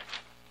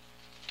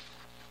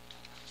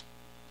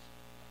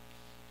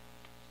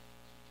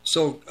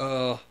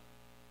 So,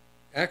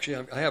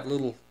 actually, I have a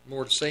little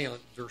more to say on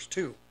verse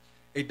 2.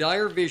 A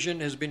dire vision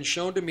has been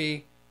shown to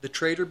me. The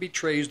traitor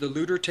betrays, the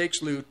looter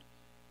takes loot.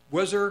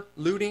 Was there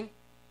looting?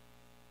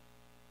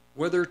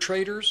 Were there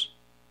traitors?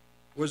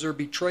 Was there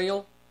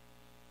betrayal?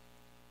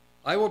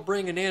 I will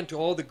bring an end to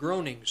all the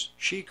groanings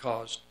she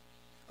caused.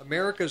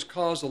 America has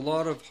caused a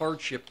lot of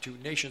hardship to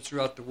nations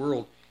throughout the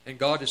world, and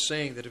God is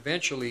saying that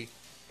eventually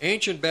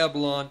ancient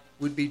Babylon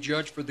would be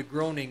judged for the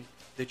groaning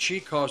that she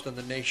caused on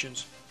the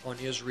nations, on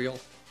Israel.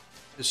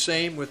 The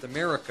same with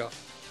America,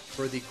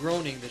 for the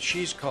groaning that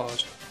she's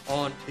caused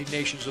on the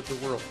nations of the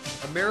world.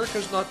 America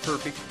is not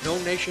perfect. No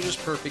nation is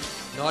perfect,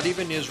 not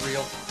even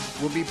Israel.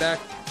 We'll be back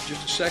in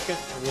just a second,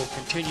 and we'll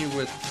continue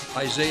with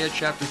Isaiah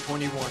chapter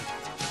 21.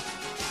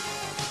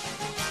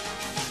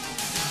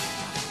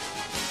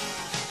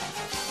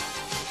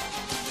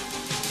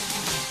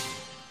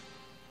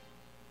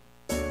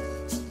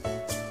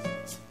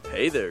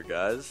 Hey there,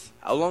 guys.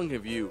 How long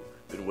have you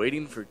been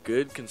waiting for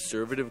good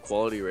conservative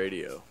quality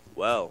radio?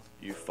 Well,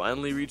 you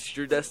finally reached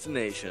your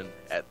destination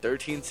at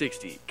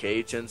 1360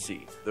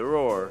 KHNC, the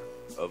roar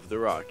of the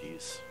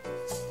Rockies.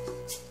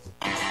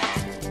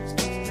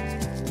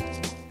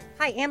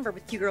 Hi, Amber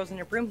with Two Girls in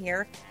a Broom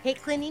here. Hate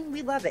cleaning?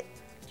 We love it.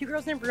 Two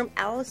Girls in a Broom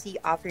LLC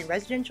offering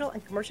residential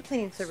and commercial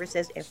cleaning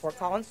services in Fort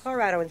Collins,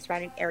 Colorado and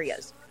surrounding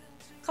areas.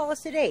 Call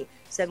us today,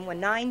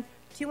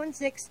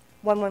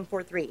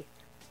 719-216-1143.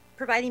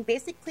 Providing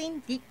basic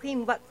clean, deep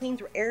clean, wet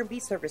cleans, or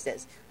Airbnb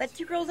services. Let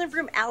Two Girls in a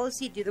Broom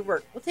LLC do the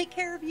work. We'll take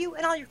care of you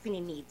and all your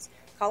cleaning needs.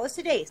 Call us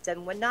today,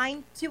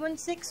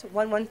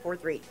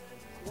 719-216-1143.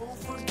 Won't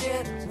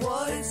forget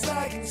what it's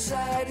like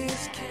inside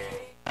his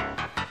cave.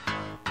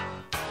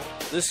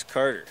 This is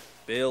Carter,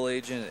 bail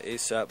agent at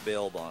ASAP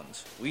Bail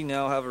Bonds. We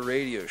now have a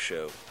radio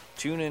show.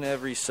 Tune in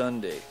every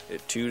Sunday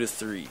at 2 to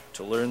 3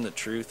 to learn the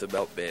truth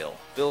about bail.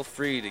 Feel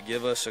free to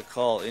give us a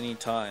call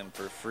anytime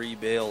for free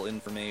bail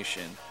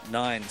information.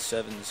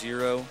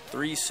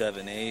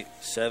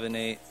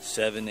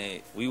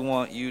 970-378-7878. We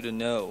want you to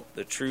know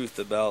the truth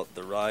about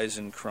the rise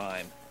in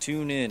crime.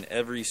 Tune in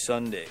every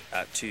Sunday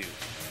at 2.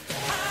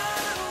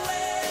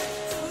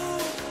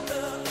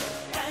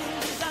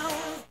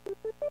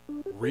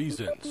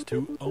 Reasons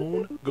to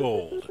Own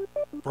Gold.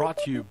 Brought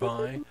to you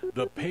by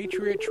the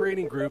Patriot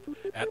Trading Group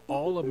at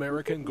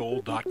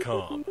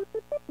allamericangold.com.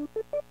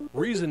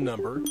 Reason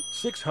number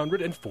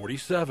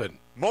 647.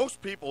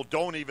 Most people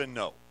don't even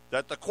know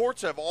that the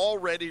courts have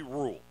already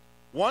ruled.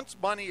 Once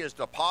money is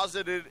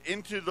deposited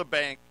into the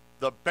bank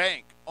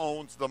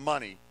owns the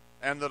money,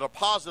 and the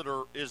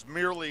depositor is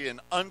merely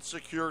an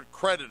unsecured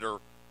creditor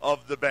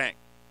of the bank.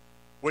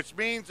 Which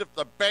means if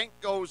the bank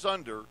goes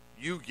under,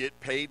 you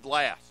get paid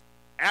last.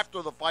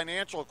 After the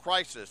financial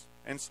crisis,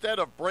 instead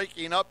of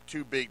breaking up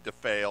too big to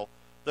fail,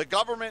 the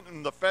government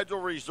and the Federal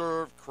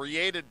Reserve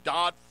created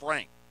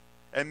Dodd-Frank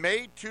and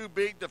made too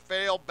big to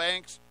fail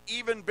banks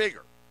even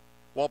bigger,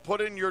 while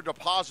putting your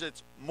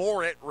deposits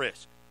more at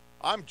risk.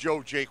 I'm Joe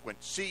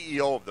Jaquint,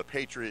 CEO of the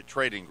Patriot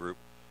Trading Group.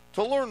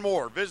 To learn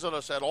more, visit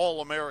us at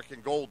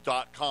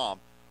allamericangold.com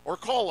or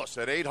call us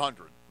at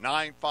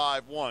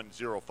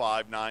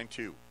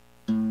 800-951-0592.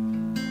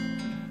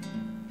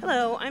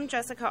 Hello, I'm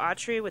Jessica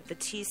Autry with the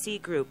TC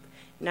Group,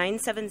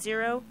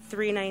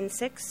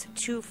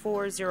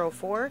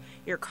 970-396-2404,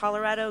 your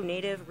Colorado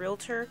native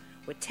realtor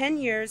with 10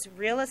 years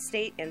real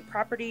estate and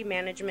property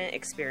management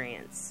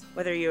experience.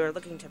 Whether you are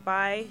looking to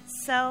buy,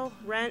 sell,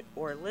 rent,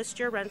 or list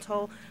your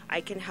rental,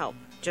 I can help.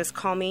 Just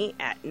call me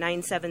at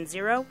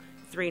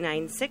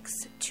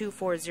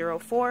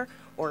 970-396-2404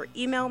 or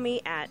email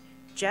me at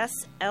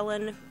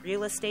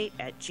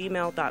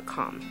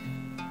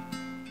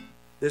jessellenrealestate@gmail.com.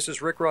 This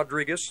is Rick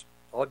Rodriguez.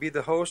 I'll be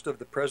the host of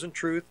The Present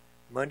Truth,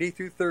 Monday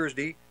through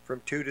Thursday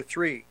from 2 to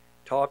 3.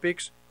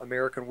 Topics: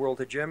 American world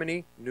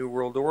hegemony, New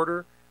World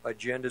Order,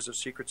 agendas of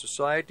secret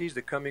societies,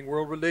 the coming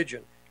world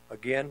religion.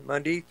 Again,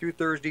 Monday through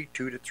Thursday,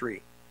 2 to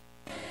 3.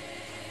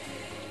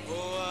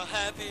 Oh, a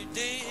happy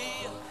day.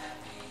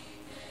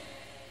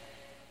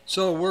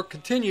 So we'll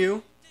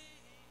continue.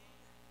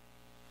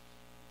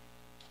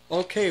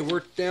 Okay,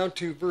 we're down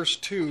to verse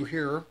 2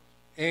 here.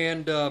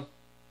 And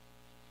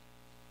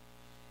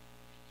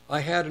I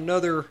had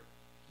another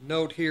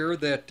note here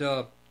that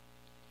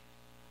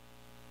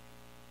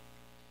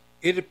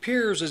it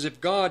appears as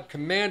if God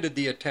commanded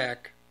the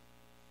attack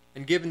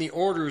and given the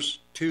orders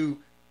to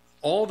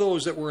all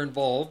those that were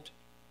involved.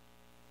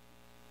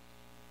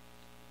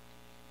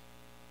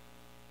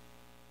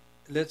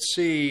 Let's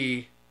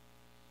see.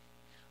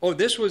 Oh,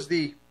 this was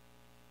the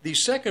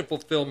second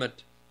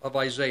fulfillment of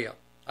Isaiah.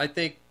 I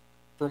think,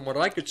 from what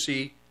I could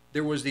see,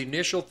 there was the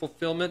initial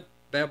fulfillment,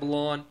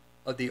 Babylon,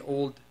 of the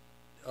old,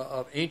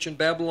 of ancient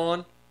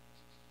Babylon.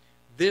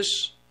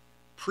 This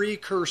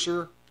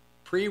precursor,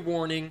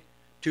 pre-warning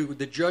to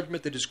the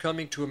judgment that is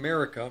coming to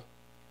America.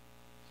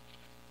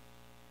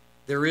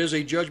 There is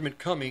a judgment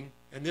coming,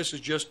 and this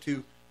is just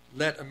to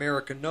let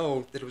America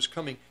know that it was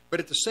coming. But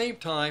at the same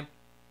time,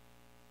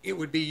 it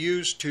would be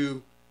used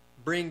to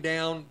bring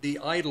down the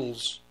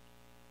idols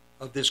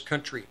of this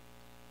country.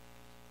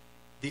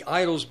 The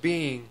idols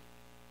being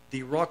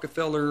the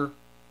Rockefeller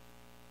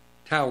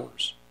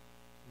Towers.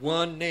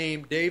 One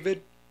named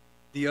David,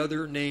 the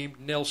other named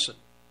Nelson.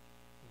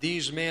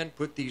 These men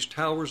put these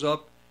towers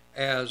up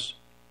as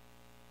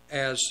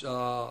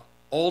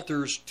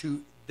altars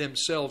to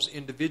themselves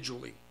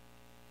individually.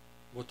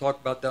 We'll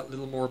talk about that a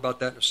little more about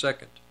that in a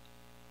second.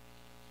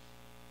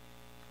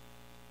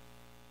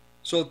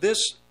 So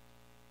this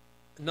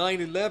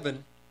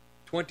 9/11,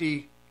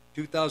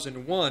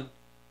 2001,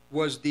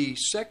 was the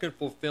second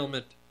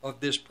fulfillment of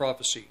this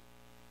prophecy.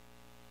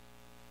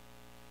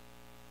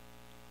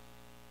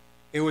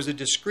 It was a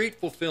discrete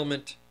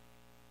fulfillment,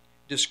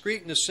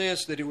 discrete in the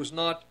sense that it was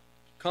not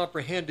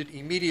comprehended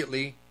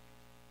immediately,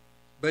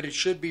 but it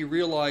should be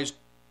realized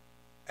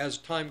as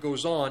time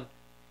goes on.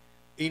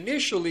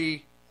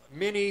 Initially,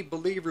 many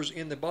believers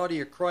in the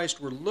body of Christ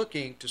were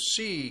looking to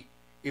see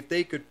if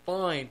they could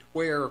find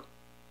where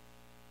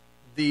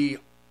the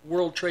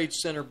World Trade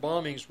Center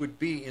bombings would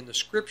be in the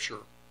Scripture.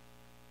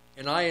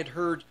 And I had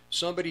heard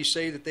somebody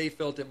say that they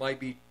felt it might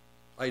be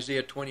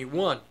Isaiah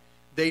 21.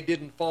 They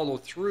didn't follow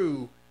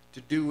through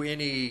to do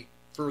any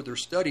further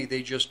study.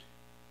 They just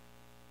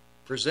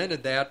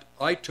presented that.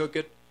 I took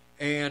it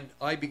and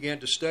I began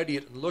to study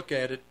it and look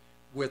at it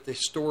with the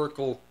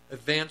historical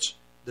events,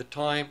 the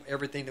time,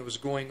 everything that was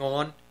going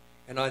on.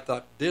 And I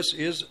thought, this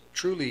is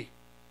truly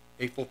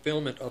a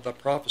fulfillment of a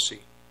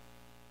prophecy.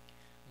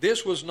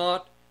 This was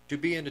not to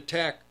be an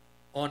attack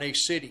on a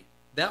city.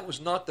 That was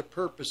not the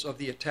purpose of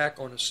the attack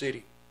on a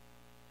city.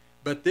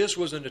 But this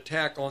was an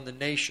attack on the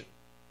nation.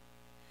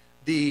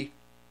 The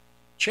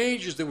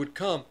changes that would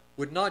come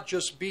would not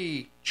just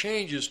be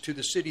changes to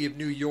the city of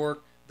New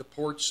York, the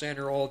port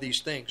center, all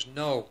these things.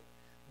 No.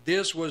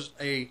 This was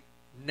a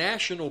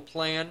national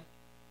plan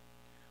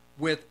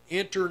with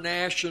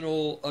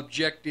international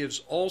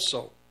objectives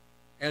also,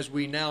 as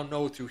we now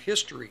know through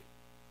history,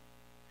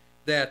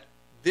 that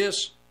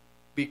this,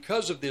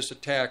 because of this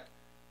attack,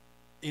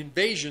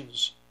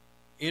 invasions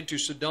into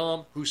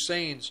Saddam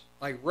Hussein's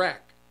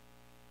Iraq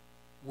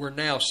were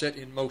now set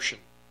in motion.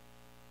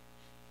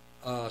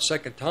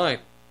 Second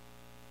time.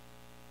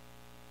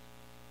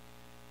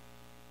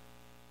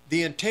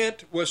 The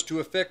intent was to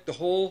affect the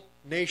whole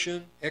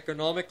nation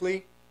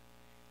economically,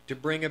 to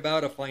bring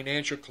about a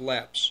financial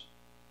collapse.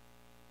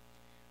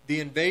 The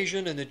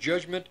invasion and the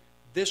judgment,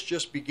 this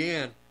just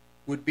began,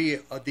 would be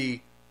the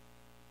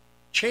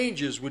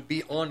changes would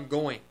be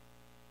ongoing.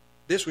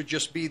 This would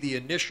just be the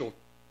initial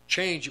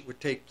change that would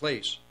take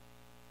place.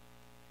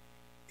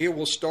 It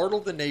will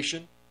startle the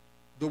nation,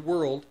 the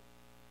world,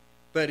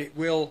 but it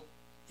will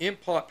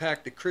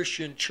impact the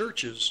Christian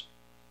churches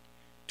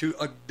to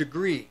a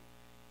degree.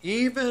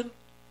 Even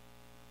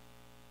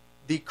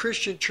the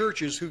Christian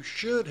churches who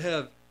should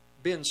have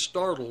been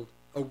startled,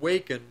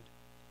 awakened,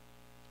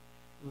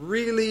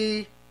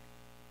 really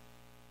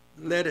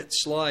let it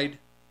slide.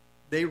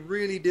 They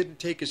really didn't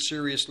take it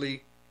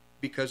seriously,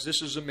 because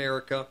this is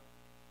America.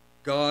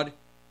 God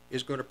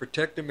is going to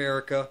protect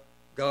America.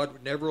 God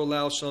would never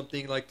allow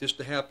something like this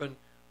to happen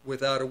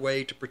without a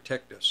way to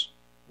protect us.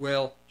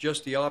 Well,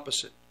 just the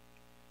opposite.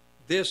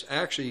 This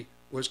actually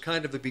was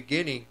kind of the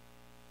beginning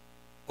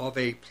of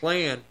a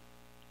plan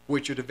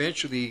which would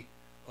eventually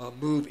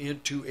move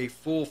into a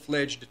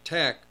full-fledged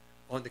attack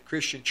on the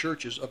Christian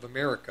churches of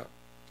America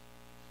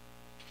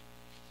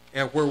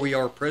and where we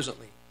are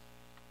presently.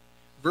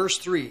 Verse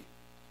 3,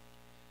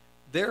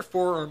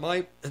 therefore are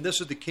my, and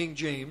this is the King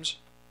James,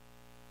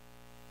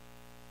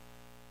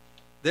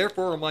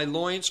 therefore are my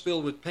loins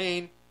filled with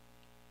pain,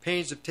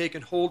 pains have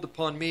taken hold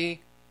upon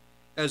me,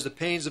 as the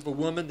pains of a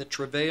woman that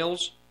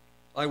travails.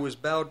 I was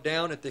bowed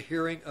down at the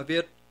hearing of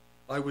it,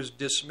 I was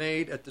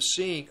dismayed at the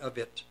seeing of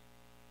it.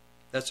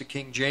 That's the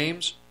King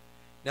James.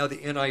 Now the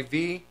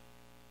NIV,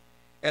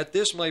 at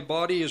this my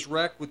body is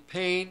racked with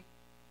pain,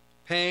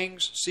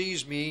 pangs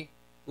seize me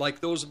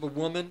like those of a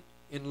woman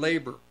in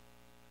labor.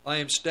 I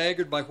am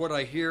staggered by what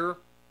I hear,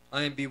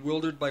 I am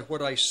bewildered by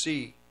what I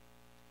see.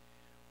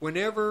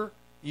 Whenever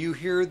you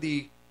hear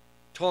the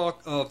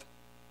talk of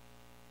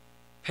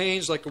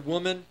pains like a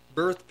woman,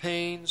 birth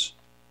pains,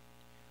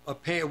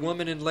 a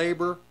woman in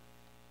labor,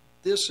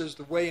 this is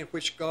the way in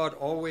which God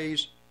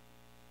always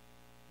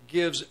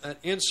gives an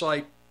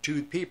insight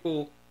to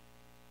people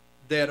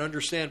that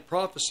understand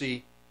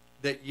prophecy,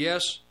 that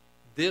yes,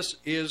 this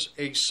is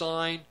a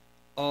sign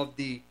of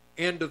the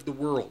end of the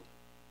world.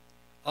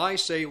 I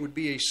say it would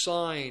be a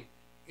sign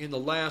in the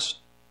last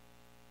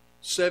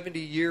 70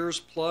 years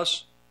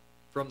plus,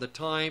 from the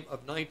time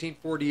of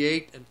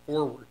 1948 and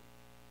forward.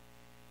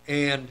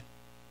 And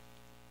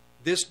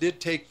this did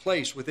take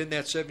place within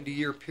that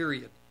 70-year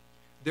period.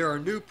 There are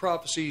new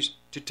prophecies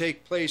to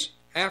take place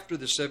after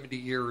the 70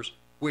 years,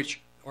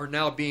 which are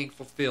now being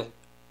fulfilled.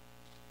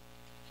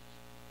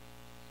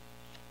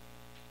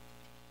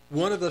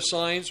 One of the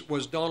signs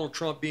was Donald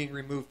Trump being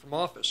removed from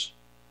office.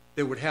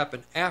 That would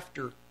happen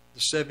after the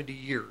 70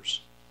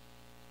 years.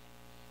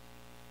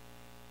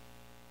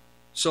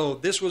 So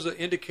this was an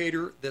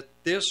indicator that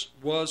this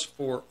was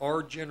for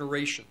our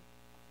generation.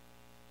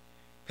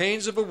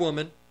 Pains of a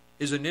woman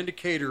is an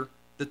indicator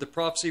that the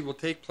prophecy will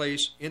take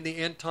place in the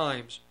end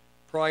times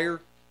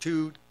prior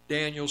to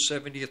Daniel's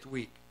 70th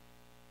week.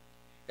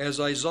 As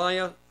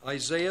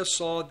Isaiah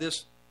saw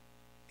this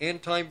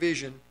end-time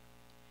vision,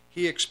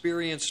 he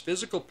experienced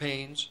physical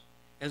pains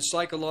and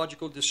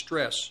psychological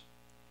distress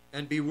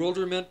and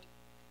bewilderment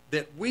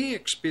that we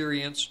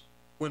experienced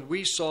when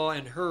we saw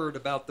and heard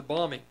about the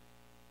bombing.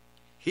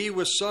 He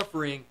was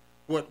suffering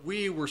what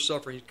we were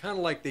suffering. Kind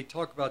of like they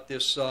talk about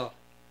this,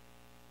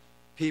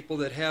 people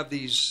that have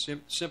these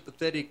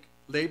sympathetic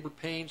labor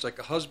pains, like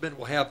a husband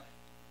will have,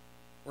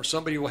 or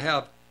somebody will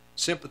have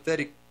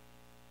sympathetic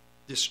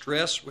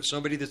distress with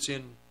somebody that's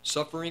in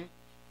suffering.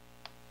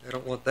 I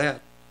don't want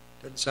that.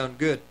 Doesn't sound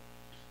good.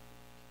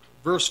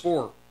 Verse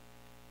 4.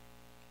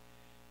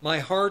 My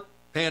heart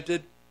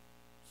panted,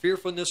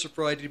 fearfulness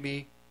affrighted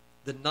me.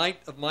 The night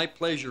of my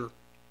pleasure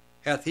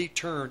hath he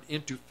turned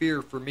into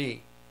fear for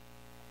me.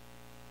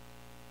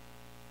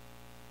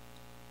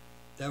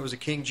 That was the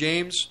King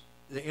James.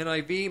 The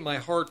NIV, my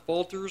heart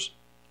falters,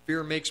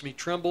 fear makes me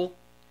tremble.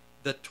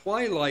 The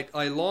twilight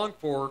I long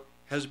for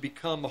has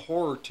become a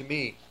horror to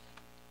me.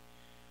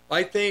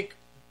 I think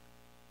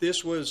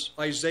this was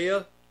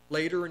Isaiah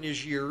later in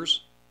his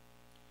years,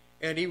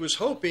 and he was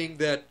hoping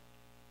that,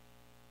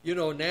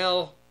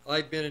 now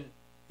I've been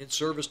in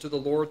service to the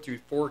Lord through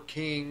 4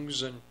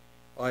 kings, and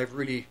I've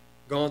really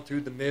gone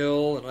through the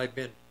mill, and I've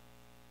been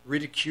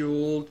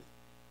ridiculed.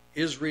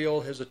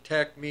 Israel has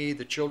attacked me,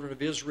 the children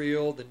of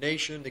Israel, the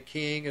nation, the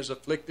king has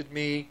afflicted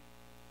me,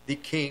 the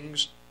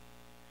kings.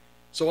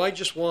 So I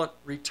just want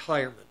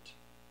retirement.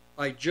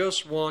 I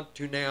just want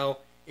to now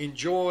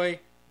enjoy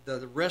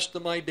the rest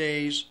of my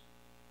days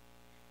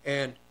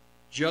and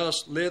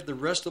just live the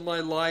rest of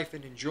my life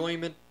in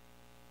enjoyment.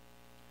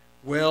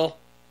 Well,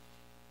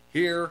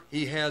 here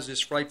he has this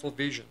frightful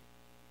vision.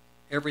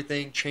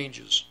 Everything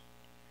changes.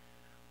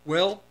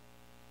 Well,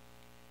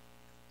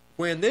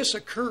 when this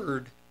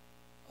occurred,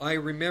 I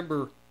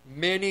remember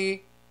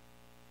many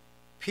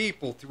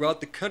people throughout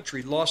the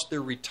country lost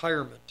their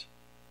retirement.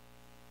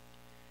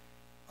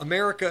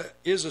 America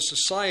is a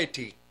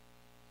society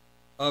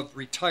of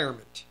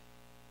retirement,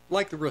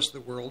 like the rest of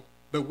the world,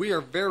 but we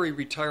are very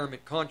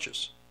retirement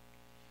conscious.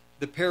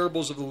 The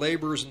parables of the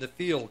laborers in the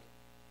field,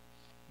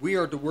 we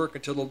are to work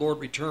until the Lord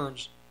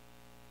returns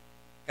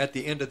at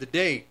the end of the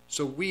day.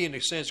 So we, in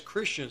a sense,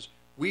 Christians,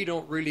 we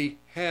don't really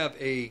have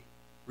a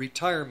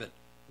retirement.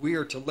 We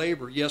are to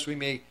labor. Yes, we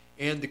may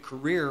end the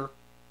career,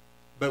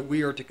 but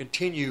we are to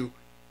continue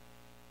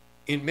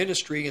in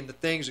ministry and the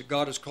things that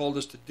God has called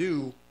us to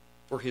do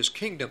for His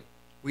kingdom.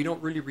 We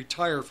don't really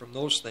retire from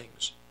those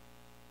things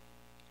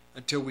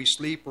until we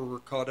sleep or we're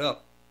caught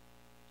up.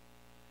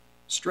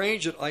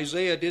 Strange that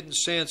Isaiah didn't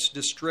sense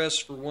distress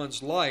for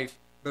one's life,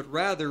 but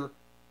rather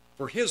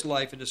for his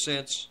life in a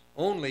sense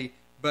only,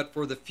 but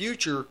for the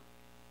future,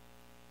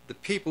 the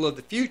people of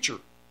the future,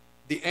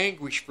 the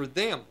anguish for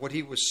them, what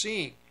he was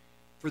seeing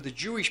for the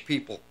Jewish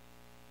people,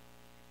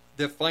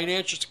 the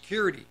financial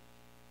security,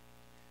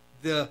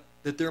 that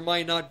there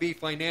might not be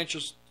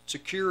financial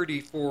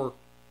security for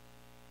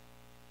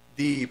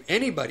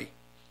anybody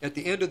at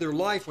the end of their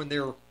life when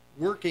they're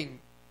working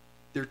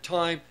their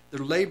time,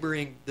 they're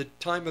laboring, the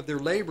time of their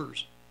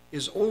labors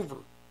is over,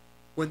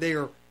 when they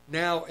are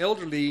now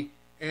elderly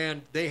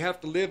and they have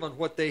to live on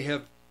what they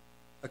have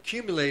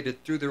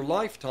accumulated through their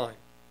lifetime.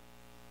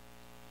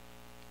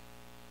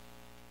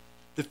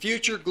 The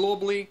future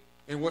globally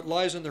and what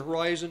lies on the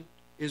horizon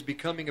is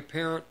becoming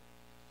apparent.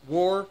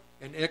 War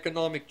and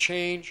economic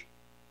change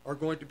are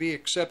going to be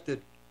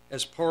accepted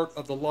as part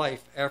of the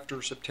life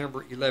after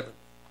September 11th.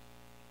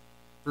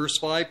 Verse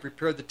 5,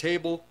 prepare the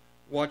table,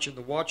 watch in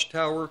the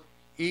watchtower,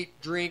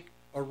 eat, drink,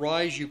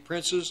 arise, you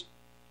princes,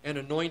 and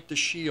anoint the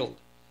shield.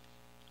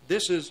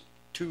 This is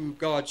to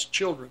God's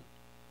children.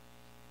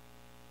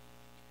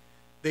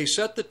 They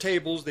set the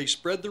tables, they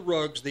spread the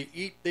rugs, they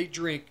eat, they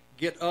drink.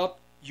 Get up,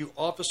 you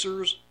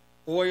officers,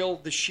 oil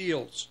the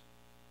shields.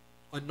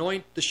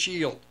 Anoint the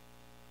shield.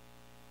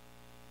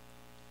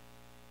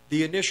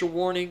 The initial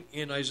warning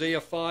in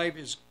Isaiah 5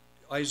 is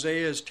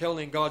Isaiah is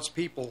telling God's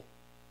people,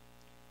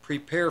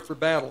 prepare for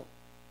battle.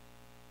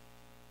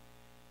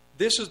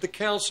 This is the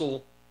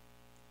counsel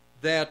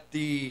that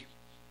the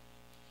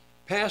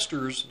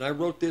pastors, and I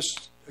wrote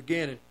this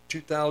again in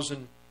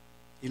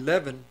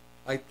 2011,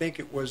 I think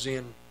it was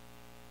in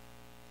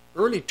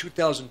early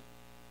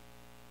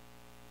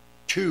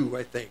 2002,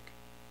 I think.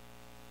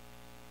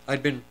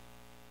 I'd been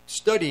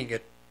studying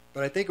it,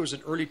 but I think it was in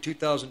early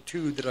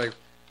 2002 that let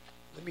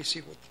me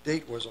see what the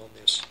date was on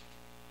this.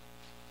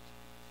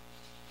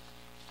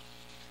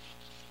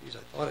 Geez, I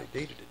thought I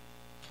dated it.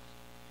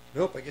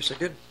 Nope, I guess I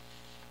didn't.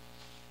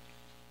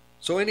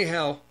 So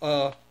anyhow,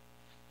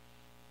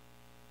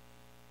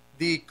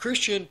 the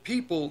Christian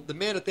people, the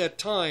men at that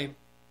time,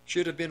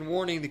 should have been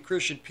warning the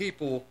Christian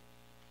people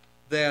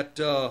that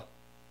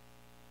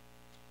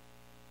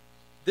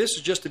this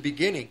is just the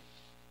beginning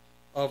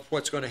of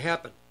what's going to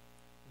happen.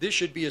 This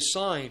should be a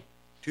sign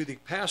to the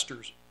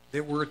pastors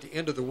that we're at the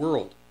end of the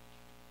world.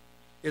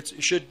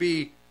 It should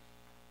be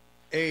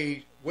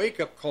a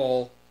wake-up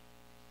call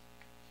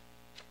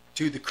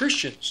to the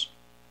Christians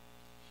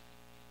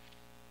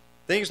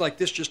Things like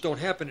this just don't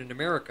happen in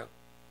America.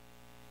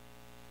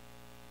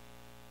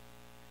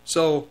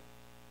 So,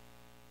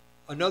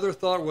 another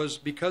thought was,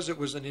 because it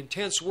was an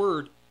intense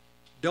word,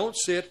 don't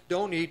sit,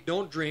 don't eat,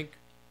 don't drink.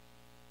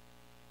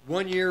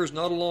 1 year is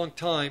not a long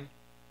time,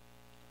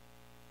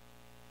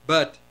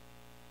 but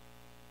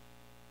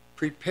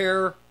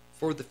prepare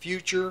for the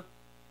future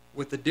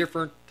with a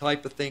different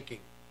type of thinking.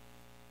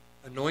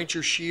 Anoint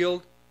your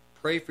shield,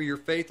 pray for your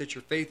faith, that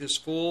your faith is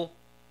full,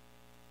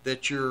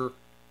 that your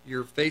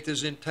faith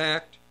is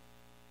intact.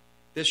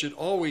 This should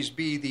always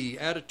be the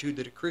attitude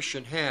that a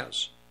Christian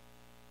has,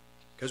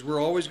 because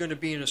we're always going to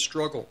be in a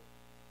struggle.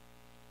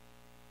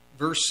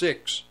 Verse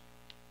 6,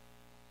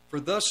 for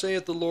thus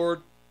saith the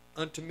Lord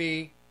unto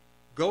me,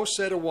 go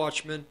set a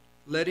watchman,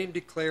 let him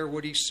declare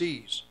what he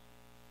sees.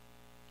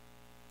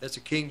 That's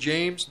the King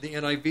James, the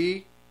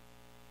NIV.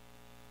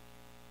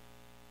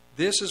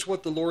 This is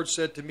what the Lord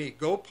said to me.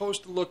 Go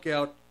post a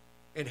lookout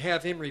and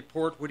have him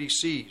report what he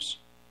sees.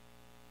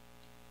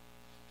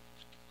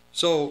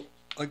 So,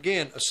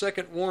 again, a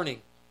second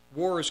warning.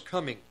 War is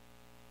coming.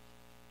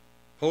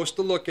 Post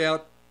a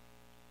lookout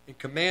and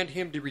command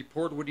him to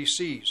report what he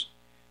sees.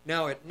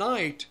 Now, at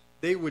night,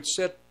 they would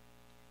set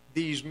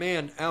these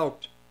men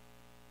out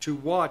to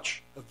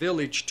watch a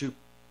village, to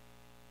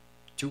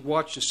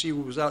watch to see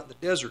what was out in the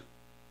desert.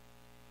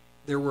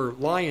 There were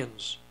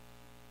lions,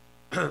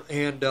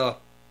 and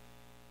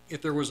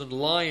if there was a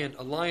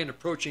lion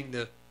approaching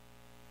the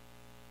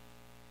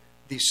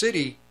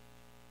city,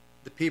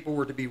 the people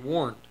were to be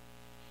warned.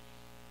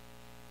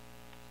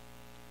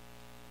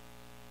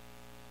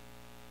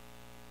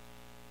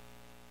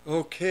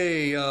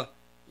 Okay,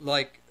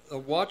 like a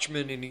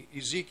watchman in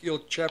Ezekiel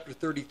chapter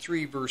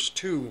 33, verse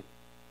 2.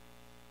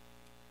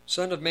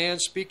 Son of man,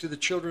 speak to the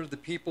children of the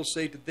people,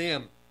 say to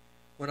them,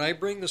 when I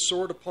bring the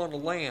sword upon a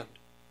land,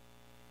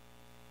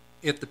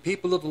 if the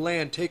people of the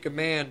land take a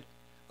man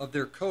of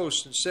their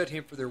coast and set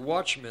him for their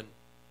watchman,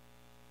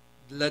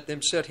 let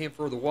them set him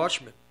for the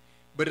watchman.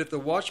 But if the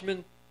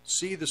watchmen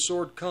see the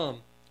sword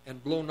come,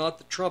 and blow not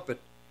the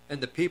trumpet,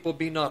 and the people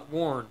be not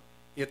warned,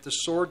 if the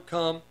sword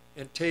come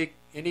and take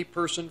any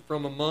person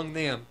from among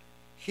them,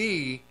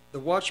 he, the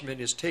watchman,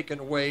 is taken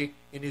away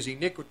in his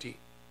iniquity,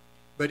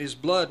 but his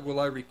blood will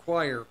I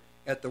require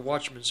at the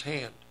watchman's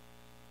hand.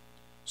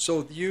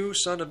 So you,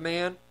 son of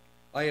man,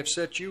 I have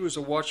set you as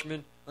a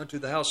watchman unto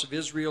the house of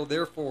Israel,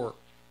 therefore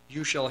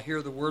you shall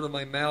hear the word of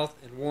my mouth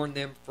and warn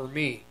them for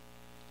me.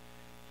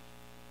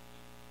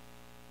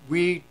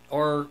 We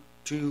are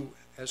to,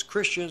 as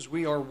Christians,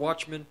 we are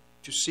watchmen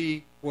to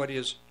see what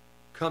is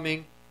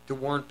coming, to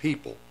warn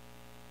people.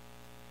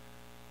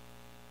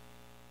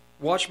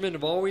 Watchmen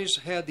have always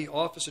had the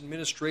office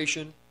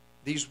administration.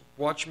 These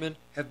watchmen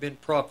have been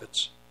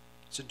prophets.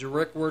 It's a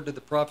direct word to the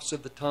prophets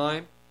of the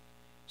time.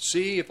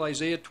 See if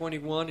Isaiah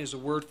 21 is a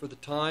word for the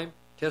time.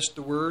 Test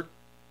the word.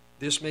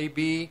 This may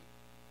be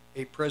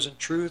a present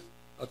truth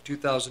of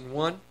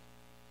 2001.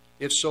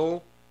 If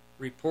so,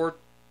 report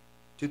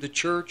to the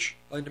church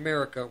in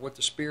America what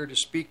the Spirit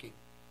is speaking.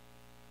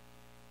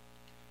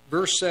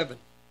 Verse 7.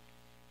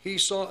 He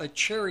saw a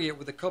chariot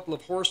with a couple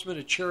of horsemen,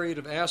 a chariot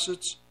of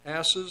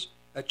asses,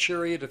 a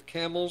chariot of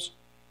camels,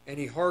 and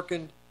he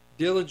hearkened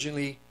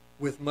diligently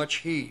with much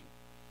heed.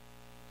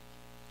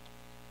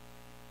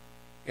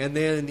 And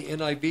then in the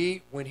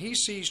NIV, when he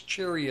sees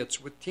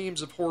chariots with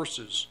teams of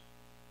horses,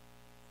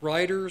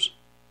 riders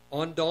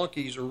on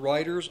donkeys or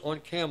riders on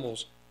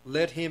camels,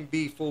 let him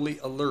be fully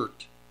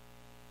alert.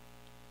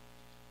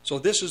 So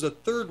this is a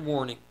third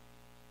warning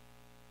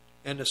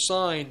and a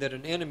sign that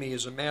an enemy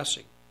is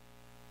amassing.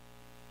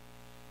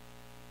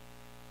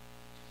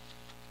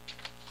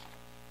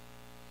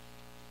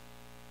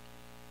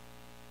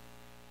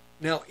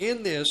 Now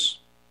in this,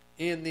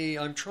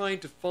 I'm trying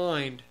to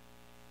find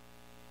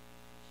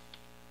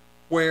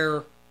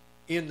where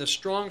in the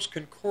Strong's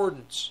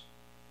Concordance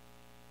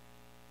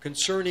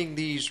concerning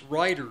these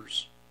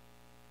riders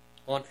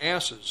on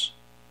asses,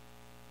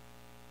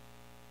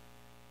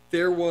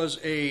 there was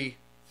a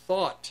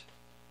thought,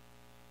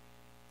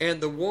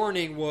 and the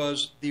warning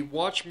was the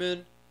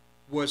watchman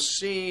was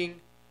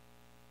seeing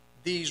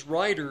these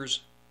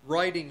riders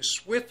riding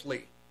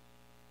swiftly,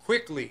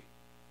 quickly,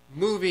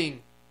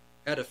 moving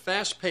at a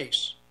fast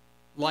pace,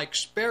 like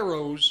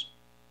sparrows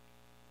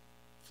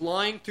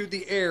flying through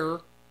the air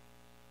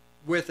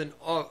with an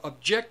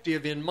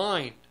objective in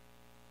mind.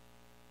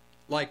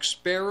 Like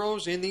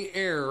sparrows in the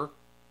air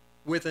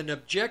with an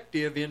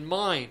objective in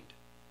mind.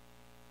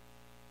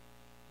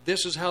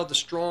 This is how the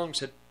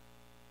Strongs had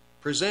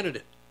presented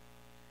it.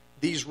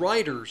 These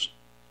riders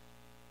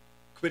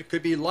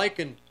could be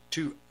likened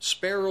to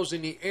sparrows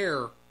in the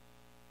air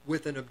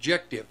with an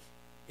objective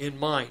in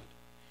mind.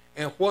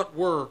 And what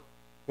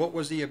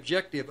was the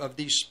objective of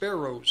these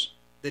sparrows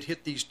that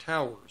hit these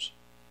towers?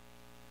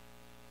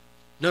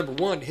 Number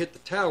one, to hit the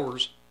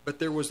towers, but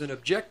there was an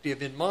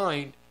objective in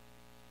mind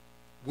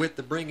with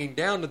the bringing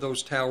down of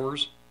those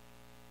towers,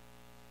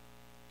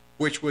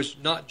 which was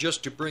not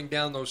just to bring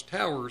down those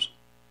towers,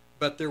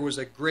 but there was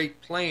a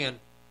great plan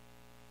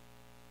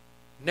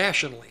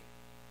nationally.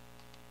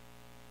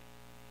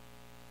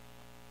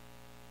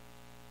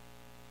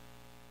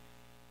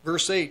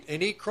 Verse 8,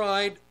 and he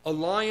cried, A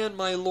lion,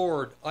 my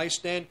Lord, I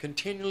stand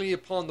continually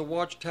upon the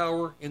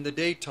watchtower in the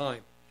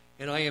daytime,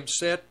 and I am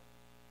set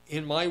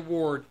in my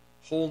ward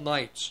whole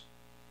nights.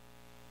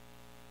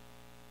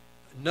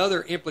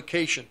 Another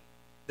implication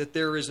that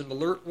there is an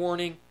alert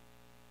warning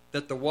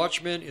that the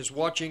watchman is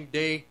watching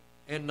day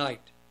and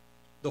night.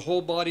 The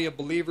whole body of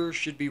believers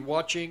should be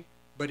watching,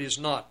 but is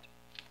not.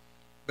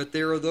 But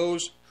there are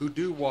those who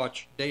do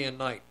watch day and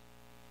night.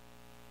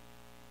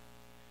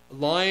 A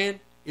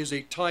lion is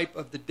a type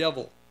of the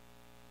devil.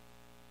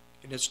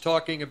 And it's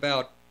talking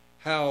about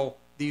how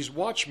these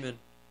watchmen,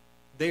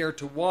 they are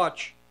to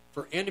watch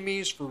for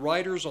enemies, for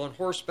riders on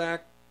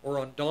horseback or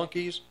on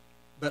donkeys,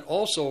 but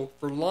also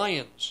for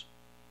lions.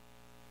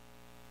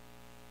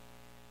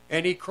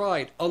 And he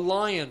cried, A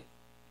lion,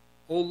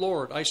 O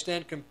Lord, I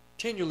stand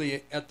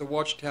continually at the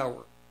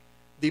watchtower.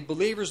 The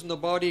believers in the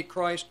body of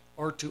Christ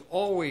are to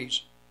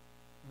always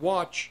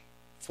watch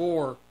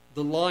for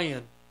the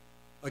lion,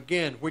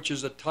 again, which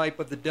is a type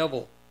of the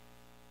devil.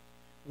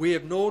 We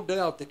have no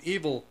doubt that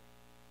the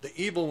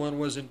evil one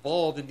was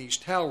involved in these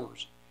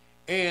towers.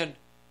 And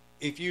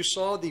if you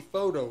saw the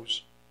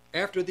photos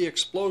after the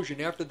explosion,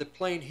 after the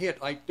plane hit,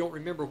 I don't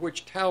remember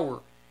which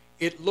tower,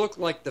 it looked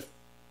like the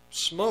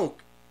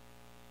smoke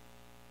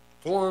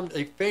formed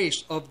a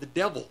face of the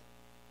devil.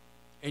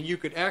 And you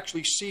could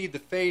actually see the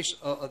face,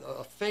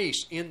 a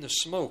face in the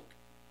smoke.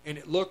 And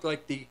it looked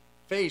like the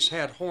face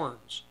had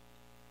horns.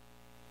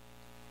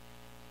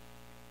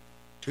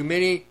 Too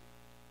many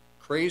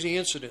crazy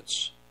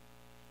incidents.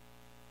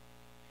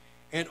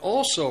 And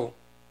also,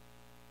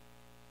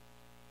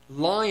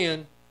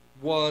 lion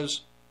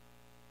was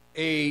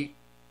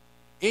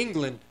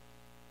England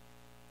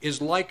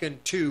is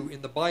likened to,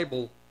 in the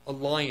Bible, a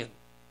lion.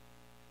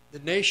 The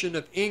nation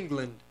of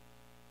England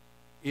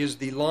is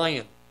the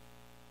lion.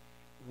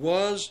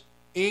 Was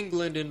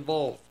England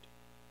involved?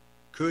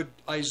 Could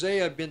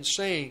Isaiah have been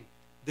saying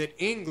that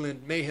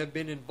England may have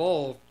been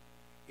involved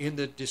in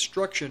the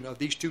destruction of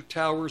these two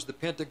towers, the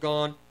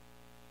Pentagon?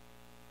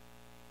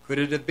 Could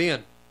it have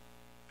been?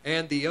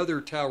 And the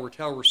other tower,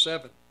 Tower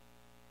 7.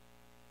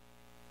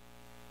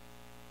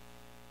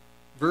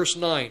 Verse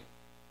 9.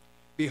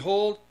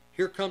 Behold,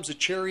 here comes a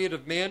chariot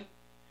of men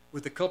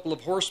with a couple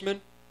of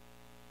horsemen.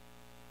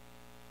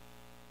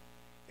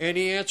 And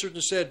he answered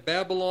and said,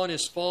 Babylon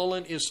is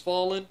fallen,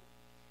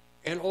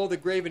 and all the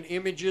graven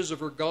images of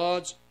her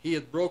gods he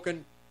hath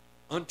broken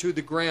unto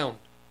the ground.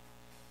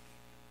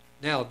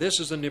 Now, this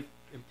is an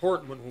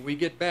important one. When we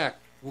get back,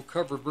 we'll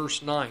cover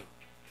verse 9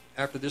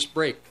 after this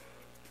break.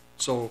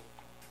 So,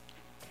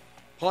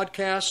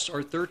 podcasts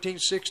are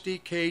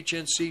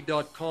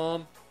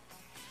 1360khnc.com,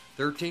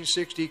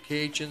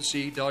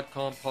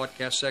 1360khnc.com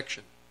podcast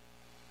section.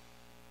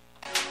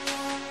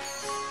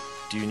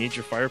 Do you need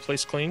your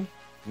fireplace cleaned?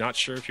 Not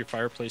sure if your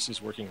fireplace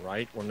is working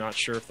right or not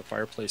sure if the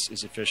fireplace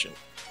is efficient?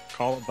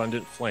 Call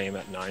Abundant Flame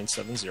at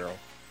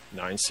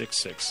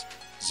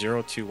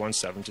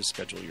 970-966-0217 to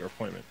schedule your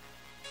appointment.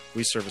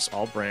 We service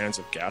all brands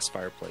of gas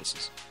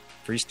fireplaces,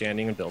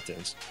 freestanding and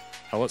built-ins,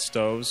 pellet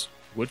stoves,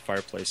 wood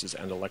fireplaces,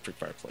 and electric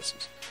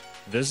fireplaces.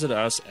 Visit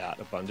us at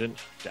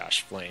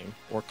Abundant-Flame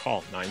or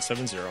call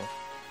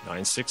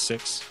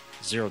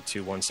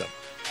 970-966-0217.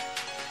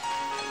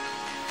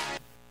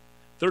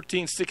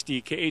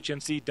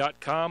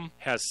 1360khnc.com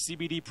has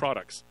CBD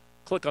products.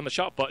 Click on the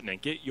shop button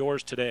and get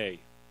yours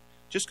today.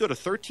 Just go to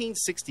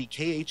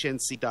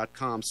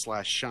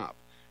 1360khnc.com/shop.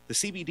 The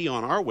CBD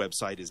on our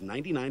website is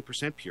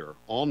 99% pure,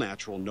 all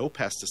natural, no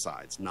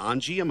pesticides,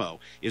 non-GMO,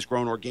 is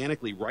grown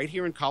organically right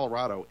here in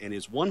Colorado, and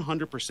is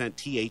 100%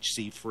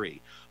 THC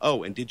free.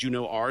 Oh, and did you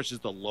know ours is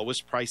the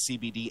lowest price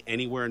CBD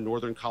anywhere in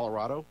northern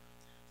Colorado?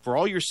 For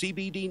all your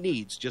CBD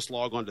needs, just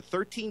log on to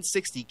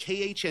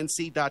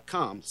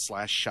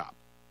 1360khnc.com/shop.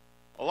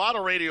 A lot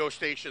of radio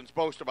stations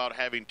boast about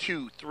having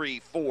 2, 3,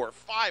 4,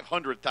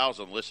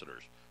 500,000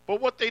 listeners. But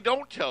what they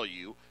don't tell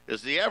you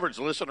is the average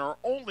listener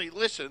only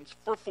listens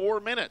for 4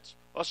 minutes.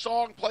 A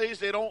song plays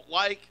they don't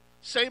like,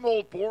 same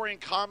old boring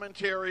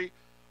commentary,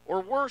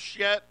 or worse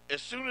yet,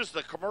 as soon as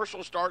the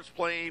commercial starts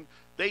playing,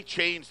 they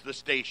change the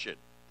station.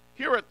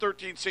 Here at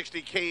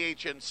 1360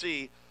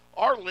 KHNC,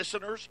 our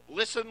listeners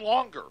listen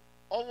longer,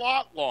 a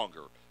lot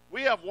longer.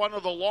 We have one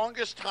of the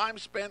longest time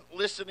spent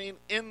listening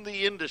in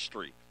the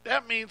industry.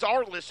 That means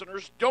our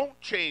listeners don't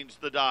change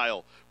the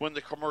dial when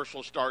the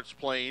commercial starts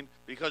playing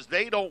because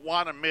they don't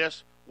want to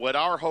miss what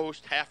our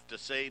hosts have to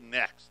say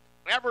next.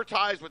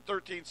 Advertise with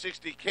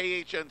 1360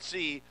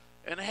 KHNC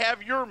and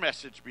have your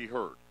message be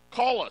heard.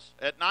 Call us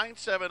at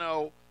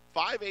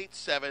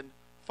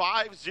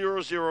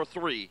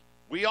 970-587-5003.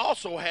 We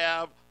also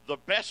have the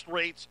best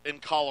rates in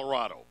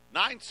Colorado.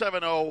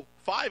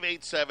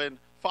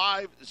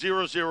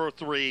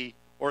 970-587-5003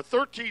 or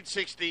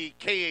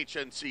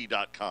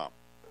 1360khnc.com.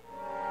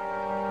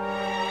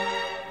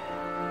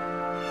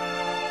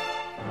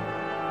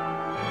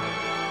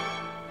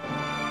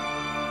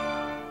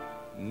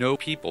 No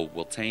people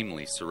will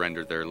tamely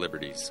surrender their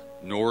liberties,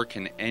 nor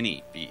can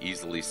any be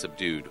easily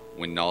subdued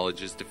when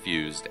knowledge is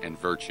diffused and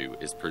virtue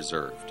is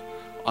preserved.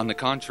 On the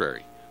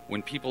contrary,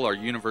 When people are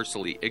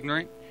universally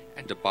ignorant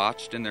and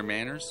debauched in their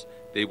manners,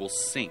 they will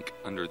sink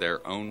under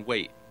their own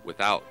weight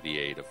without the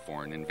aid of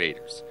foreign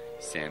invaders.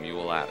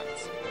 Samuel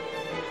Adams.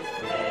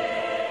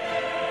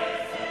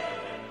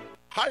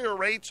 Higher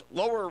rates,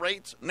 lower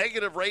rates,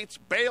 negative rates,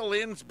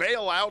 bail-ins,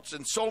 bailouts,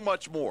 and so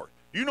much more.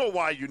 You know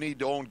why you need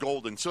to own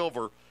gold and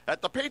silver.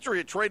 At the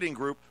Patriot Trading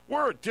Group,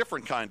 we're a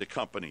different kind of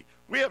company.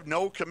 We have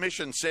no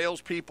commission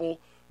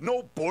salespeople,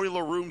 no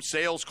boiler room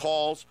sales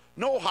calls,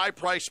 no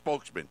high-price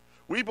spokesmen.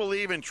 We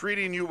believe in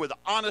treating you with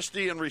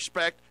honesty and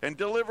respect and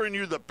delivering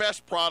you the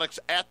best products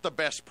at the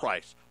best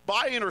price.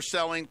 Buying or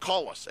selling,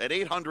 call us at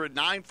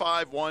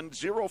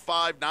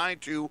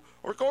 800-951-0592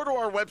 or go to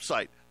our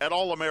website at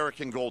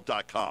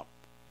allamericangold.com.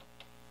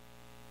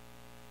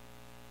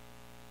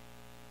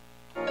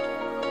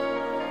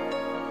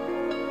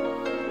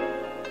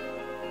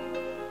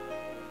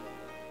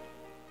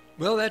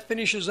 Well, that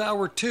finishes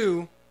hour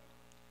 2.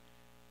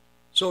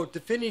 So to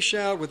finish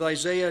out with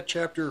Isaiah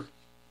chapter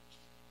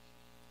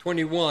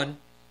 21,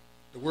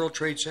 the World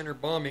Trade Center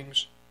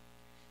bombings,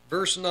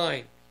 verse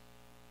 9.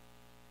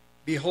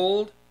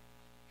 Behold,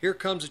 here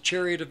comes a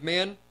chariot of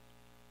men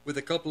with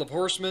a couple of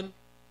horsemen.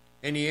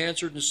 And he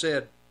answered and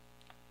said,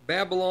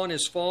 Babylon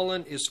is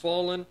fallen,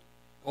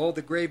 all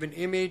the graven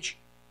image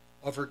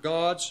of her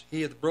gods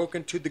he hath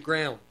broken to the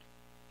ground.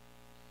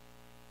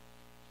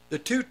 The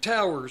 2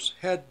 towers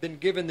had been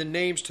given the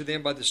names to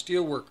them by the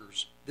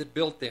steelworkers that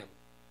built them.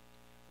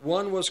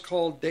 One was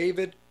called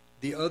David,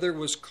 the other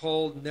was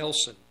called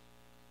Nelson.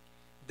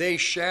 They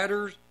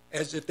shattered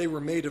as if they were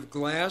made of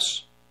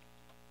glass.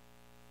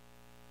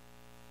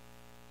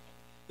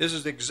 This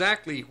is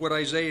exactly what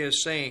Isaiah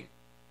is saying.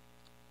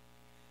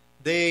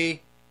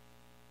 They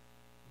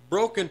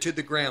broken to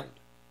the ground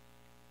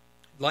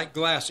like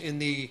glass. In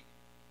the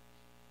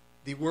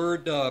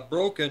word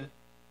broken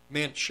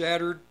meant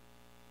shattered.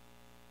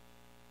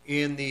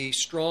 In the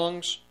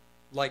Strong's,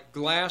 like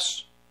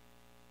glass,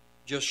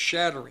 just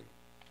shattering.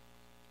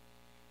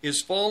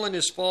 Is fallen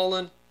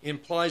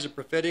implies a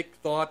prophetic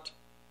thought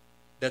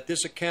that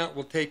this account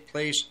will take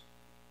place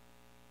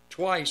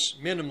twice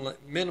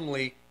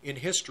minimally in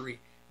history,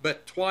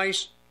 but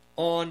twice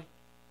on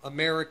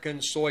American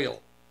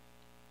soil.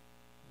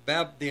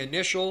 The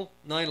initial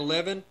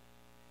 9/11,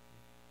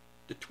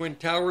 the Twin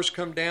Towers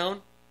come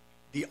down,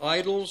 the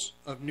idols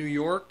of New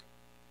York.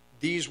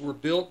 These were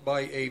built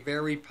by a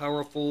very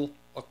powerful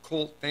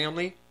occult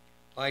family.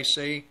 I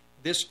say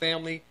this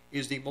family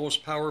is the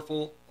most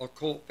powerful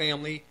occult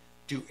family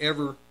to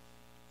ever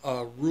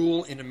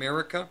rule in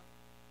America.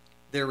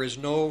 There is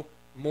not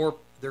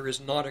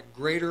a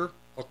greater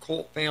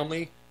occult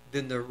family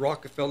than the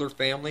Rockefeller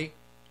family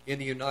in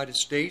the United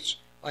States.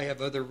 I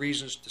have other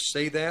reasons to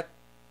say that.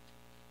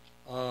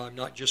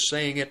 Not just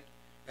saying it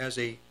as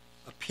a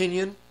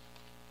opinion,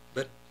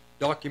 but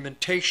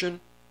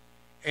documentation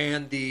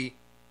and the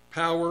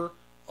power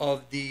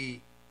of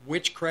the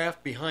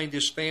witchcraft behind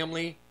this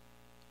family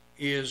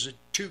is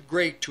too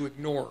great to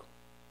ignore.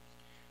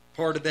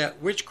 Part of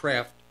that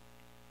witchcraft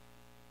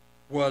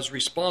was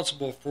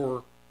responsible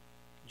for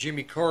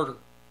Jimmy Carter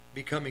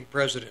becoming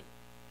president,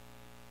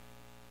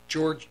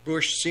 George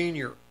Bush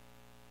Sr.,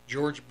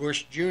 George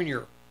Bush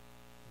Jr.,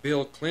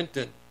 Bill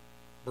Clinton,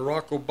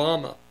 Barack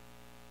Obama.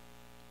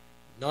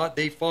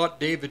 They fought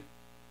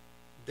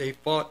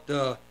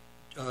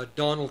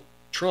Donald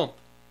Trump,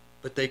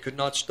 but they could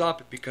not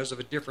stop it because of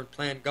a different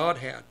plan God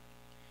had.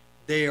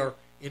 They are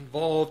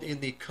involved in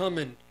the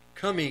coming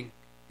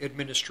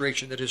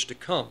administration that is to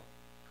come.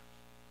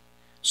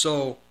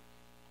 So,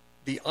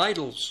 the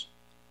idols,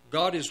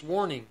 God is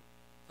warning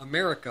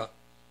America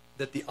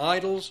that the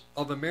idols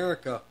of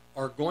America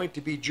are going to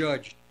be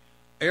judged.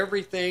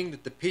 Everything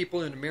that the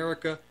people in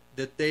America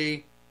that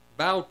they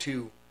bow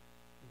to,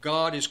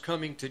 God is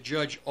coming to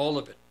judge all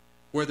of it.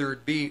 Whether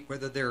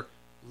their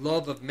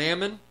love of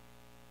mammon,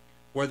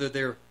 whether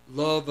their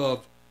love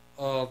of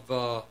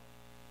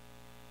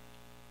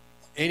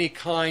any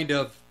kind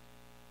of,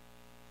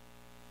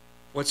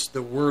 what's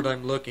the word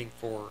I'm looking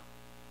for?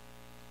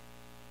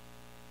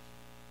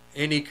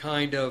 Any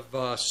kind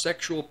of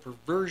sexual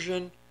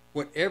perversion,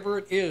 whatever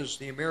it is,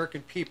 the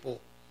American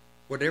people,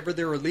 whatever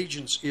their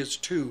allegiance is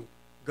to,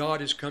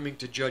 God is coming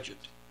to judge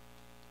it.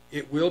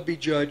 It will be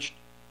judged.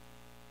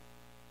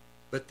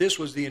 But this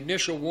was the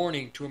initial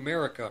warning to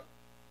America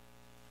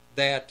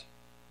that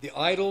the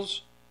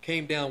idols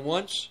came down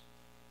once.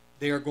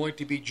 They are going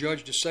to be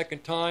judged a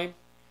second time.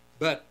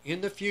 But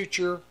in the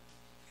future,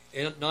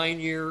 in 9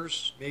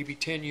 years, maybe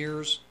 10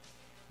 years,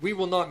 we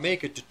will not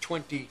make it to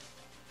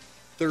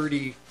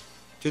 2030,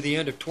 to the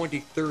end of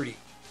 2030.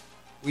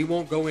 We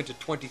won't go into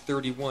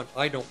 2031,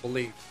 I don't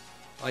believe.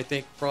 I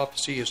think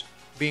prophecy is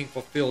being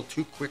fulfilled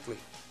too quickly.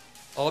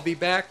 I'll be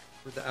back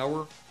for the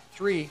hour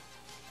 3.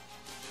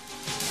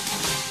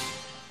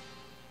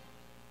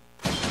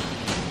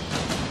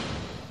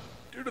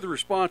 Due to the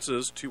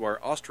responses to our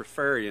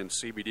Austrofarian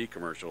CBD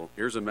commercial,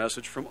 here's a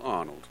message from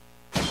Arnold.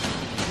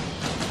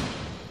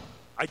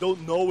 I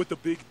don't know what the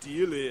big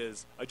deal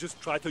is. I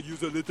just try to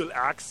use a little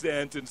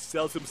accent and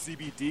sell some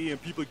CBD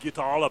and people get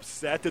all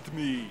upset at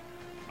me.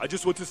 I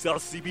just want to sell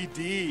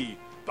CBD.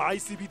 Buy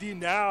CBD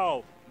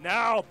now.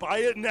 Now, buy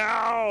it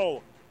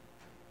now.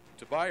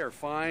 To buy our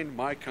fine,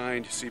 My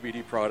Kind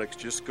CBD products,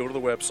 just go to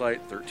the website,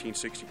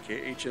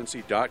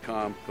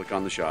 1360khnc.com, click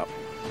on the shop.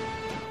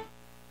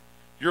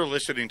 You're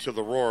listening to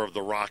the Roar of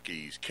the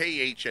Rockies,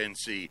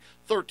 KHNC,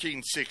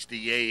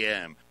 1360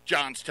 AM,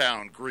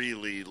 Johnstown,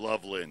 Greeley,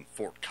 Loveland,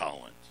 Fort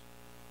Collins.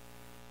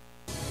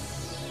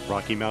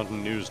 Rocky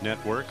Mountain News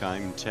Network,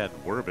 I'm Ted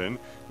Werbin.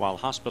 While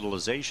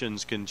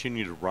hospitalizations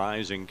continue to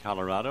rise in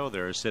Colorado,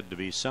 there are said to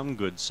be some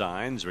good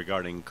signs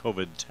regarding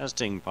COVID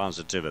testing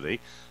positivity.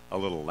 A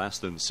little less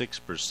than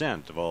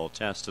 6% of all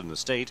tests in the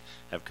state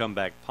have come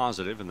back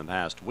positive in the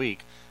past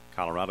week.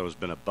 Colorado has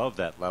been above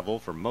that level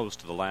for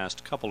most of the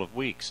last couple of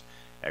weeks.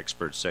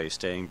 Experts say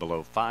staying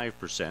below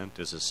 5%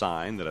 is a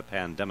sign that a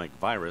pandemic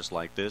virus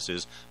like this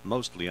is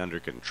mostly under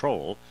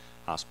control.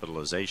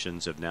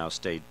 Hospitalizations have now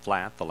stayed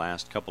flat the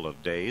last couple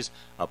of days,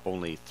 up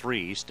only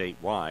 3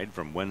 statewide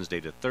from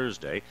Wednesday to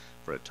Thursday,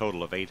 for a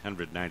total of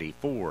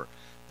 894.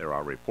 There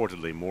are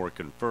reportedly more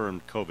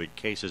confirmed COVID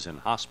cases in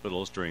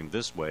hospitals during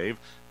this wave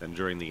than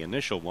during the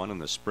initial one in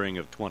the spring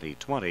of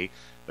 2020,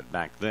 but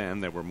back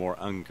then there were more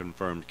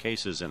unconfirmed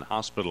cases in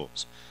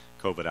hospitals.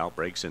 COVID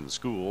outbreaks in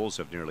schools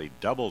have nearly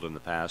doubled in the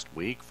past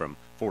week, from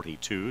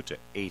 42 to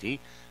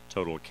 80.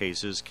 Total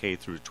cases K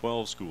through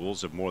 12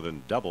 schools have more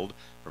than doubled,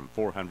 from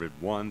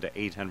 401 to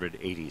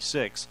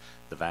 886.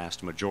 The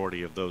vast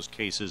majority of those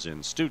cases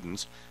in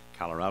students.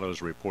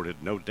 Colorado's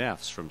reported no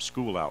deaths from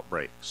school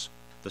outbreaks.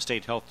 The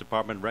state health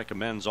department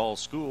recommends all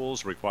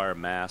schools require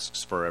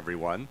masks for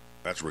everyone.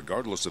 That's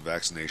regardless of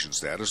vaccination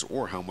status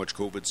or how much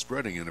COVID's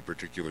spreading in a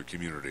particular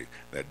community.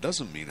 That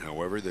doesn't mean,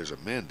 however, there's a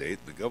mandate,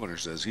 and the governor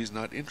says he's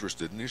not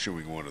interested in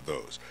issuing one of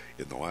those.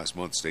 In the last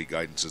month, state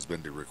guidance has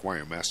been to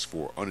require masks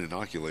for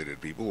uninoculated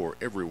people or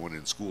everyone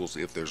in schools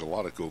if there's a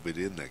lot of COVID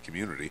in that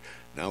community.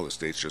 Now the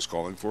state's just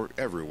calling for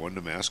everyone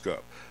to mask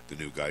up. The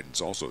new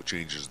guidance also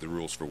changes the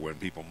rules for when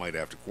people might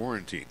have to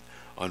quarantine.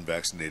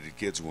 Unvaccinated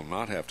kids will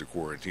not have to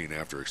quarantine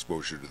after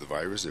exposure to the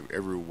virus if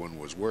everyone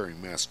was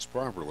wearing masks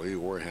properly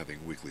or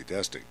having weekly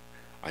testing.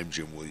 I'm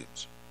Jim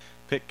Williams.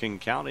 Pitkin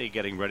County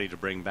getting ready to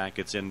bring back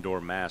its indoor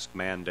mask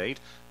mandate.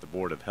 The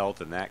Board of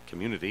Health in that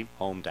community,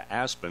 home to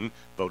Aspen,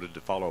 voted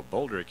to follow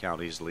Boulder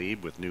County's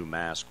lead with new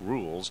mask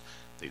rules.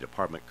 The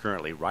department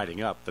currently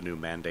writing up the new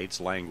mandate's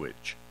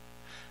language.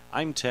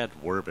 I'm Ted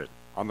Werbin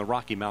on the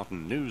Rocky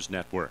Mountain News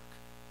Network.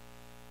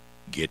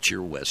 Get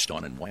your west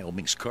on in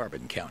Wyoming's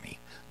Carbon County.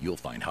 You'll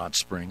find hot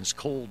springs,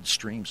 cold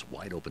streams,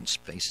 wide open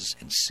spaces,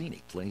 and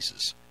scenic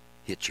places.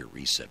 Hit your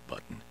reset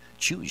button.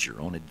 Choose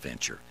your own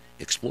adventure.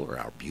 Explore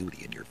our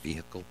beauty in your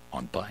vehicle,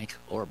 on bike,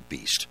 or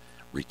beast.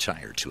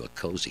 Retire to a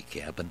cozy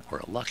cabin or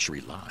a luxury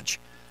lodge.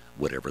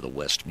 Whatever the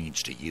West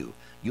means to you,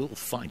 you'll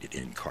find it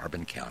in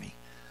Carbon County.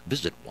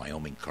 Visit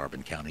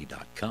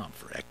WyomingCarbonCounty.com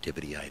for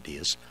activity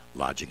ideas,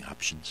 lodging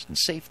options, and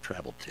safe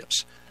travel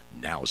tips.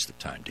 Now's the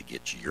time to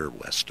get your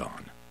West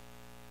on.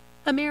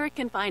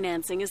 American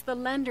Financing is the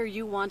lender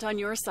you want on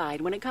your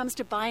side when it comes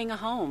to buying a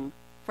home.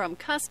 From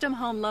custom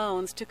home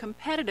loans to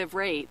competitive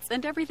rates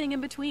and everything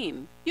in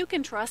between, you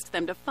can trust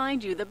them to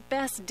find you the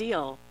best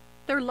deal.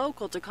 They're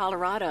local to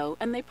Colorado,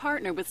 and they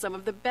partner with some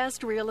of the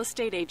best real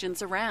estate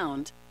agents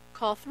around.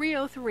 Call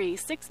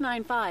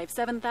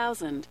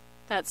 303-695-7000.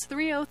 That's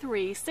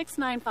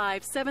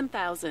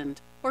 303-695-7000.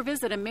 Or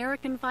visit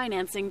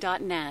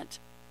AmericanFinancing.net.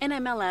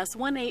 NMLS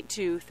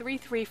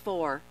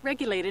 182334,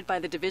 regulated by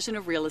the Division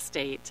of Real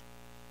Estate.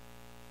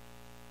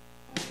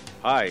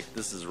 Hi,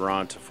 this is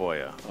Ron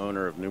Tafoya,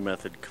 owner of New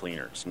Method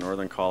Cleaners,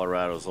 Northern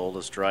Colorado's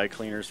oldest dry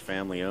cleaners,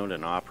 family-owned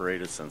and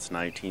operated since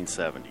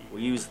 1970.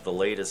 We use the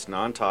latest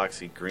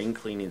non-toxic green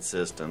cleaning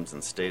systems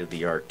and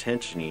state-of-the-art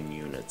tensioning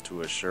units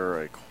to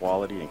assure a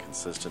quality and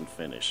consistent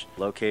finish.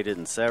 Located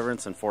in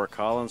Severance and Fort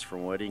Collins,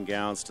 from wedding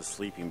gowns to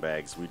sleeping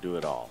bags, we do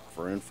it all.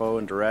 For info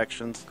and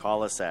directions,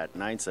 call us at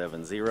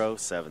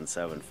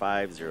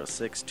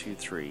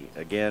 970-775-0623.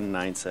 Again,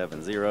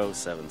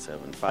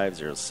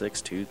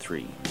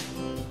 970-775-0623.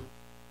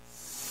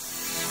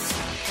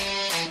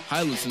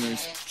 Hi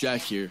listeners,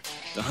 Jack here.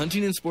 The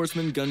Hunting and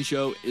Sportsman Gun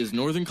Show is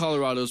Northern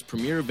Colorado's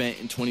premier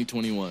event in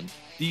 2021.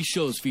 These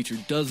shows feature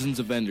dozens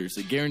of vendors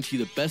that guarantee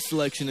the best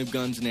selection of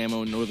guns and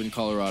ammo in Northern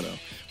Colorado,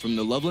 from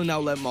the Loveland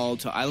Outlet Mall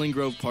to Island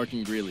Grove Park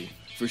in Greeley.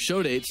 For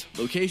show dates,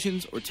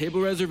 locations, or table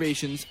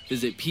reservations,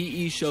 visit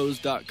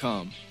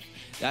peshows.com.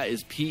 That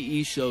is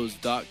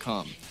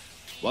peshows.com.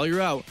 While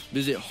you're out,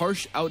 visit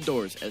Harsh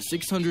Outdoors at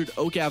 600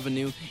 Oak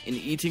Avenue in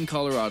Eaton,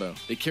 Colorado.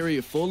 They carry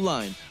a full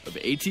line of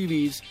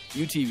ATVs,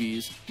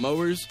 UTVs,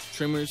 mowers,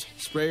 trimmers,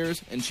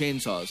 sprayers, and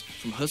chainsaws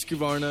from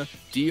Husqvarna,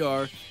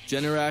 DR,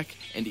 Generac,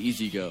 and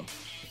E-Z-Go.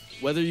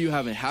 Whether you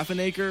have a half an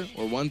acre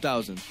or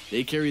 1,000,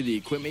 they carry the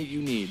equipment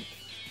you need.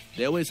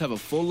 They always have a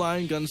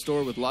full-line gun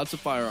store with lots of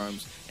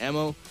firearms,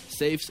 ammo,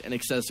 safes, and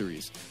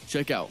accessories.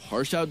 Check out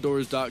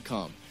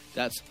harshoutdoors.com.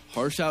 That's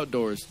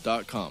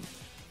harshoutdoors.com.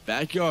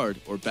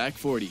 Backyard or back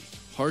 40,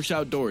 Harsh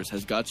Outdoors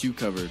has got you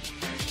covered.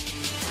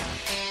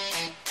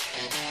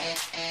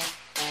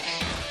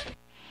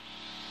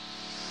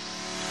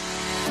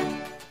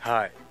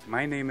 Hi,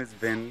 My name is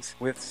Vince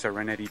with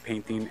Serenity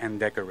Painting and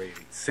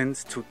Decorating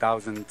since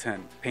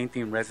 2010,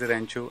 painting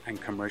residential and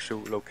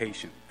commercial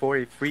locations. For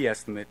a free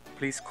estimate,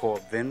 please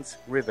call Vince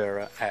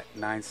Rivera at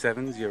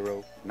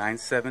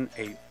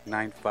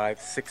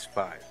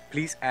 970-978-9565.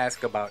 Please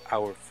ask about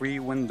our free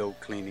window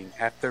cleaning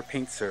after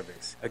paint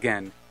service.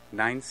 Again,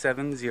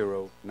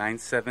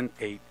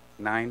 970-978-9565.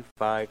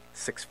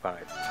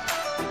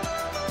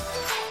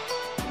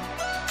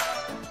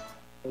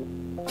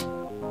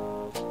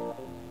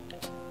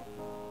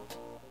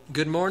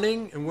 Good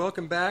morning and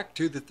welcome back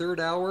to the third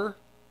hour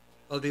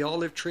of the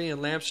Olive Tree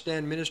and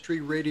Lampstand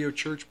Ministry Radio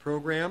Church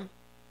program.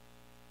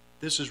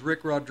 This is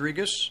Rick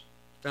Rodriguez,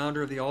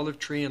 founder of the Olive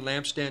Tree and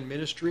Lampstand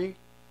Ministry.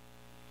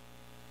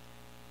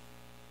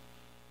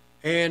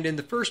 And in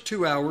the first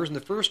 2 hours, in the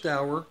first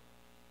hour,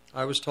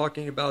 I was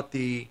talking about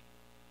the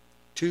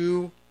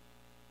two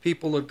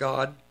people of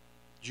God,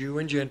 Jew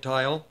and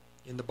Gentile,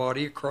 in the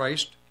body of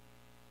Christ.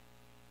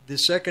 The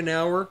second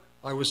hour,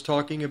 I was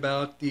talking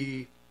about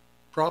the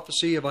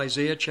prophecy of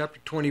Isaiah chapter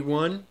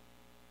 21,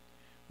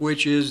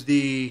 which is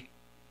the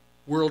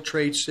World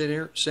Trade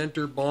Center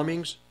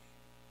bombings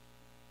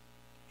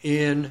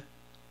in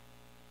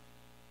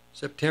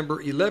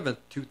September 11th,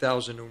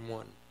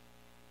 2001.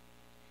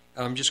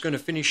 I'm just going to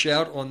finish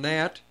out on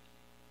that.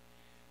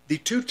 The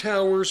two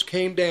towers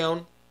came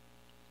down,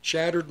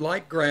 shattered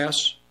like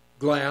glass,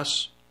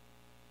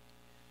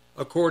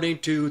 according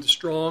to the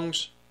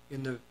Strongs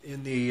in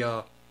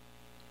the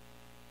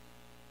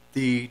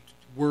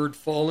word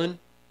fallen,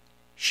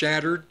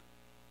 shattered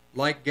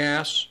like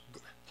glass,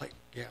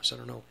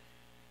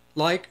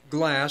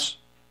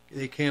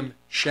 they came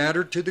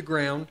shattered to the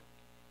ground,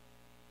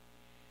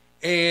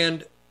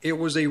 and it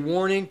was a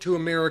warning to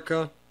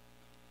America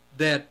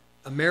that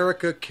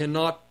America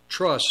cannot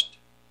trust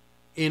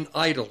in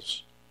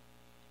idols.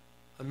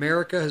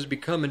 America has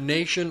become a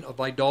nation of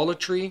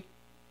idolatry.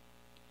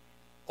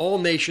 All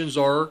nations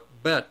are,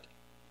 but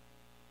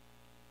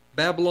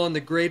Babylon the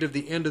Great of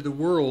the end of the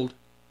world,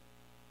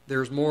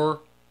 there's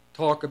more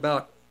talk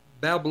about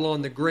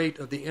Babylon the Great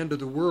of the end of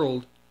the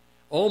world,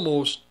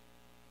 almost,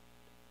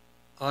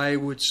 I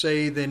would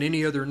say, than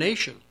any other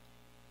nation.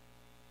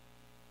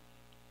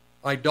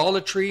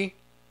 Idolatry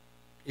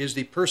is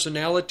the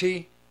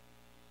personality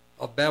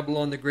of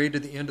Babylon the Great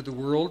of the end of the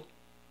world.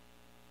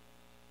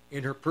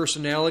 In her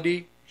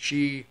personality,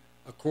 she,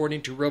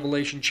 according to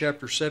Revelation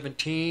chapter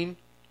 17,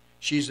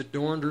 she's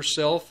adorned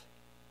herself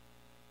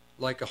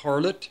like a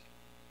harlot,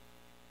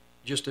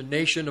 just a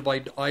nation of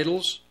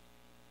idols.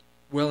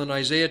 Well, in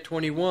Isaiah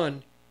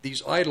 21,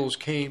 these idols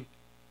came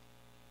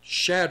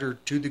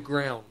shattered to the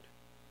ground.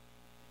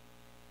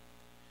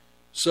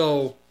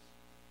 So,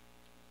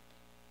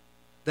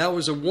 that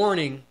was a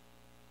warning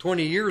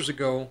 20 years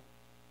ago.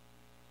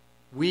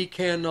 We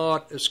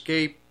cannot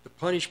escape the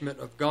punishment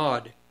of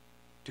God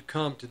to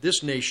come to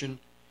this nation,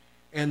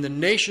 and the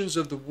nations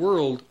of the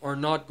world are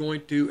not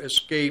going to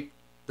escape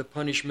the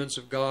punishments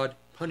of God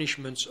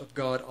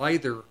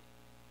either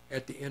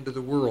at the end of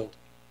the world.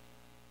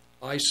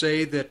 I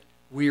say that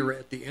we are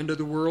at the end of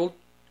the world.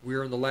 We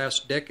are in the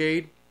last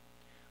decade.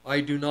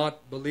 I do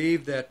not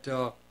believe that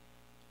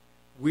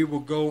we will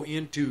go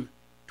into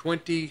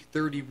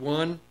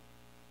 2031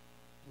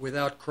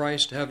 without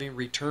Christ having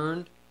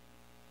returned.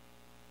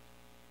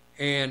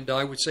 And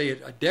I would say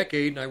a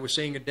decade, and I was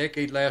saying a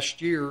decade last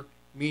year,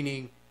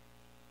 meaning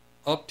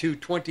up to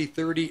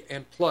 2030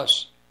 and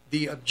plus.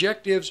 The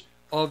objectives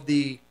of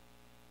the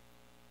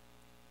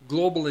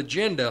global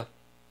agenda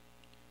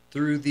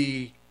through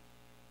the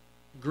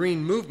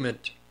Green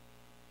Movement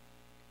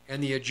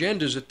and the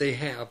agendas that they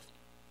have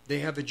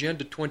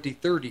Agenda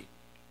 2030.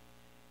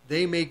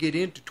 They may get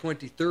into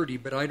 2030,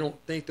 but I don't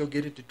think they'll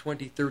get into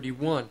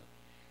 2031.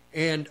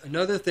 And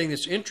another thing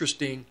that's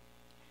interesting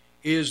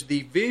is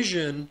the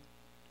vision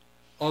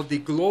of the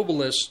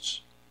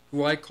globalists,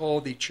 who I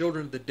call the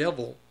children of the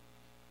devil.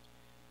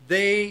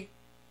 They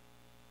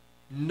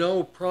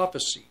know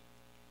prophecy,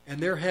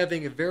 and they're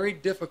having a very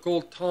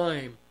difficult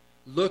time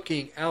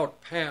looking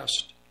out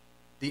past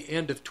the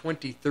end of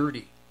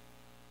 2030.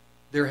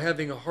 They're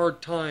having a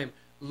hard time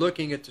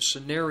looking at the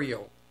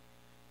scenario,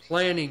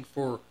 planning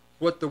for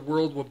what the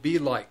world will be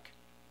like.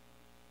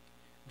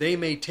 They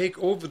may take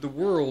over the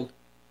world,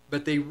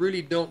 but they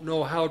really don't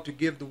know how to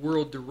give the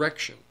world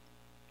direction,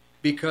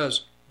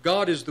 because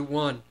God is the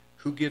one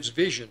who gives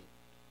vision.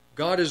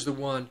 God is the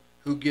one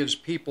who gives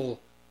people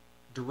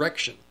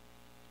direction.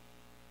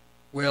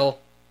 Well,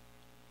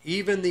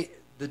 even the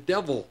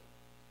devil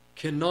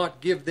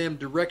cannot give them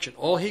direction.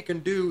 All he can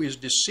do is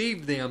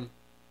deceive them,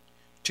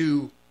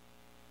 to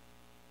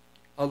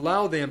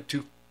allow them,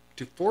 to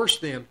force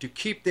them, to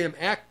keep them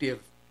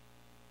active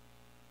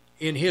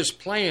in his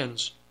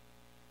plans.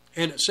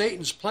 And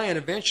Satan's plan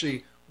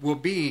eventually will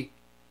be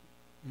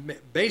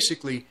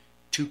basically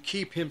to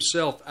keep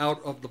himself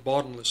out of the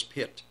bottomless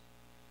pit.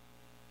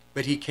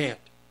 But he can't.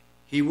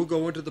 He will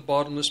go into the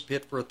bottomless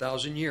pit for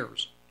 1,000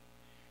 years.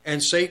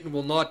 And Satan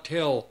will not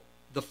tell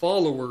the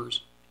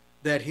followers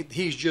that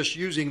he's just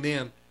using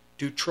them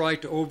to try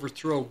to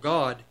overthrow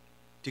God,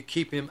 to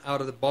keep him out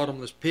of the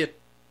bottomless pit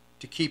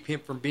to keep him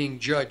from being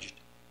judged.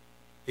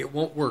 It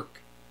won't work.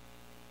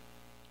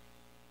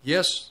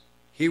 Yes,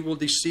 he will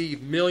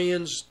deceive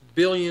millions,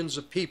 billions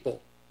of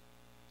people.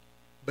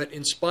 But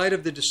in spite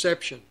of the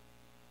deception,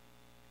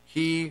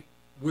 he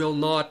will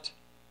not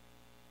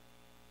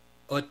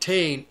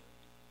attain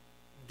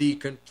the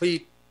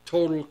complete,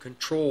 total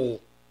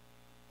control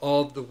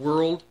of the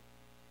world.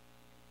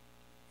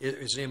 It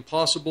is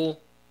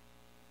impossible.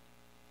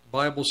 The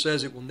Bible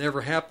says it will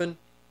never happen.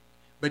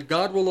 But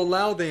God will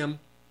allow them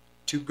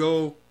to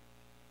go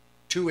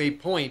to a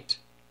point,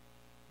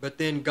 but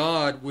then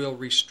God will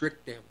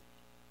restrict them.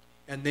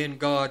 And then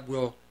God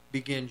will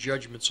begin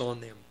judgments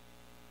on them.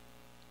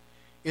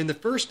 In the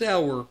first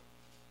hour,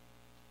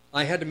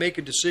 I had to make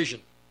a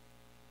decision.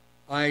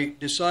 I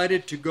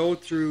decided to go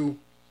through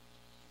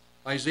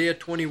Isaiah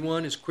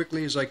 21 as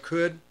quickly as I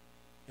could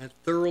and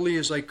thoroughly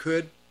as I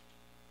could.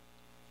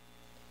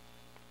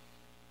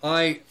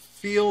 I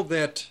feel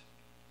that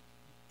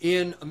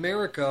in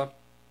America,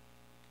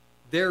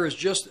 there is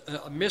just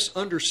a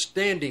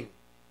misunderstanding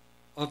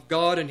of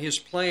God and His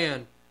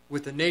plan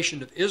with the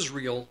nation of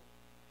Israel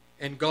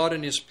and God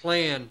and His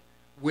plan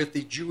with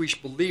the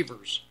Jewish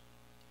believers.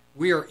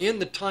 We are in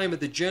the time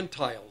of the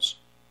Gentiles.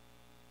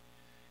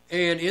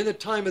 And in the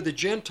time of the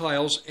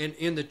Gentiles and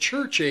in the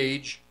church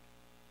age,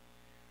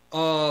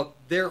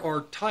 there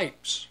are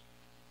types.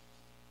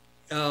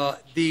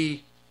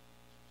 The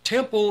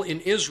temple in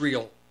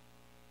Israel,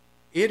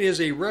 it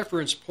is a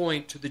reference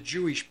point to the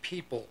Jewish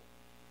people.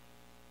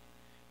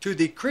 To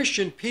the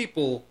Christian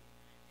people,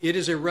 it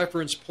is a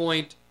reference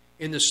point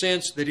in the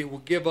sense that it will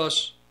give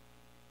us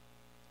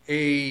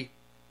a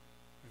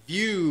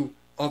view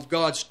of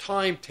God's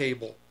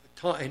timetable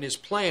and His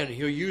plan, and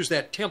He'll use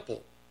that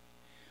temple.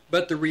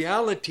 But the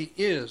reality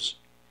is,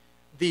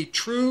 the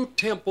true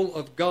temple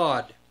of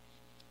God,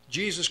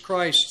 Jesus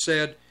Christ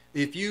said,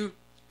 if you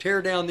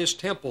tear down this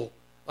temple,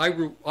 I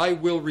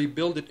will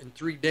rebuild it in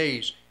 3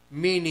 days,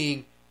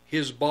 meaning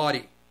His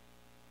body.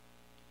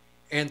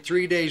 And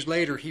 3 days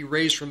later, He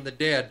raised from the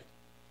dead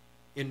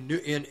in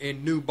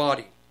new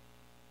body.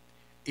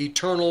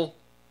 Eternal,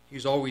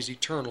 He's always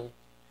eternal,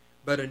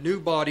 but a new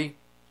body,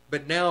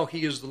 but now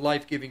He is the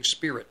life-giving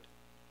Spirit.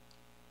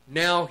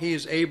 Now He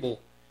is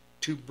able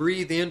to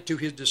breathe into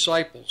His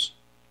disciples.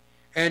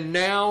 And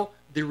now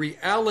the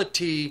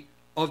reality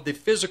of the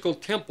physical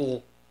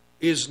temple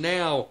is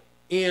now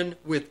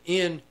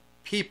within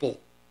people.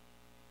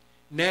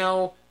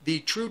 Now the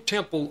true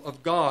temple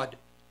of God,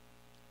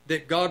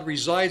 that God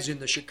resides in,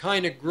 the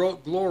Shekinah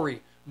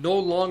glory, no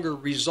longer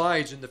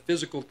resides in the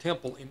physical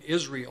temple in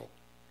Israel.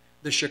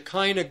 The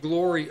Shekinah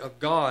glory of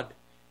God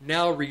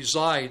now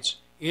resides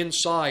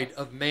inside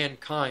of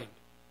mankind,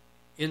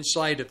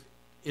 inside of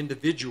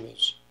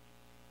individuals.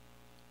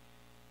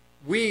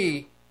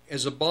 We,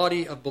 as a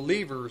body of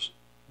believers,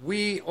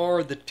 we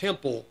are the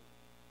temple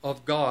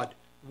of God.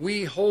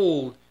 We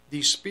hold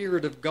the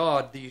Spirit of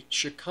God, the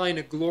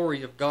Shekinah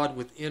glory of God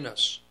within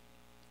us.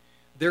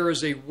 There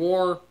is a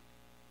war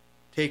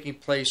taking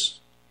place,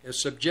 a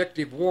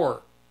subjective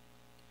war.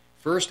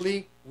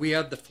 Firstly, we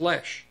have the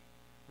flesh,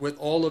 with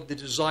all of the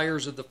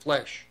desires of the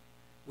flesh,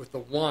 with the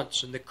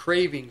wants and the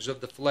cravings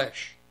of the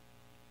flesh.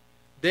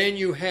 Then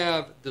you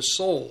have the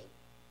soul.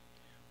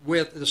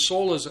 With the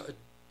soul is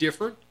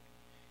different.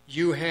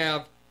 You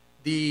have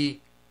the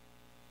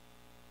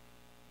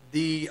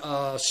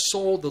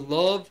soul, the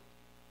love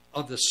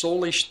of the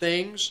soulish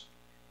things.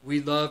 We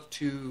love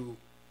to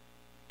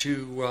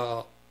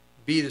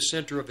be the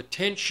center of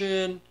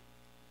attention.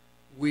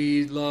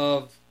 We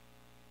love.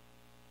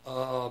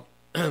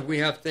 We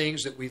have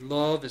things that we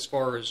love as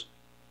far as.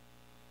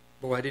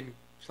 Boy, I didn't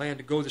plan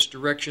to go this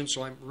direction,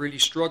 so I'm really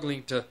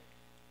struggling to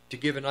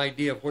give an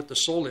idea of what the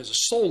soul is. A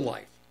soul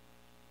life.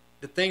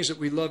 The things that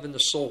we love in the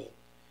soul.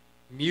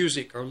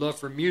 Music, our love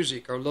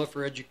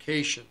for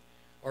education,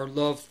 our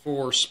love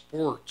for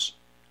sports,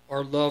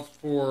 our love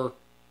for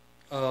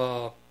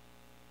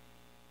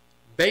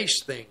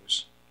base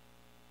things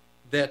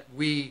that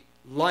we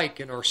like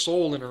in our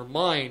soul and our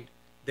mind,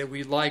 that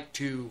we like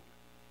to,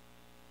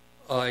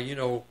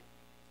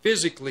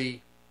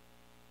 physically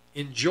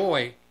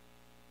enjoy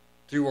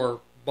through our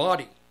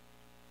body.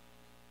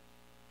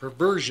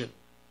 Perversion,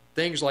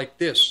 things like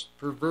this,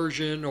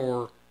 perversion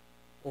or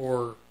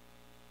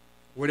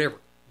whatever,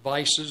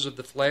 vices of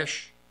the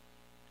flesh.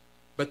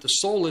 But the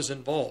soul is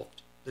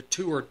involved. The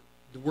two are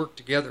to work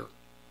together.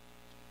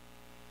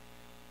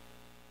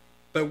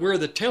 But we're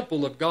the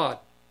temple of God.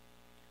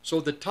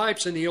 So the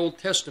types in the Old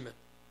Testament,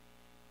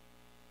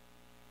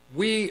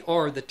 we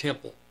are the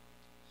temple.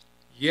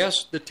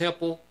 Yes, the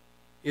temple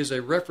is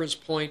a reference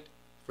point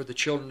for the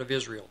children of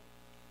Israel.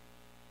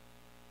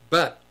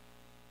 But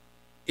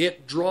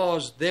it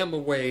draws them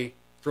away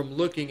from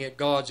looking at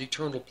God's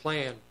eternal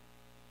plan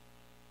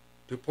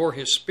to pour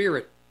His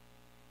Spirit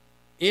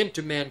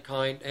into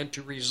mankind and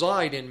to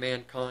reside in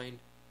mankind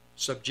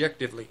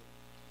subjectively.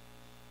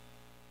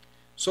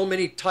 So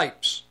many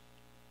types.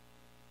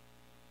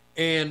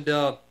 And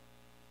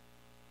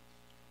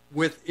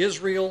with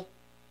Israel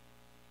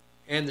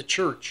and the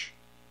church,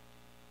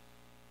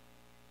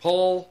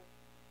 Paul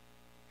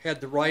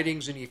had the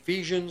writings in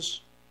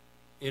Ephesians,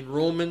 in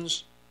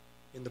Romans,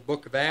 in the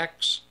book of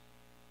Acts,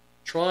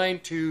 trying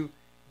to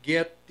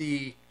get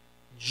the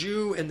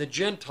Jew and the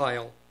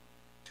Gentile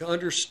to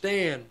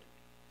understand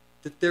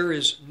that there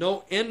is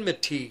no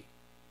enmity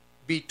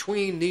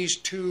between these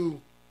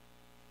two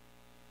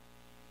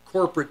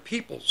corporate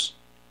peoples.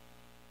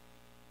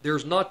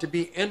 There's not to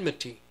be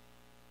enmity.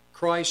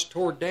 Christ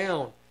tore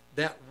down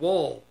that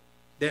wall,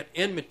 that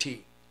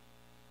enmity,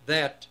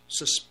 that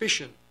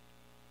suspicion,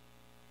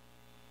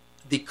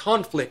 the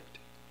conflict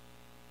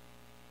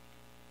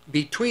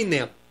between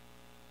them.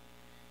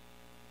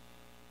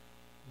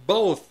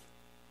 Both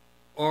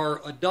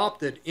are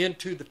adopted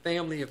into the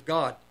family of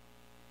God.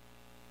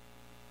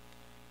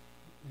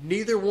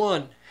 Neither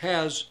one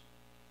has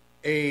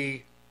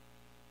a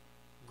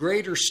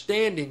greater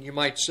standing, you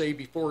might say,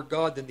 before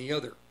God than the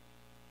other.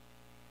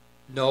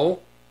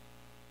 No,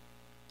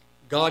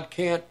 God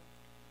can't.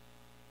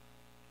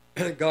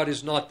 God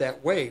is not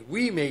that way.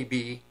 We may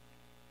be,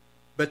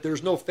 but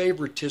there's no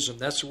favoritism.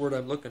 That's the word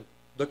I'm looking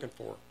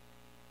for.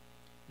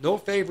 No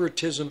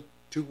favoritism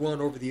to one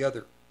over the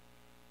other.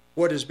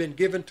 What has been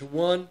given to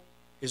one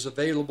is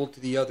available to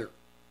the other.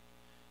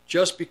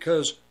 Just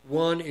because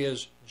one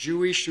is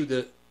Jewish through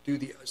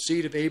the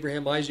seed of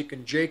Abraham, Isaac,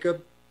 and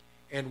Jacob,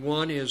 and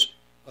one is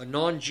a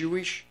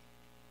non-Jewish,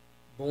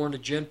 born a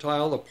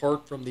Gentile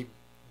apart from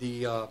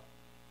the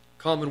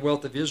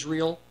Commonwealth of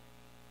Israel,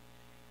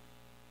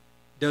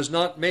 does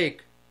not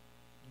make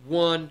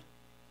one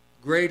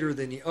greater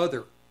than the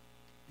other.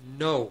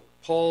 No,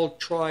 Paul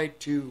tried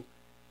to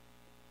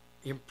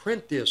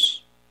imprint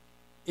this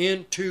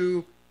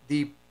into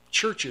the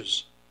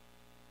churches.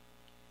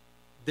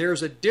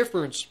 There's a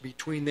difference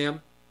between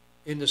them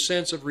in the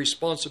sense of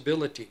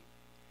responsibility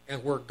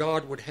and where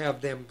God would have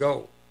them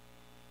go.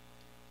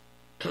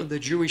 The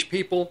Jewish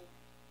people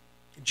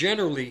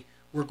generally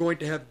were going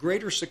to have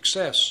greater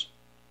success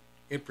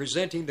in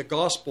presenting the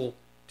gospel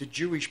to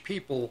Jewish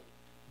people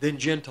than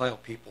Gentile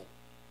people.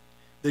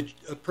 The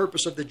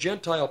purpose of the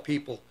Gentile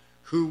people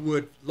who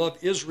would love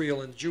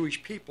Israel and the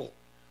Jewish people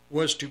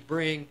was to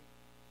bring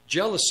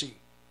jealousy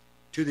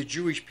to the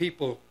Jewish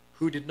people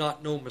who did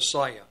not know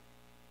Messiah.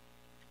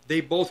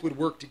 They both would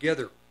work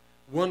together.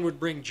 One would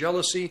bring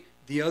jealousy,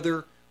 the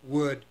other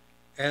would,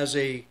 as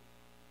a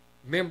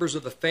members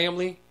of the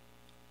family,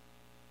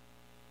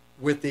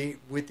 with the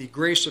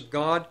grace of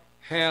God,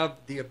 have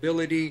the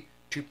ability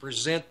to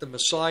present the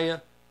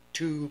Messiah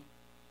to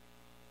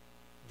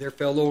their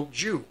fellow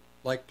Jew,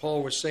 like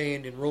Paul was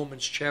saying in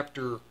Romans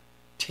chapter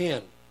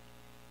 10.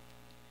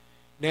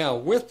 Now,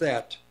 with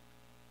that,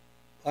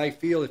 I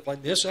feel if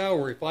in this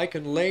hour, if I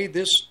can lay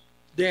this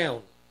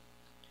down,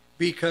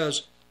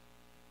 because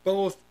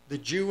both the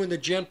Jew and the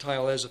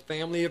Gentile, as a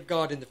family of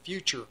God in the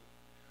future,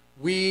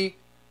 we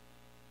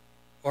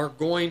are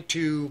going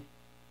to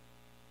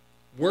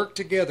work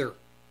together.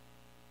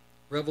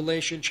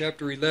 Revelation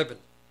chapter 11,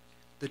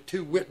 the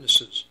two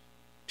witnesses,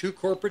 two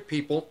corporate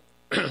people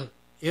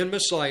in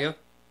Messiah,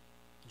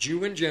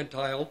 Jew and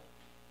Gentile,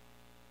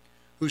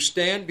 who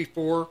stand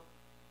before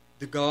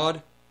the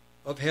God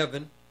of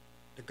heaven,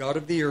 the God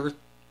of the earth.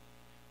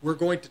 We're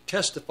going to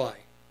testify.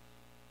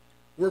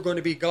 We're going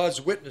to be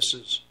God's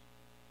witnesses.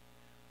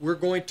 We're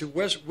going to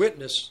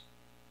witness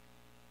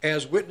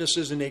as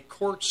witnesses in a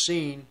court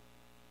scene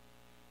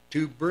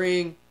to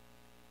bring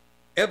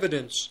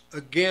evidence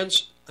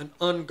against an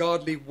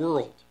ungodly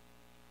world.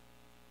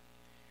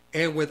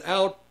 And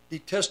without the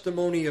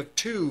testimony of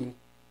two,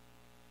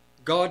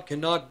 God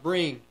cannot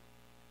bring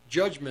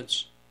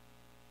judgments.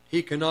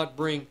 He cannot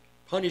bring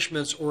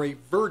punishments or a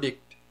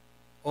verdict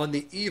on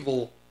the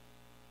evil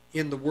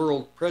in the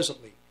world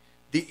presently.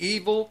 The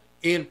evil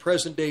in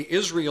present-day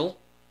Israel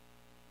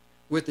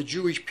with the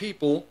Jewish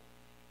people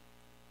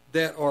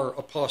that are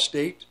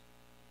apostate,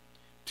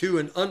 to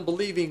an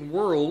unbelieving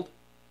world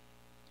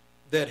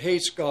that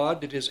hates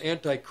God, that is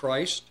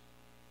antichrist.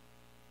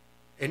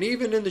 And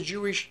even in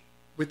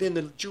within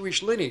the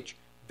Jewish lineage,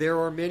 there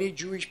are many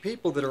Jewish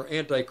people that are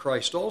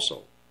antichrist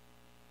also,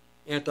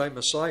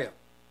 anti-Messiah.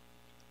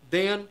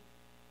 Then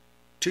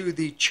to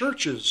the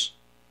churches,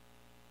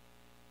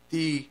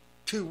 the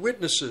two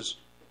witnesses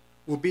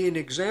will be an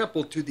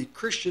example to the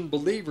Christian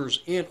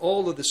believers in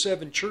all of the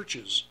 7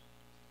 churches.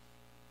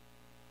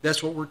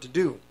 That's what we're to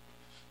do.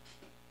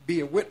 Be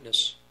a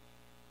witness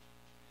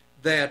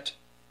that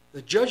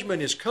the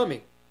judgment is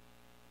coming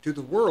to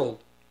the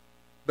world,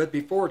 but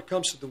before it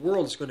comes to the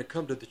world, it's going to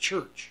come to the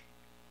church.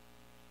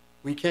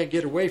 We can't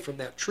get away from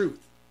that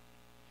truth.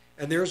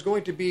 And there's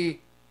going to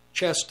be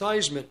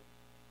chastisement.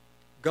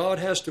 God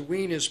has to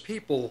wean his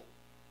people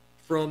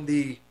from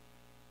the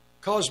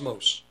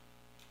cosmos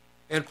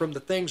and from the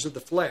things of the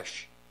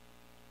flesh,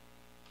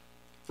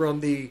 from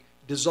the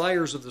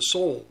desires of the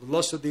soul, the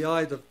lust of the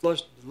eye, the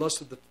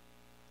lust of the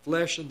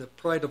flesh, and the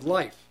pride of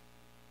life.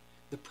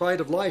 The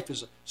pride of life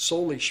is a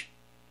soulish.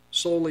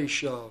 It's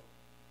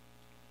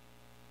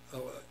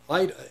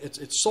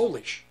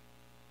soulish.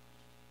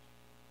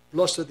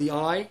 Lust of the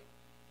eye,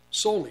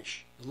 soulish.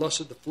 The lust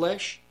of the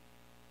flesh,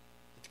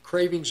 the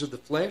cravings of the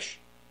flesh.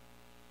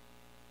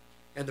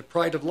 and the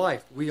pride of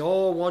life. We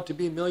all want to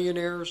be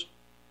millionaires.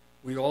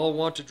 We all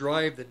want to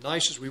drive the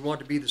nicest. We want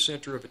to be the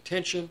center of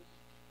attention.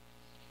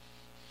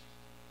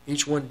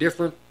 Each one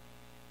different.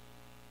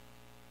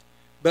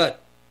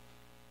 But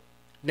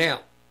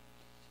now,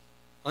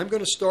 I'm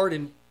going to start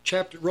in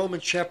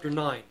Romans chapter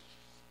 9.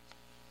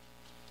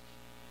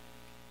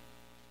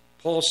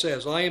 Paul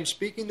says, I am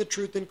speaking the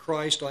truth in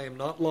Christ. I am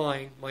not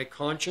lying. My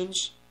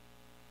conscience,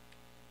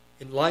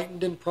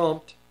 enlightened and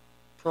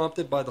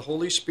prompted by the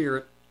Holy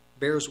Spirit,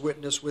 bears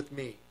witness with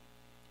me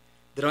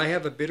that I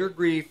have a bitter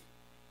grief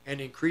and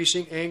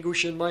increasing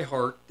anguish in my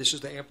heart. This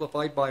is the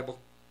Amplified Bible.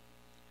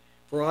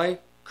 For I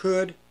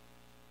could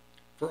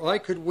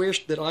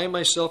wish that I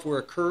myself were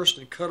accursed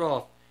and cut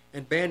off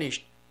and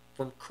banished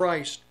from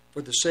Christ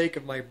for the sake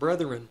of my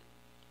brethren,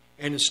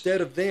 and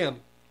instead of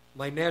them,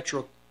 my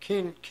natural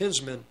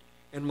kinsmen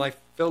and my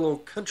fellow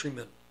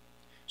countrymen.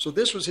 So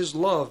this was his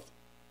love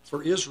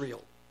for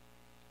Israel.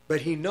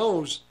 But he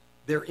knows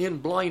they're in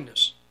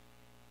blindness,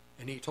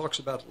 and he talks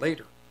about it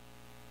later.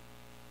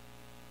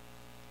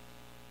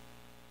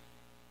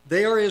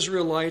 They are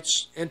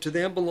Israelites, and to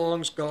them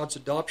belongs God's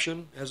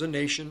adoption as a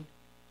nation,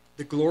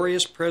 the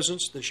glorious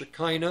presence, the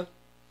Shekinah,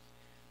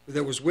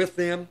 that was with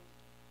them,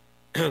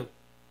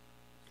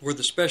 were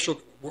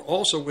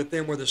also with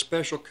them were the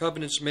special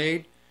covenants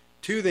made.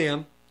 To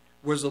them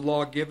was the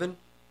law given.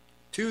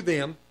 To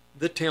them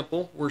the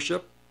temple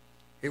worship.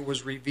 It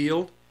was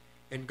revealed,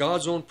 and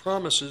God's own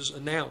promises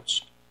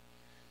announced.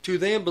 To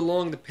them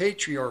belong the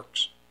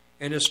patriarchs,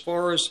 and as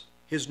far as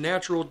his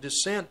natural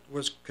descent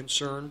was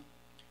concerned,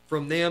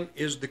 from them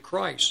is the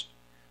Christ,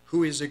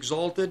 who is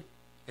exalted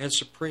and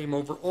supreme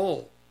over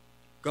all.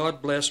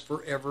 God bless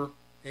forever.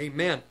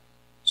 Amen.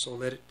 So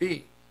let it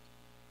be.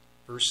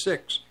 Verse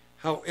 6.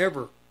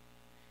 However,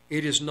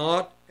 it is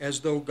not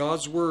as though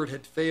God's word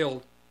had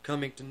failed,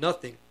 coming to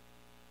nothing.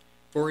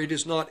 For it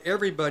is not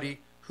everybody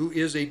who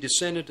is a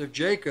descendant of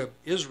Jacob,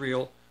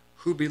 Israel,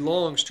 who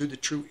belongs to the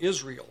true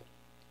Israel.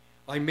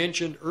 I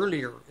mentioned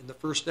earlier in the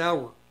first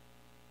hour,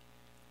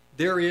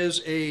 there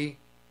is a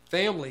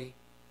family,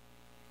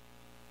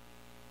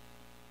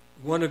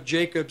 one of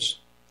Jacob's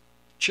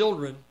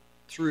children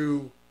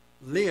through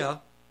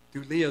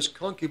Leah's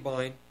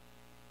concubine,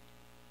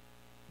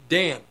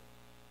 Dan,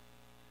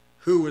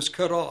 who was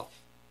cut off,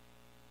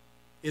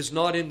 is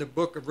not in the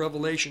book of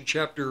Revelation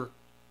chapter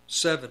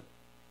 7.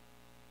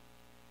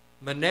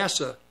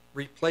 Manasseh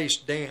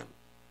replaced Dan.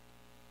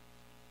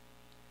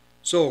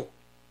 So,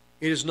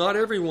 it is not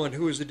everyone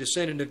who is the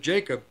descendant of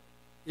Jacob,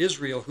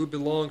 Israel, who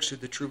belongs to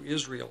the true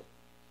Israel.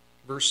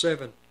 Verse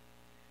 7.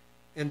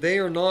 And they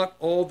are not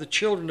all the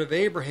children of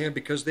Abraham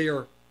because they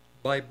are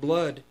by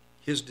blood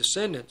his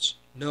descendants.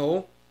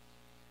 No,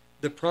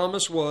 the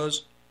promise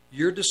was,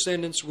 your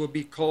descendants will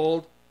be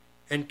called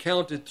and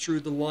counted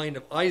through the line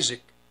of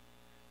Isaac,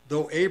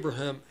 though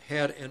Abraham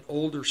had an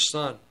older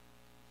son,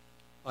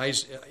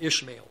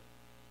 Ishmael.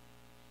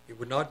 It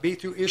would not be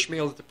through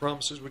Ishmael that the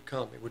promises would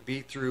come. It would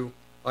be through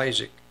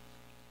Isaac.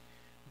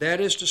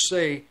 That is to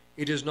say,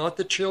 it is not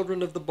the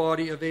children of the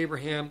body of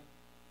Abraham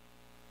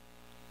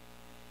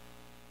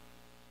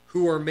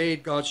who are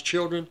made God's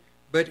children,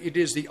 but it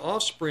is the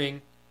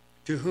offspring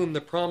to whom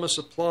the promise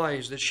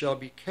applies that shall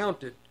be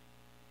counted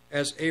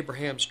as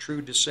Abraham's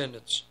true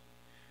descendants.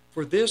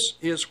 For this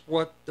is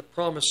what the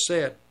promise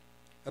said,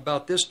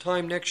 about this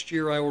time next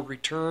year I will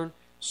return,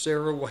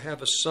 Sarah will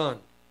have a son.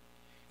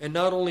 And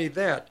not only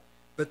that,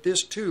 but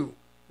this too,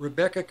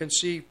 Rebekah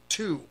conceived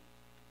two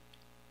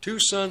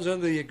sons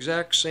under the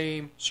exact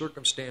same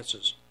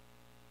circumstances,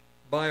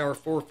 by our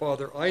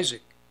forefather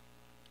Isaac.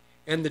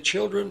 And the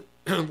children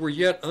were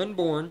yet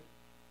unborn,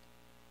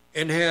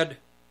 and had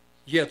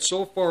yet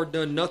so far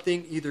done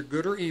nothing either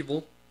good or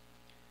evil.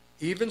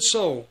 Even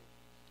so,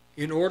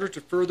 in order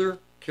to further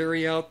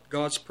carry out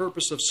God's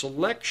purpose of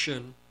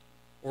selection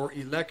or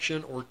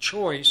election or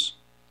choice,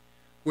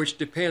 which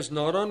depends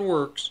not on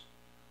works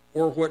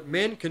or what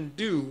men can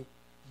do,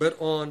 but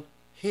on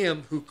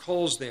him who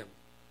calls them.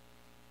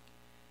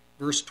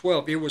 Verse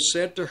 12, it was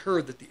said to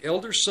her that the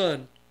elder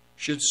son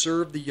should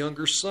serve the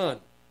younger son.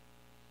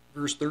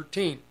 Verse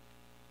 13,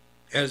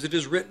 as it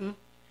is written,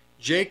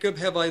 Jacob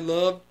have I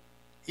loved,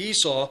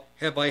 Esau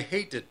have I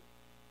hated,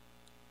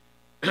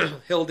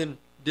 held in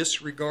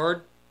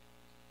disregard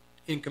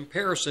in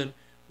comparison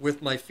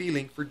with my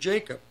feeling for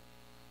Jacob.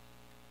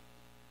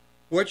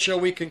 What shall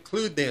we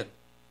conclude then?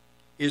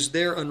 Is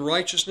there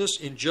unrighteousness,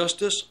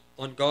 injustice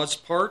on God's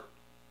part?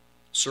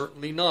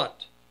 Certainly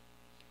not.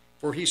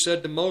 For he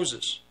said to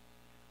Moses,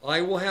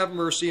 I will have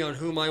mercy on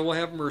whom I will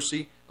have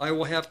mercy, I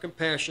will have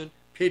compassion,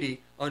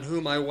 pity on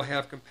whom I will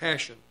have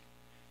compassion.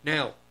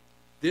 Now,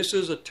 this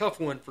is a tough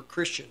one for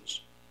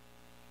Christians.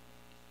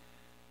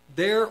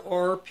 There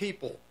are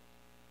people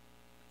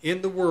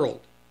in the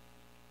world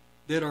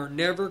that are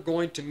never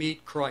going to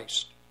meet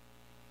Christ.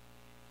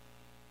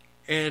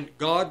 And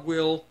God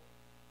will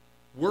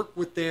work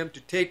with them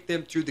to take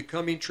them through the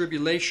coming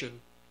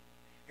tribulation,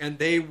 and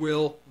they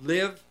will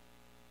live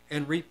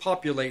and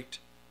repopulate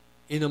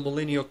in a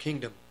millennial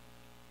kingdom.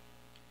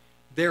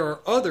 There are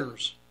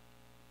others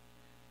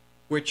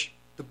which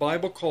the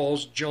Bible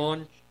calls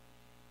John,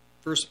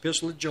 first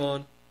epistle of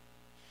John,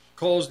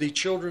 calls the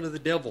children of the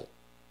devil,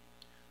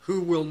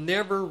 who will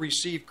never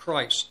receive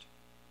Christ.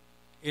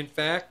 In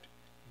fact,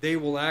 they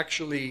will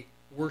actually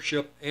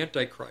worship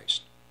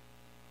Antichrist.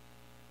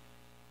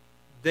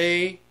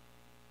 They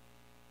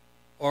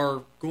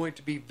are going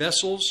to be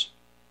vessels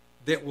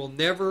that will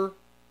never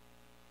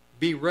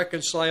be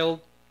reconciled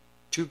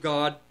to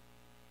God.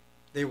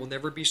 They will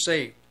never be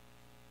saved.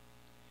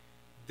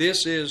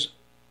 This is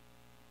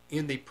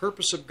in the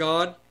purpose of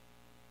God.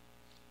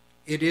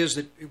 It is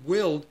that it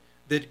willed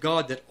that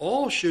God that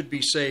all should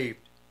be saved,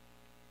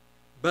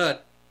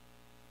 but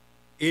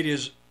it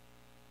is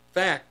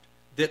fact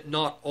that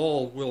not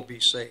all will be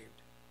saved.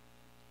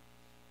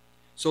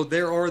 So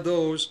there are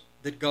those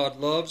that God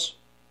loves.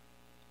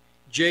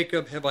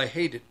 Jacob have I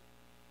hated,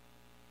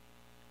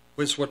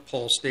 was what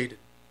Paul stated.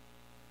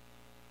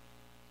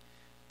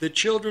 The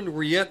children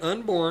were yet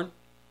unborn,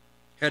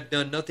 had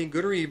done nothing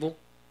good or evil.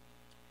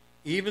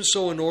 Even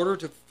so, in order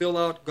to fill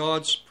out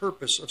God's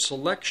purpose of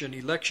selection,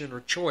 election, or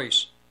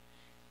choice,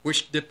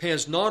 which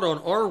depends not on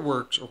our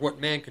works or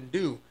what man can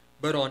do,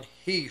 but on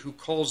He who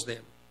calls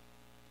them.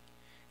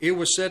 It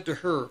was said to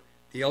her,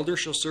 the elder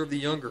shall serve the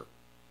younger.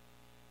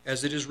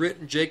 As it is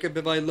written, Jacob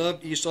have I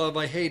loved, Esau have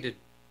I hated.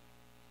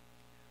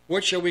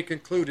 What shall we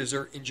conclude? Is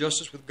there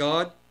injustice with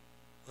God?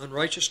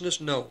 Unrighteousness?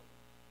 No.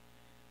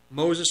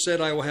 Moses said,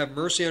 I will have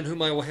mercy on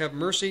whom I will have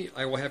mercy.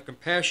 I will have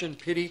compassion,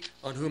 pity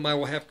on whom I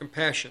will have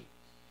compassion.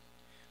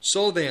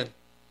 So then,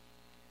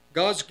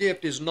 God's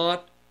gift is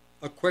not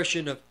a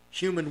question of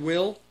human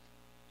will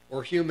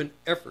or human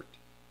effort,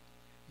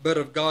 but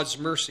of God's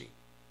mercy.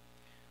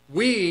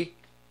 We,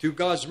 through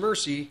God's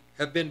mercy,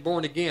 have been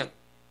born again.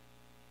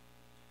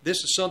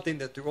 This is something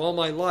that through all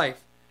my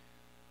life,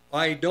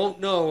 I don't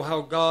know how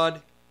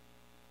God,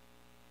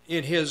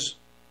 in his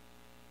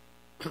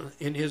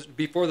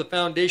before the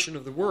foundation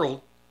of the world,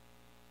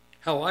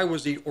 how I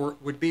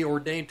would be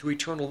ordained to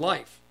eternal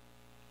life.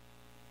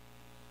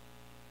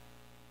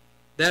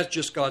 That's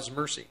just God's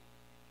mercy.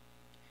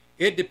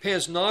 It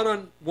depends not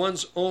on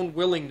one's own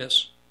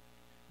willingness,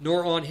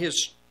 nor on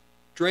his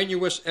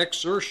strenuous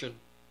exertion,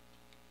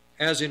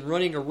 as in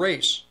running a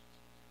race,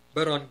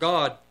 but on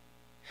God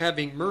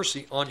having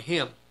mercy on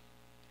him.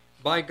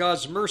 By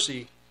God's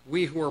mercy,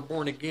 we who are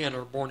born again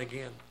are born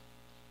again.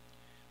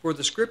 For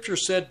the Scripture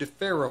said to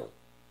Pharaoh,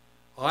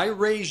 I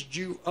raised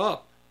you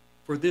up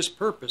for this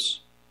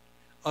purpose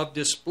of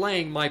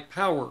displaying my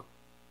power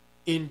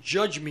in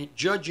judgment,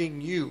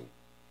 judging you,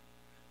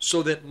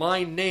 so that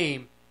my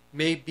name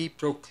may be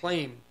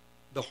proclaimed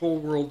the whole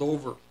world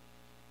over.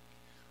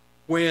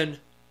 When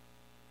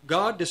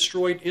God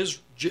destroyed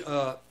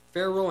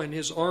Pharaoh and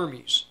his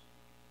armies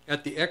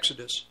at the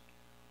Exodus,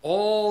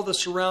 all the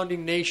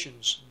surrounding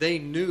nations, they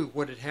knew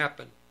what had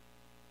happened,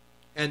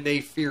 and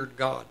they feared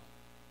God.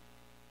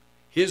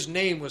 His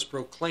name was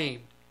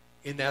proclaimed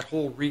in that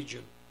whole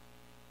region,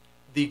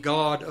 the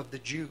God of the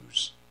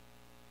Jews.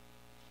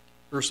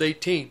 Verse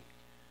 18,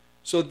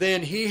 so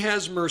then he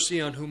has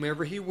mercy on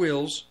whomever he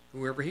wills,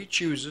 whoever he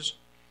chooses.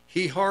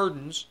 He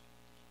hardens,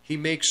 he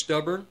makes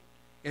stubborn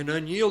and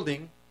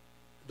unyielding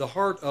the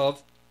heart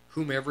of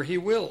whomever he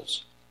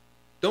wills.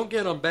 Don't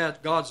get on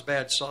God's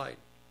bad side,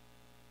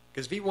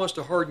 because if he wants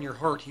to harden your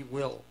heart, he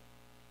will.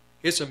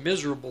 It's a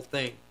miserable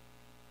thing.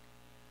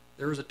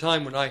 There was a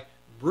time when I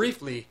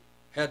briefly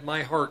had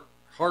my heart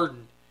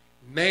hardened.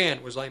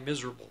 Man, was I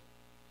miserable.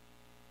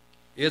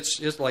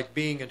 It's like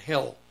being in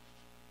hell.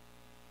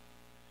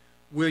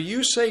 Will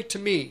you say to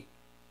me,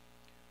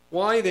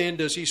 why then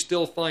does he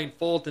still find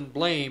fault and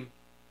blame?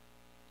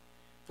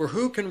 For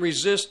who can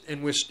resist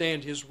and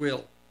withstand his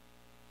will?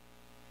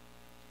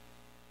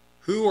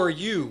 Who are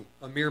you,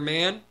 a mere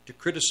man, to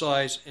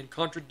criticize and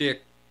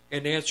contradict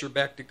and answer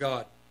back to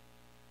God?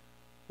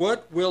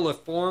 What is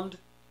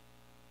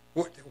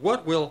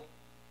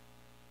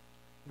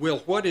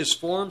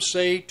formed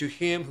say to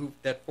him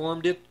that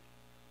formed it?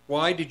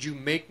 Why did you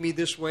make me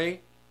this way?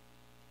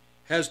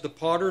 Has the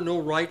potter no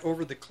right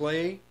over the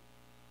clay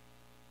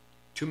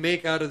to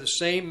make out of the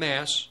same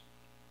mass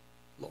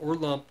or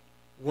lump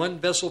one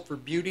vessel for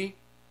beauty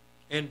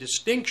and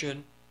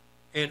distinction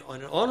and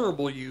an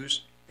honorable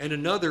use, and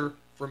another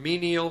for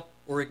menial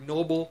or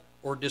ignoble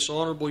or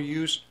dishonorable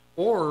use,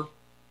 or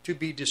to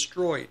be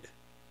destroyed?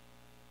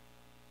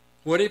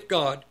 What if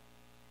God,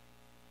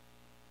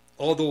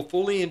 although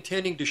fully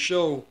intending to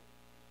show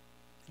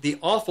the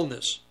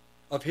awfulness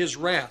of his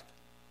wrath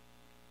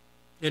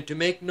and to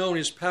make known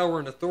his power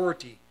and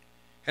authority,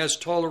 has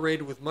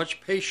tolerated with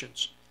much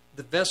patience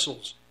the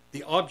vessels,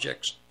 the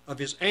objects of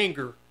his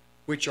anger,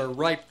 which are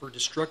ripe for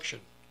destruction?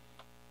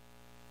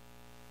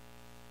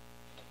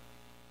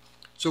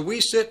 So we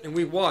sit and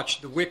we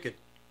watch the wicked.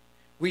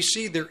 We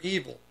see their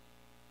evil,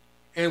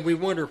 and we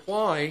wonder,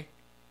 why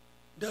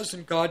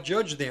doesn't God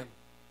judge them?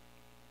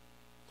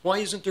 Why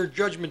isn't there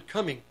judgment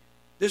coming?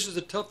 This is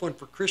a tough one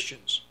for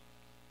Christians.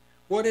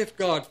 What if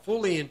God,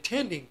 fully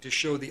intending to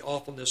show the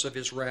awfulness of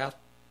his wrath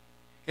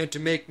and to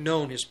make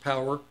known his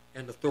power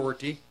and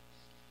authority,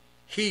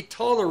 he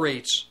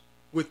tolerates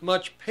with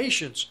much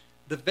patience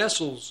the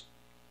vessels,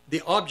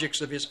 the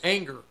objects of his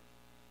anger,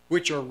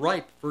 which are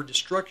ripe for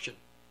destruction.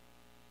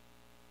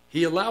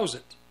 He allows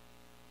it.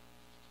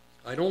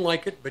 I don't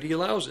like it, but he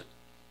allows it.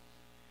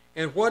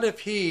 And what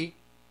if he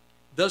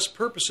thus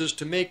purposes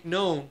to make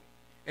known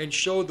and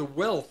show the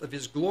wealth of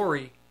his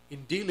glory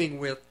in dealing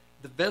with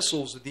the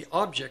vessels of the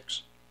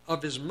objects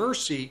of his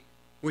mercy,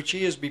 which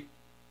he has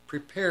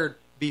prepared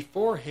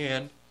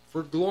beforehand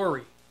for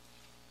glory?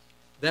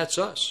 That's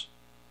us.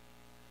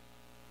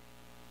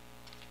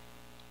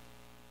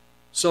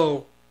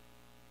 So,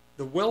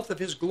 the wealth of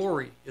his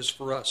glory is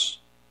for us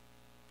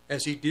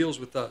as he deals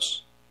with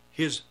us,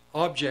 his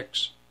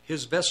objects,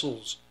 his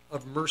vessels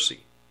of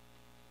mercy,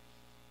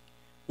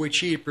 which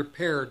he had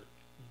prepared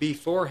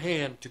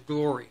beforehand to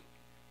glory.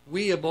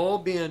 We have all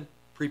been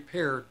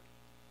prepared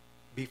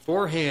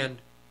beforehand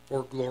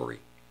for glory.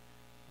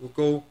 We'll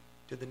go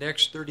to the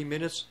next 30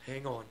 minutes.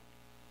 Hang on.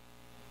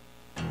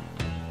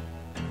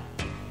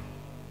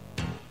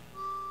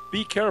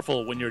 Be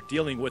careful when you're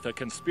dealing with a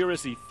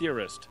conspiracy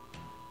theorist.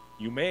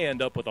 You may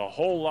end up with a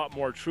whole lot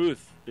more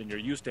truth than you're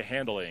used to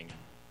handling.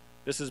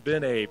 This has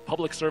been a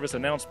public service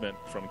announcement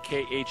from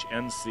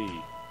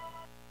KHNC.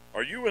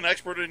 Are you an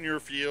expert in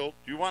your field?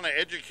 Do you want to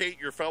educate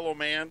your fellow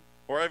man?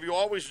 Or have you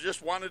always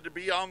just wanted to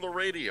be on the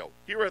radio?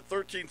 Here at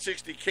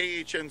 1360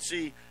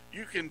 KHNC,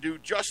 you can do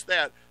just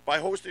that by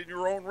hosting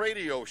your own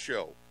radio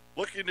show.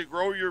 Looking to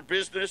grow your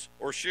business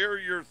or share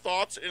your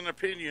thoughts and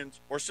opinions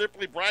or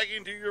simply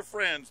bragging to your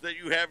friends that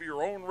you have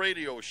your own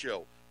radio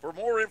show? For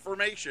more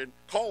information,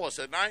 call us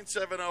at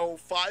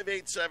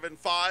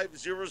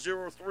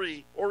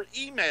 970-587-5003 or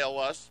email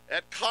us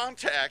at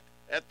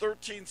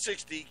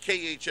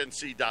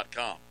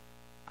contact@1360khnc.com.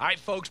 All right,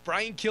 folks,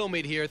 Brian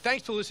Kilmeade here.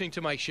 Thanks for listening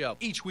to my show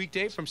each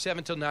weekday from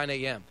 7 till 9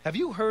 a.m. Have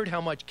you heard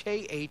how much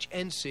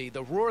KHNC,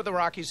 the Roar of the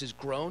Rockies, has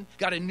grown?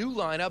 Got a new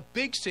lineup,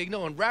 big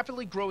signal, and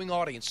rapidly growing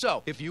audience.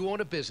 So, if you own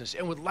a business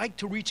and would like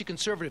to reach a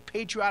conservative,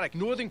 patriotic,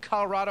 Northern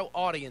Colorado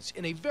audience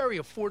in a very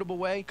affordable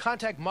way,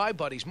 contact my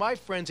buddies, my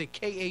friends at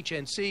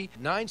KHNC,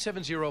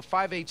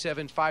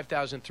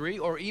 970-587-5003,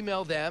 or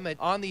email them at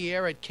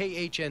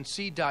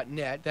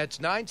ontheair@khnc.net. That's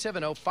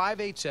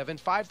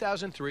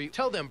 970-587-5003.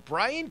 Tell them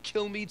Brian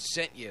Kilmeade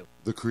sent you.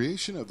 The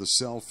creation of the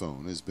cell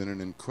phone has been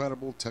an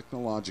incredible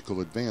technological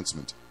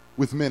advancement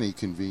with many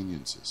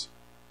conveniences.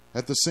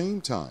 At the same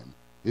time,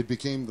 it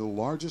became the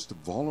largest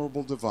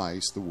vulnerable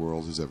device the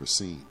world has ever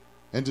seen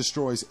and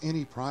destroys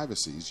any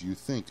privacies you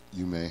think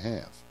you may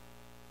have.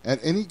 At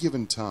any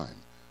given time,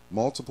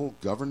 multiple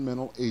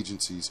governmental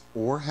agencies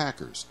or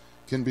hackers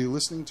can be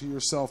listening to your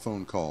cell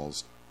phone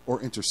calls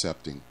or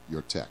intercepting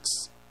your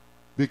texts.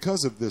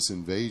 Because of this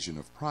invasion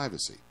of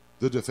privacy,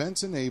 the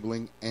Defense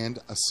Enabling and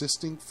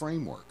Assisting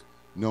Framework,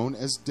 known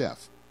as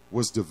DEF,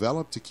 was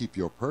developed to keep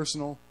your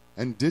personal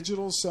and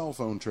digital cell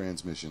phone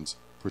transmissions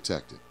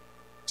protected.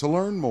 To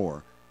learn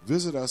more,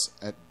 visit us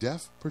at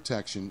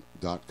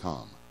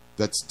defprotection.com.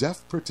 That's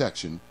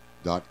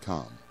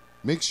defprotection.com.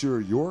 Make sure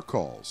your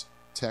calls,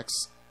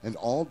 texts, and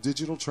all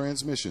digital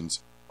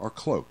transmissions are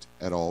cloaked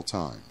at all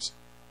times.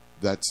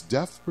 That's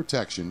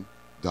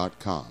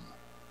defprotection.com.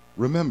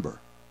 Remember,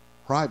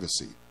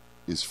 privacy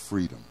is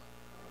freedom.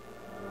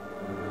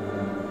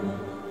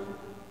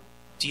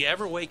 Do you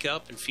ever wake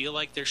up and feel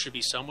like there should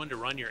be someone to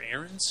run your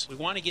errands? We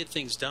want to get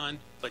things done,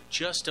 but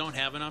just don't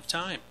have enough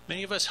time.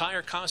 Many of us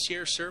hire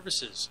concierge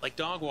services like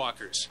dog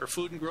walkers or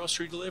food and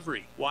grocery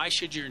delivery. Why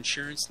should your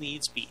insurance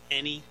needs be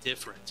any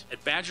different?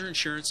 At Badger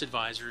Insurance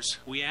Advisors,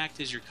 we act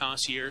as your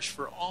concierge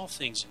for all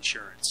things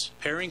insurance,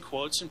 pairing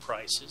quotes and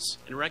prices,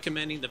 and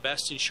recommending the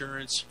best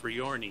insurance for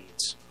your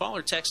needs. Call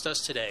or text us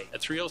today at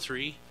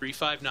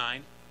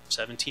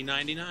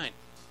 303-359-1799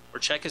 or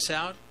check us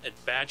out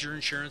at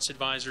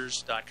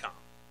badgerinsuranceadvisors.com.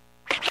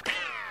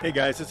 Hey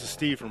guys, this is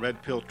Steve from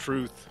Red Pill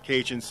Truth,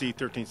 KHNC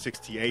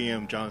 1360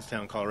 AM,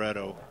 Johnstown,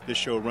 Colorado. This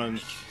show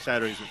runs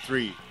Saturdays at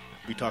 3.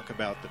 We talk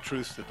about the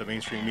truths that the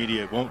mainstream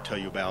media won't tell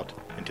you about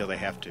until they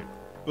have to.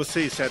 We'll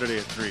see you Saturday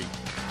at 3.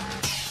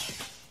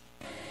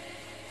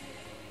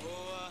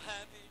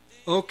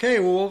 Okay,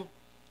 we'll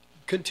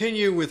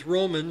continue with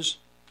Romans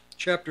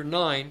chapter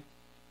 9.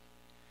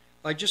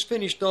 I just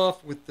finished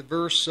off with the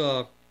verse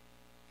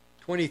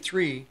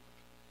 23.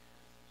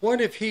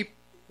 What if he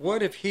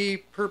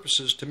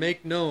purposes to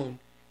make known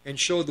and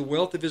show the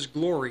wealth of his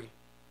glory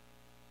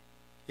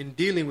in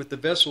dealing with the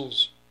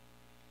vessels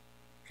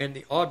and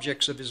the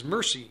objects of his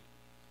mercy,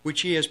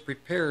 which he has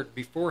prepared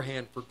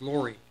beforehand for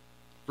glory?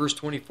 Verse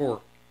 24.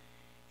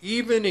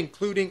 Even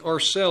including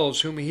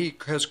ourselves, whom he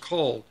has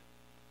called.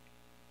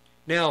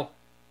 Now,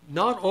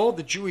 not all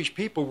the Jewish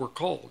people were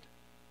called.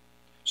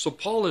 So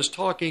Paul is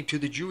talking to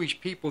the Jewish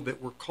people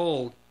that were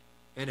called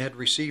and had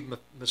received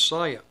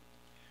Messiah,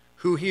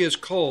 who he has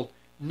called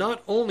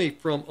not only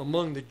from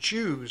among the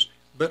Jews,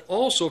 but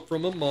also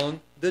from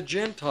among the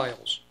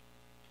Gentiles.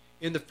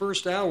 In the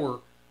first hour,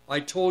 I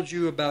told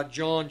you about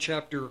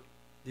the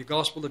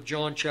Gospel of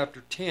John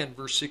chapter 10,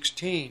 verse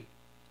 16,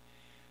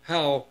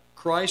 how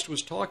Christ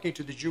was talking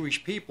to the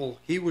Jewish people.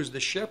 He was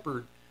the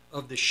shepherd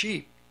of the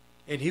sheep,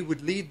 and he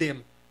would lead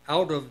them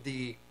out of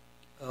the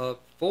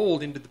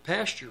fold into the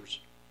pastures.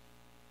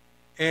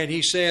 And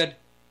he said,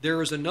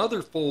 there is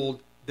another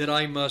fold that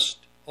I must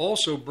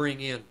also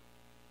bring in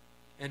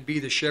and be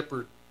the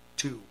shepherd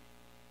to.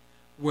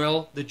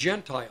 Well, the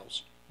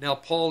Gentiles. Now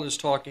Paul is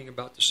talking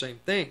about the same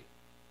thing.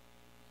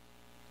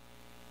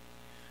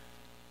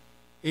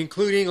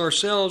 Including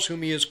ourselves,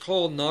 whom he has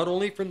called not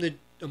only from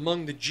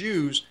among the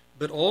Jews,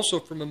 but also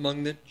from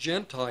among the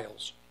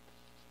Gentiles.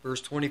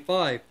 Verse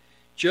 25,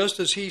 just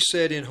as he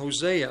said in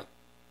Hosea,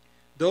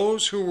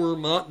 those who were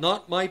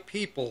not my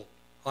people,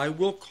 I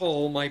will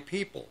call my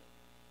people,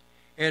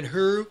 and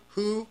her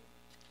who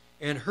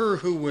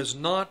was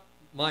not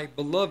my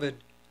beloved,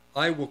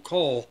 I will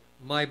call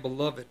my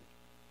beloved.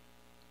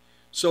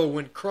 So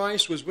when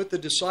Christ was with the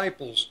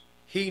disciples,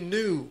 he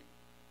knew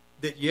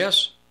that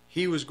yes,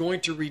 he was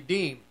going to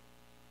redeem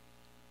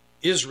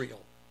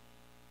Israel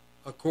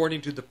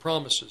according to the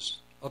promises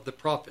of the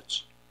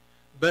prophets.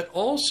 But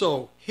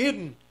also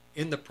hidden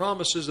in the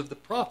promises of the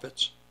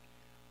prophets,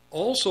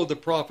 also the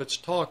prophets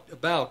talked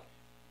about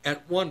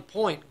at one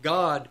point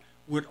God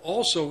would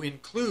also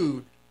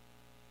include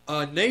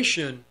a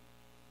nation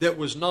that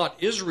was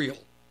not Israel.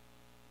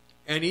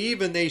 And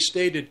even they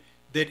stated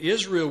that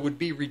Israel would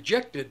be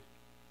rejected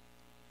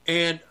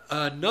and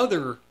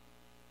another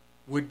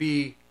would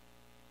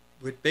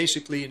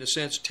basically, in a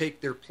sense,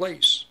 take their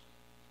place.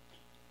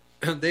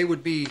 They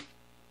would be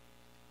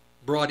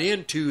brought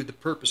into the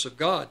purpose of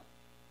God.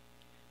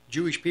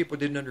 Jewish people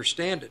didn't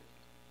understand it.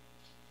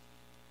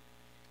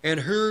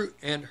 And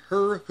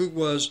her who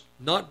was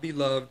not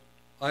beloved,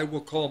 I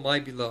will call my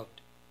beloved.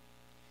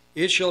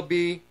 It shall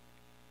be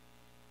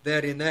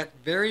that in that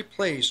very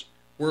place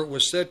where it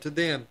was said to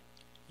them,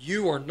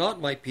 you are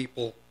not my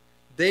people,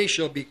 they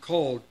shall be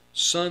called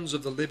sons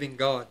of the living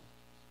God.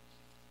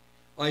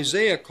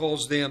 Isaiah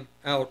calls them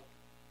out.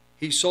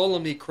 He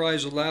solemnly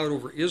cries aloud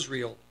over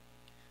Israel,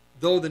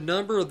 though the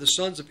number of the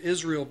sons of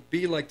Israel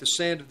be like the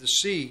sand of the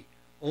sea,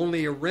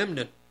 only a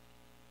remnant,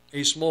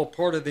 a small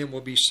part of them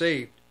will be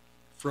saved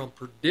from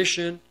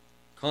perdition,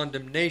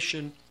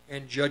 condemnation,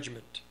 and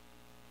judgment.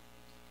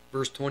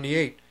 Verse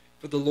 28,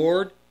 for the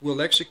Lord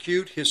will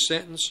execute his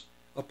sentence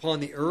upon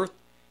the earth.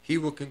 He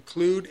will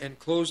conclude and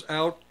close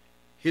out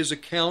his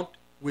account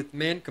with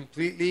men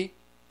completely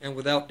and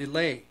without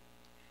delay,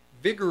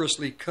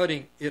 vigorously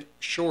cutting it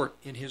short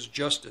in his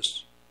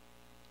justice.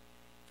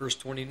 Verse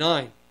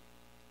 29,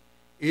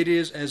 it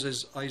is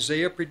as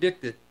Isaiah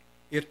predicted,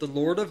 if the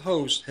Lord of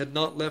hosts had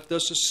not left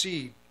us a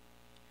seed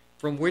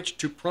from which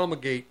to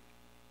promulgate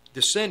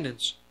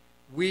descendants,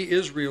 we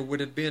Israel would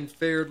have been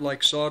fared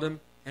like Sodom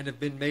and have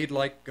been made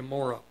like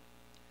Gomorrah.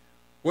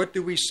 What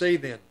do we say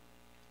then?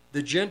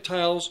 The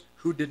Gentiles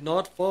who did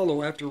not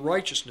follow after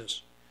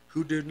righteousness,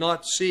 who did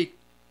not seek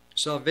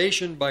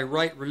salvation by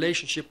right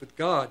relationship with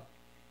God,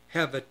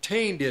 have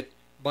attained it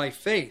by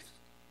faith,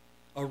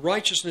 a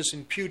righteousness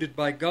imputed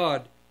by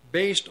God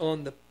based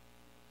on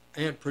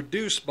and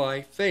produced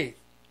by faith.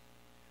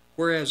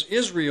 Whereas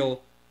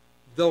Israel,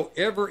 though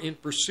ever in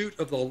pursuit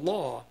of the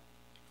law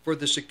for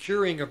the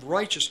securing of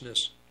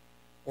righteousness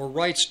or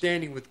right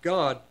standing with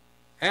God,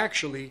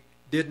 actually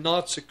did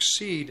not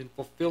succeed in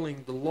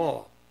fulfilling the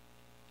law.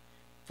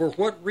 For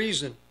what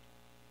reason?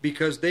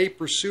 Because they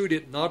pursued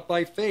it not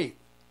by faith,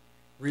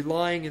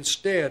 relying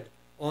instead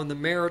on the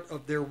merit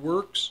of their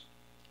works.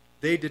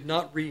 They did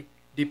not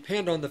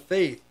depend on the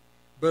faith,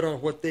 but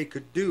on what they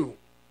could do.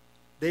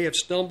 They have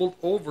stumbled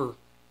over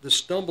the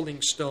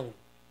stumbling stone.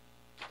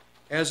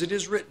 As it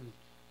is written,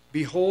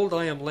 behold,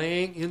 I am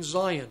laying in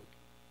Zion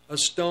a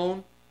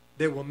stone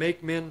that will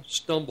make men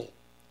stumble,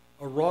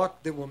 a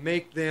rock that will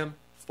make them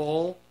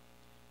fall.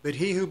 But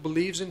he who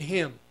believes in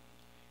him,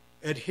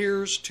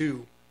 adheres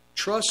to,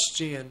 trusts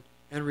in,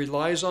 and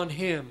relies on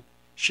him,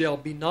 shall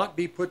not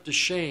be put to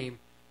shame,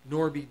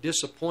 nor be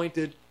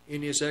disappointed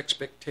in his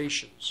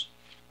expectations.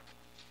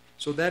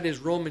 So that is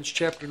Romans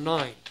chapter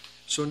 9.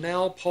 So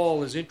now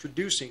Paul is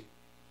introducing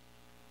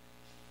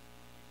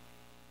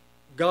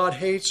God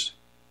hates,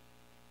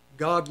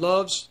 God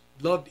loved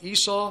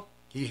Esau,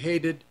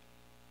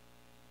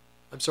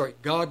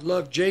 God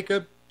loved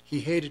Jacob, he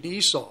hated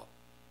Esau.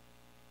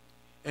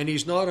 And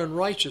he's not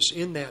unrighteous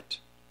in that.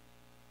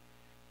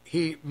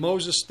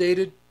 Moses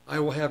stated, I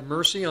will have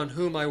mercy on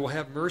whom I will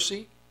have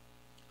mercy.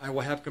 I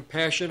will have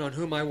compassion on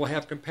whom I will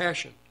have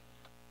compassion.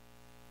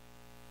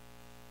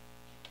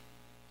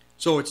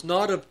 So it's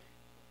not of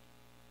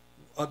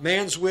a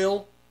man's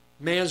will,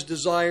 man's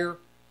desire,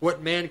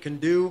 what man can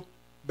do,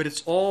 but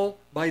it's all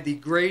by the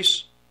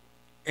grace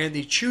and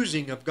the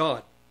choosing of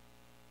God.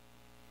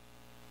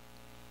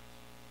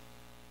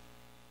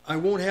 I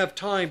won't have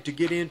time to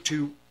get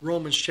into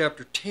Romans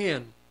chapter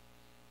 10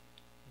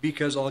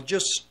 because I'll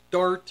just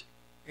start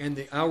and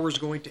the hour is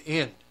going to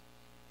end.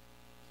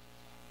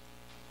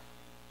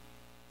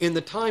 In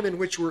the time in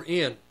which we're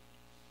in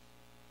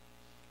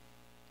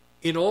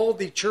all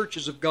the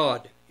churches of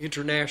God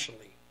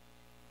internationally,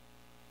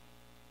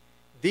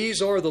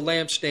 these are the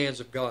lampstands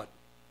of God.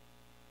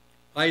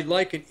 I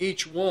liken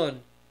each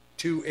one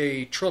to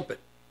a trumpet.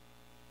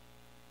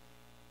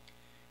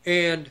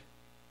 And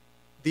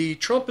the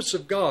trumpets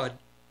of God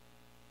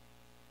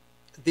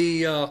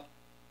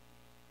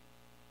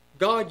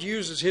God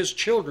uses His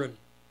children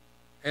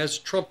as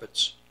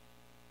trumpets.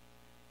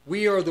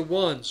 We are the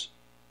ones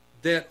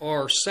that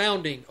are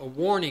sounding a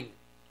warning.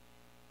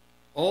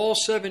 All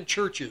 7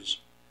 churches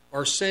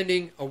are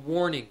sending a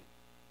warning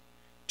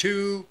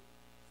to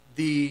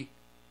the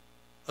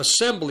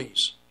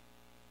assemblies,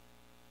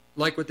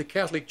 like with the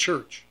Catholic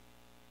Church.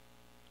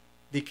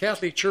 The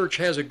Catholic Church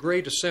has a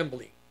great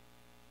assembly,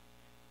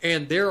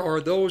 and there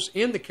are those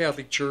in the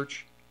Catholic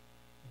Church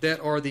that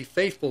are the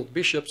faithful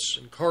bishops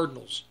and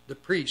cardinals, the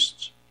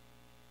priests.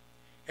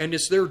 And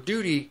it's their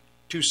duty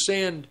to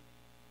send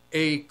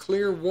a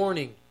clear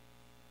warning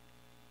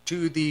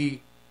to the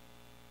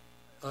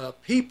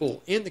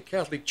people in the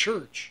Catholic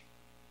Church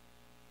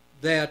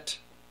that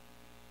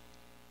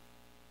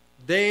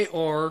they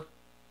are,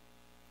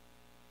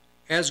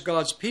 as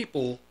God's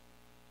people,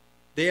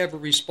 they have a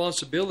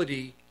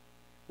responsibility,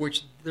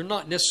 which they're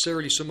not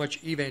necessarily so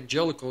much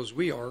evangelical as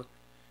we are,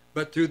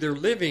 but through their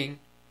living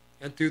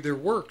and through their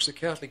works, the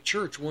Catholic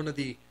Church, one of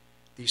the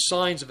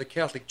signs of the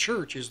Catholic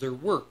Church is their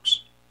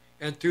works.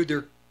 And through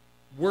their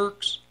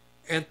works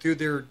and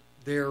through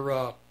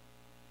their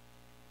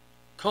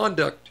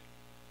conduct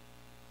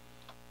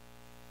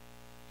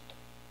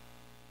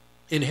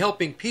in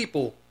helping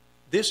people,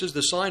 this is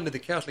the sign of the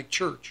Catholic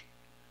Church.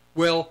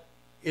 Well,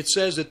 it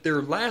says that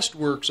their last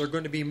works are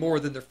going to be more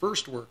than their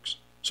first works.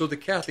 So the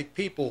Catholic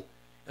people,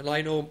 and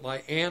I know my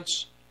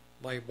aunts,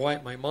 my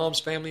wife, my mom's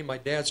family, my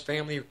dad's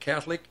family are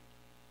Catholic,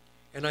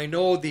 and I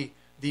know the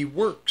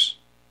works.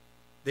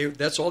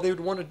 That's all they would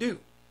want to do,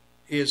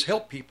 is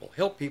help people,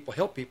 help people,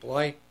 help people.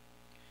 I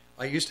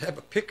used to have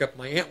a pickup.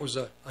 My aunt was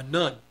a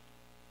nun,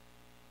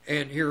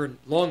 and here in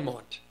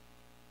Longmont,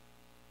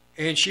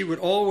 and she would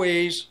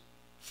always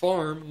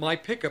farm my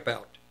pickup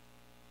out.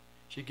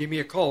 She'd give me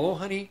a call. Oh,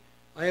 honey,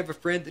 I have a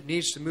friend that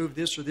needs to move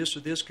this or this or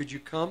this. Could you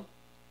come?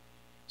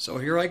 So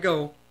here I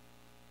go.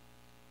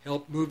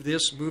 Help move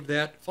this, move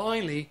that.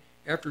 Finally,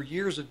 after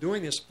years of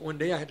doing this, one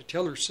day I had to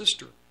tell her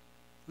sister,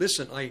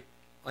 listen, I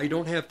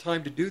don't have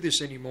time to do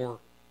this anymore.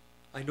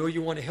 I know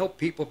you want to help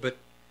people, but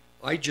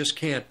I just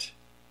can't.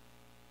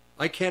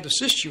 I can't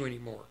assist you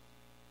anymore.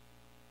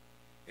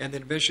 And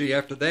then eventually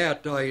after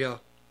that, I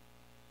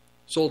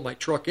sold my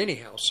truck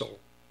anyhow. So,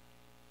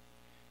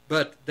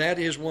 but that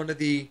is one of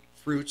the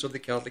fruits of the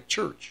Catholic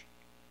Church.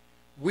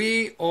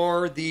 We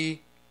are the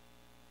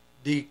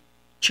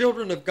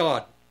children of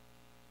God,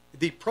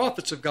 the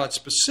prophets of God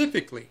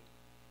specifically.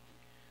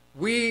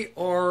 We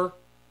are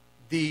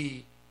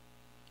the,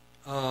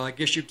 I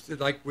guess you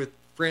like with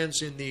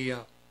friends in the,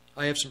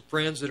 I have some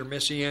friends that are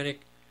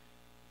Messianic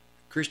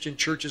Christian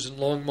churches in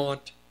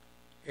Longmont,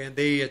 and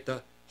they, at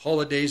the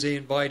holidays, they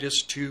invite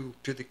us to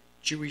the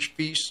Jewish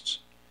feasts,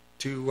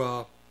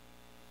 to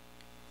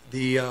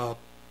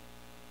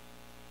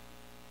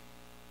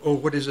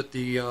what is it,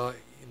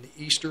 in the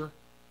Easter,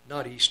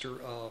 not Easter,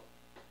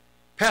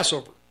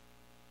 Passover.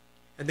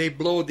 And they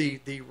blow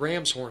the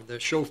ram's horn, the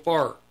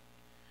shofar.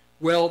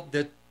 Well,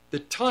 the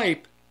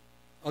type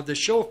of the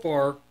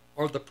shofar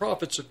are the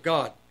prophets of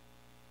God.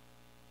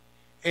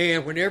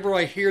 And whenever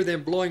I hear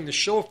them blowing the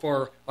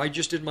shofar, I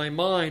just, in my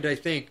mind, I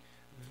think,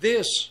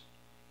 these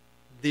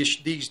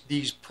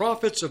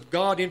prophets of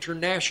God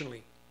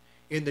internationally,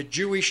 in the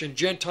Jewish and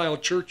Gentile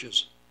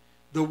churches,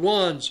 the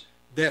ones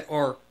that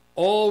are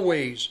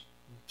always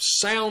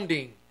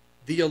sounding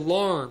the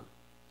alarm,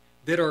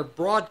 that are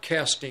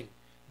broadcasting,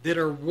 that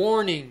are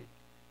warning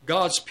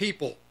God's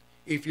people,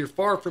 if you're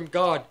far from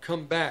God,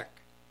 come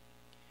back.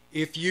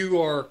 If you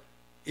are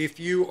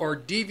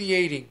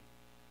deviating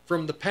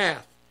from the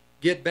path,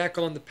 get back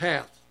on the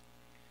path.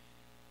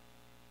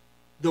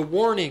 The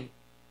warning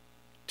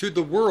to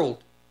the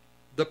world,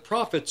 the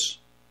prophets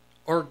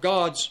are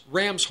God's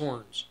ram's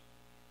horns.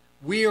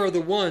 We are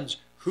the ones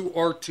who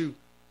are to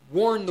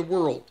warn the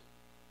world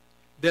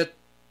that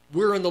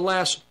we're in the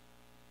last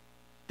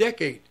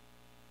decade.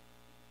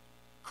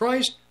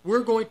 Christ,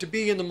 we're going to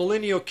be in the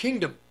millennial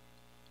kingdom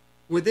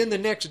within the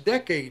next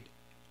decade.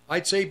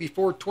 I'd say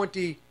before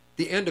the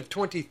end of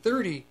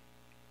 2030,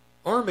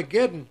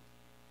 Armageddon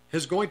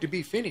is going to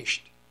be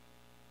finished.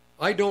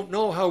 I don't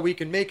know how we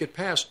can make it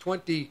past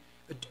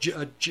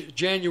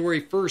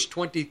January 1st,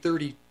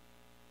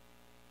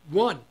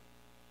 2031.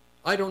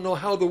 I don't know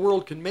how the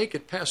world can make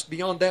it past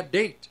beyond that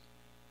date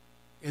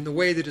in the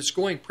way that it's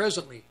going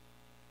presently.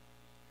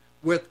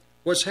 With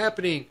what's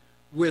happening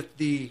with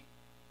the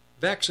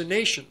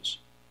vaccinations,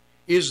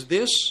 is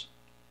this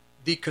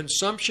the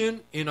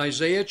consumption in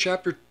Isaiah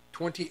chapter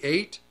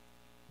 28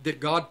 that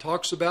God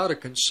talks about, a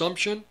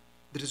consumption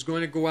that is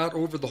going to go out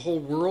over the whole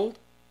world?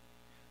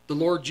 The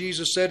Lord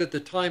Jesus said at the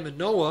time of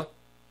Noah,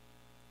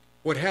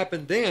 what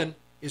happened then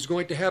is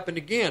going to happen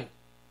again.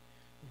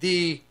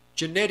 The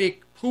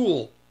genetic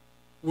pool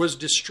was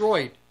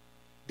destroyed.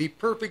 The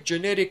perfect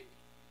genetic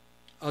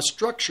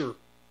structure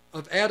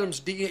of Adam's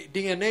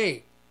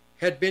DNA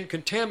had been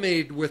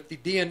contaminated with the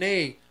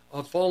DNA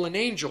of fallen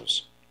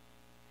angels.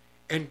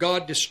 And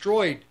God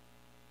destroyed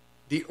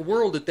the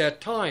world at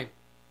that time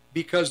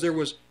because there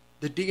was,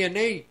 the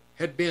DNA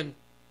had been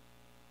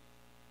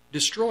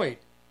destroyed.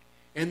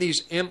 And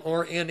these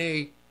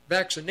mRNA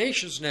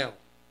vaccinations now,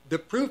 the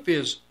proof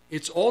is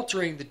it's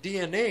altering the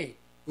DNA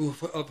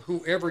of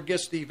whoever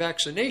gets the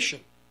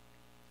vaccination.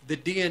 The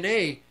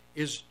DNA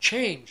is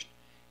changed.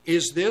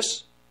 Is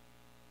this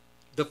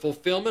the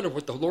fulfillment of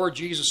what the Lord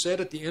Jesus said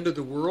at the end of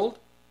the world?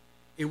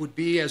 It would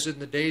be as in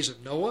the days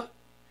of Noah.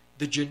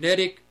 The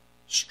genetic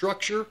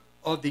structure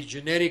of the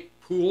genetic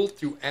pool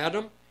through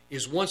Adam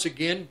is once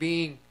again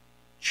being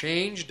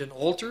changed and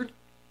altered.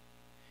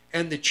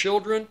 And the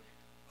children,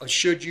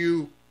 should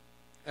you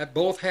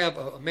both have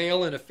a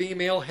male and a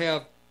female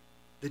have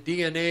the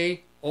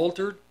DNA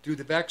altered through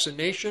the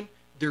vaccination,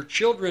 their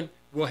children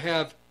will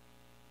have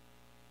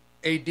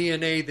a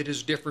DNA that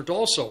is different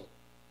also.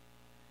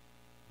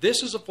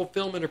 This is a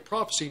fulfillment of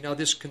prophecy. Now,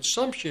 this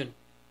consumption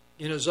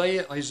in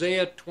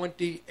Isaiah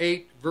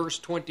 28, verse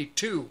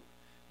 22,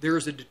 there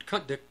is a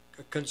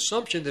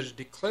consumption that is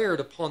declared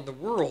upon the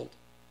world.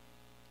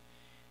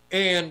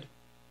 And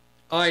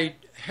I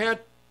had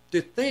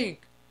to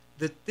think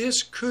that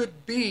this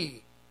could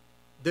be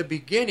the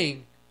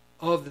beginning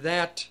of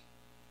that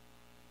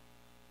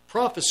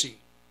prophecy.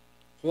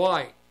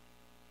 Why?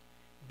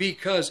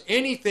 Because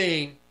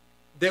anything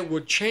that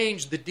would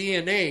change the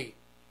DNA,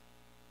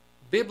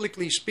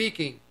 biblically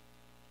speaking,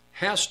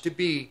 has to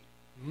be,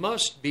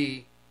 must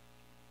be,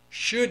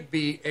 should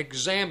be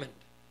examined.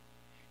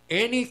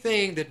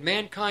 Anything that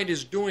mankind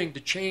is doing to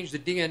change the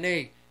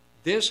DNA,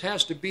 this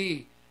has to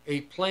be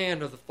a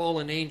plan of the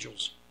fallen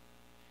angels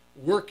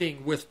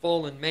working with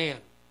fallen man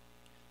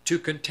to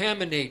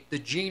contaminate the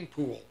gene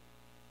pool.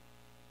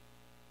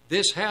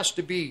 This has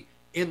to be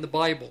in the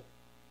Bible.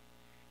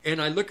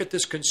 And I look at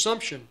this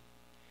consumption,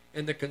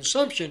 and the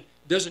consumption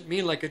doesn't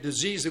mean like a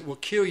disease that will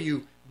kill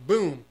you,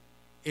 boom,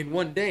 in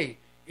one day.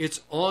 It's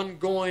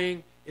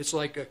ongoing. It's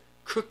like a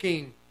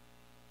cooking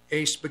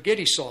a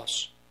spaghetti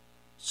sauce.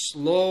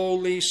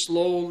 Slowly,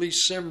 slowly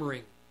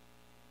simmering.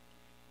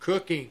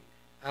 Cooking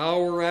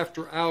hour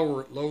after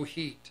hour at low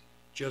heat.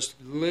 Just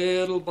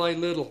little by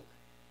little.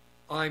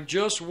 I'm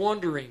just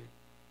wondering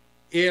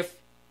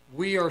if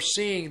we are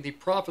seeing the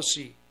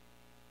prophecy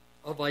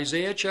of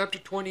Isaiah chapter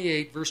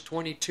 28, verse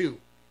 22.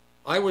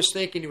 I was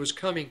thinking it was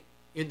coming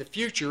in the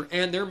future,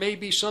 and there may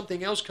be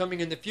something else coming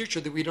in the future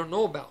that we don't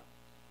know about.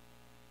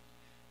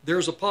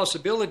 There's a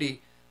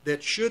possibility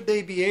that should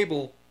they be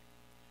able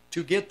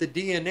to get the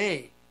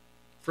DNA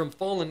from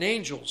fallen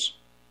angels,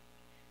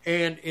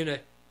 and in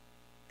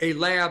a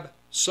lab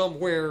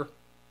somewhere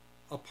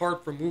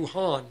apart from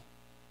Wuhan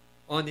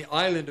on the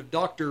island of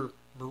Dr.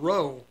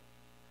 Moreau,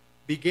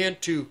 began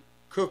to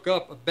cook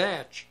up a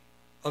batch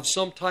of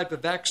some type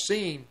of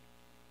vaccine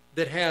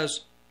that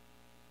has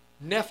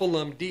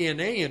Nephilim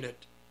DNA in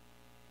it,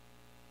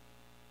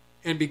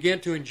 and began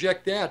to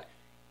inject that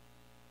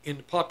in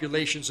the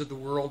populations of the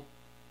world.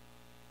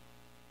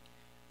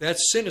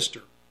 That's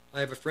sinister.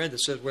 I have a friend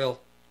that says, "Well,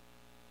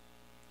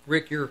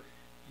 Rick, no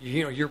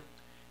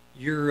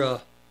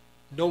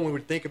one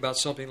would think about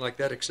something like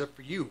that except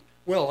for you."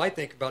 Well, I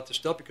think about this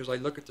stuff because I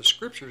look at the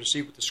Scripture to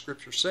see what the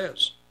Scripture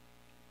says,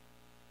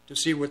 to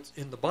see what's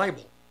in the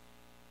Bible.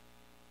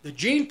 The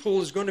gene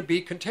pool is going to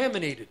be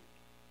contaminated,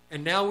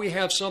 and now we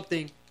have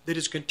something that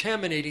is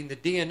contaminating the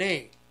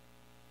DNA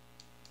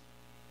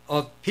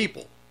of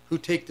people who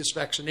take this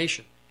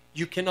vaccination.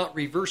 You cannot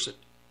reverse it.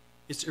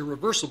 It's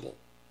irreversible.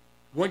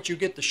 Once you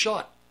get the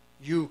shot,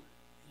 your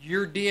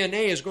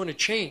DNA is going to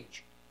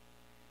change.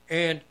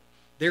 And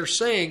they're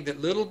saying that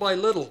little by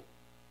little,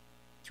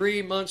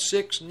 3 months,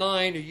 6,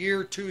 9, a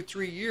year, 2,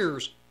 3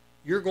 years,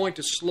 you're going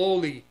to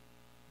slowly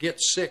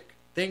get sick.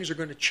 Things are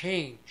going to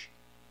change.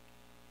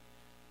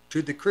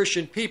 To the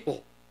Christian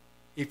people,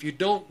 if you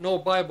don't know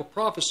Bible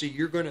prophecy,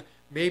 you're going to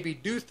maybe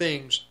do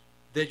things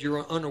that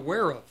you're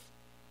unaware of.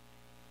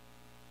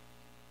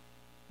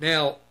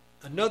 Now,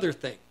 another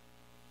thing.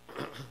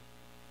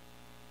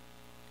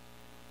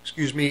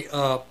 Excuse me.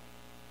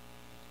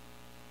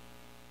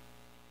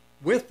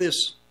 With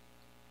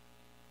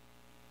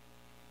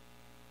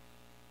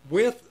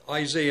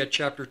Isaiah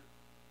chapter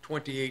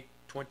 28,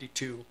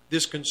 22,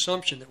 this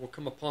consumption that will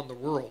come upon the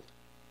world,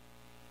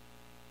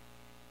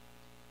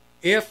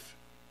 if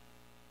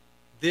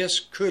this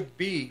could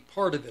be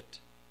part of it,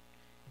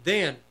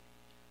 then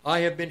I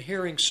have been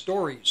hearing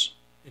stories,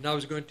 and I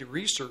was going to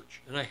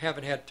research, and I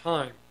haven't had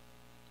time.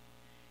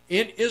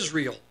 In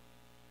Israel,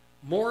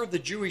 more of the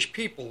Jewish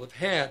people have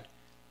had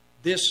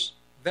this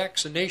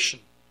vaccination.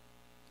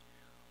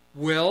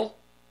 Well,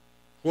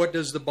 what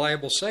does the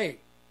Bible say?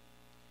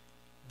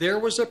 There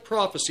was a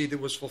prophecy that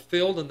was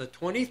fulfilled on the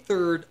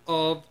 23rd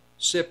of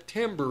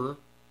September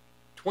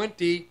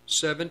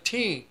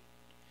 2017.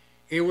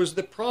 It was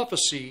the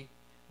prophecy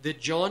that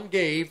John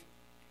gave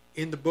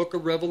in the book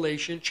of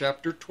Revelation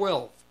chapter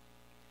 12.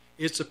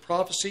 It's a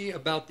prophecy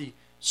about the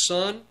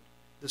sun,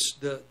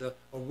 a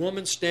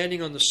woman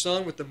standing on the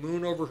sun with the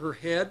moon over her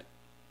head.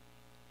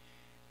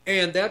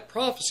 And that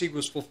prophecy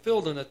was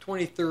fulfilled on the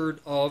 23rd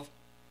of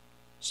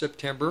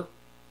September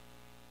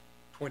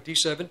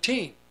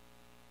 2017.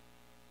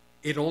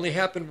 It only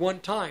happened one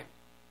time,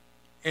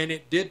 and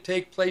it did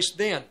take place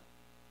then.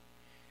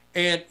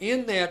 And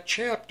in that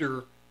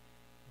chapter,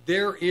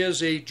 there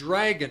is a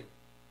dragon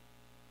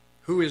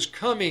who is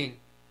coming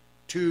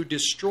to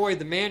destroy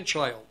the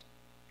man-child.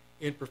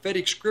 In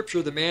prophetic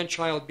scripture, the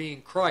man-child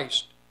being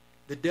Christ.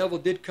 The devil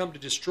did come to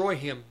destroy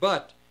him,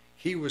 but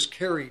he was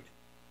carried.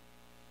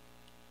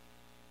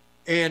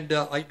 And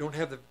I don't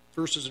have the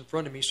verses in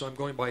front of me, so I'm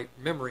going by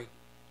memory.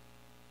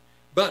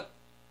 But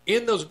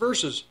in those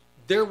verses,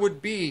 there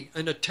would be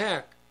an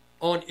attack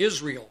on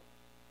Israel.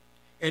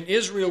 And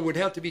Israel would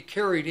have to be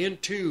carried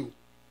into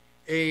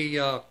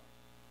a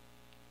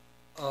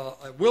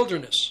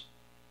wilderness.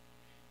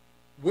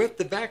 With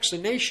the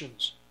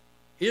vaccinations,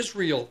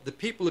 Israel, the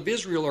people of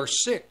Israel are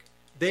sick.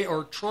 They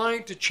are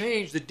trying to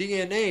change the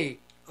DNA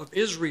of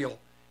Israel.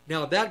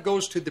 Now that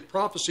goes to the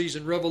prophecies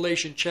in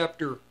Revelation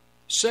chapter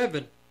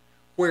 7,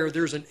 where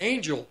there's an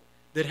angel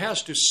that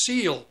has to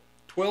seal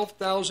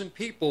 12,000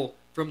 people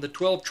from the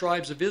 12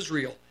 tribes of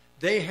Israel.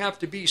 They have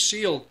to be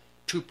sealed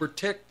to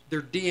protect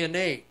their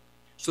DNA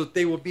so that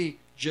they will be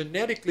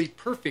genetically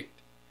perfect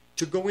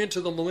to go into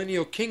the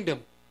millennial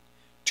kingdom,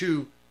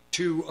 to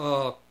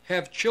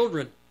have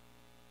children,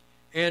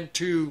 and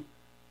to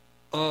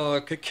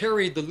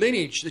carry the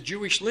lineage, the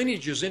Jewish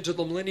lineages, into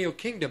the millennial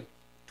kingdom.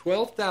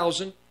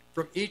 12,000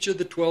 from each of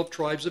the 12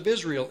 tribes of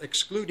Israel,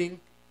 excluding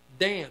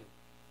Dan.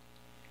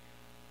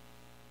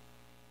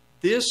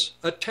 This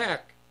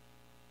attack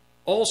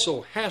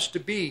also has to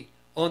be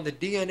on the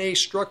DNA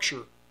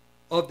structure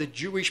of the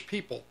Jewish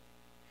people.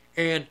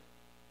 And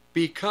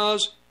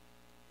because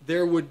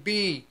there would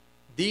be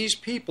these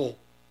people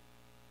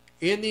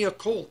in the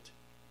occult,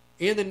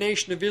 in the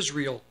nation of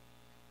Israel,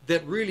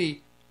 that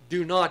really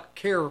do not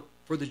care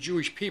for the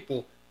Jewish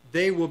people,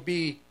 they will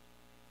be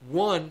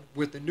one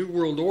with the New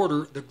World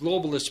Order, the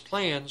globalist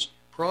plans,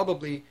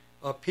 probably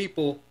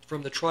people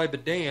from the tribe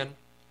of Dan.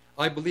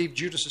 I believe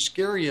Judas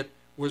Iscariot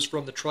was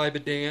from the tribe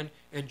of Dan,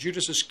 and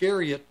Judas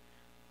Iscariot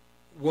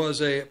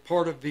was a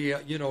part of the,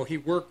 he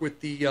worked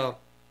with the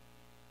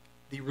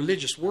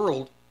religious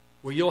world.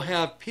 Well, you'll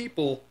have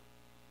people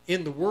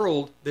in the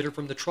world that are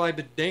from the tribe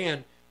of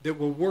Dan that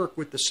will work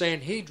with the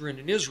Sanhedrin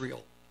in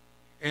Israel,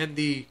 and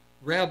the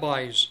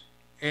rabbis,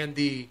 and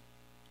the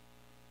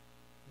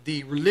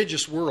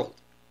religious world.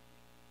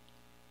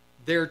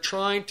 They're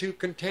trying to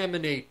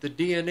contaminate the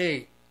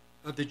DNA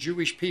of the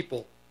Jewish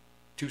people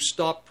to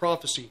stop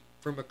prophecy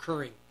from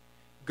occurring.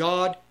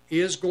 God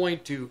is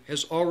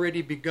has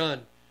already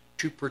begun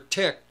to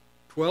protect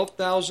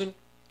 12,000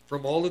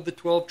 from all of the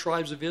 12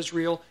 tribes of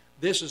Israel.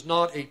 This is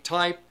not a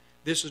type.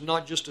 This is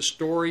not just a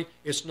story.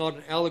 It's not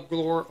an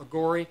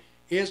allegory.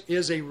 It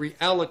is a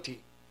reality.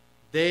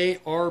 They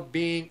are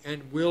being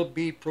and will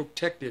be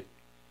protected.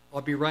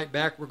 I'll be right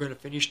back. We're going to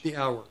finish the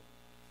hour.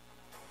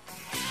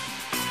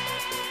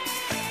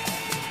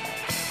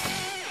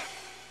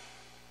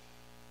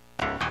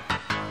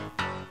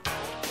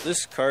 This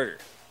is Carter,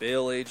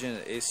 bail agent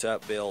at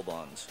ASAP Bail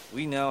Bonds.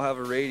 We now have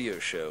a radio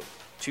show.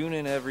 Tune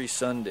in every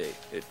Sunday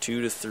at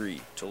 2 to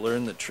 3 to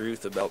learn the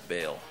truth about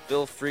bail.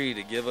 Feel free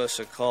to give us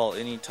a call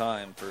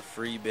anytime for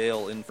free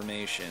bail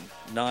information.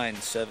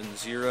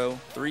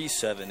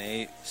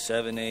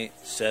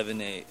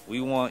 970-378-7878. We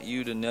want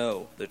you to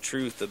know the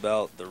truth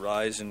about the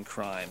rise in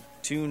crime.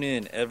 Tune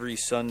in every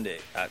Sunday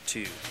at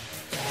 2.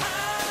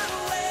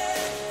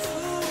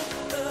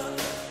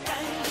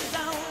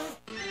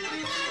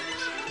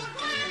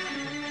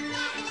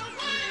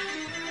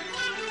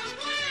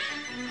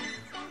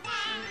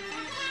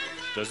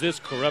 Does this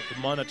corrupt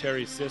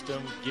monetary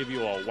system give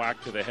you a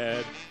whack to the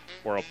head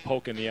or a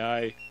poke in the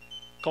eye?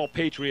 Call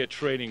Patriot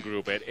Trading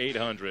Group at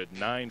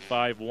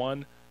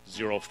 800-951-0592.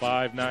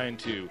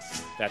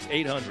 That's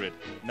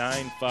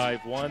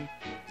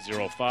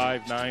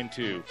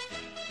 800-951-0592.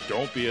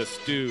 Don't be a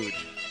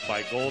stooge.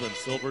 Buy gold and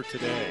silver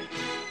today.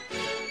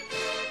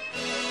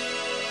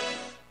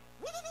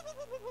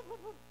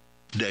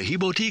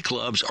 Dehibo Tea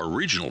Club's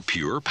original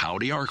pure Pau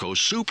d'Arco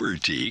Super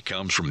Tea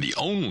comes from the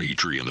only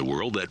tree in the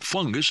world that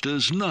fungus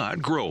does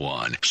not grow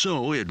on.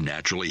 So it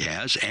naturally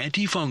has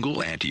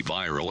antifungal,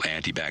 antiviral,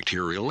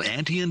 antibacterial,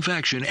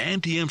 anti-infection,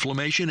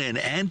 anti-inflammation, and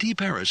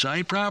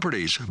anti-parasite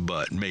properties.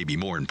 But maybe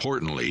more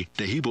importantly,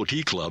 Dehibo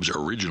Tea Club's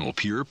original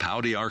pure Pau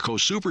d'Arco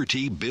Super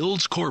Tea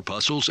builds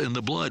corpuscles in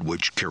the blood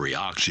which carry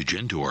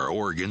oxygen to our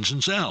organs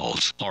and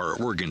cells. Our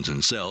organs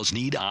and cells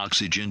need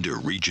oxygen to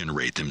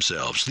regenerate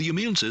themselves. The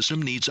immune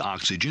system needs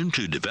oxygen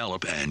to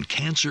develop, and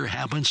cancer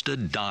happens to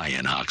die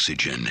in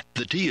oxygen.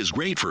 The tea is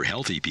great for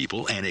healthy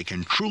people, and it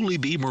can truly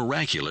be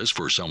miraculous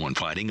for someone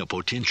fighting a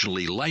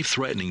potentially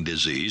life-threatening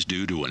disease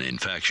due to an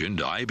infection,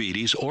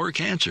 diabetes, or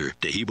cancer.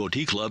 Dehibo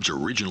Tea Club's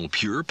original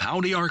pure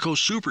Pau d'Arco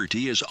Super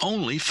Tea is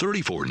only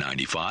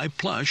 $34.95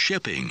 plus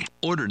shipping.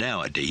 Order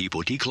now at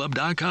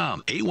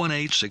DehiboTeaClub.com,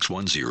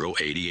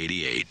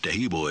 818-610-8088.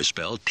 Dehibo is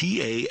spelled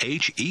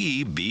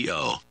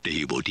T-A-H-E-B-O.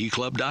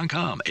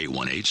 DehiboTeaClub.com,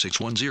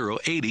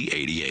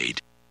 818-610-8088.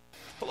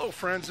 Hello,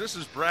 friends. This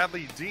is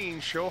Bradley Dean,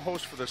 show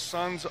host for the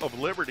Sons of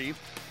Liberty.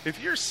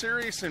 If you're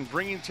serious in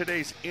bringing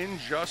today's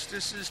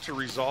injustices to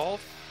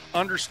resolve,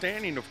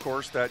 understanding, of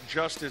course, that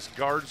justice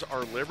guards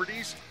our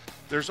liberties,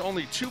 There's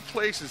only two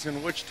places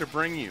in which to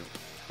bring you,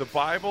 the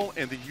Bible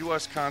and the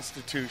U.S.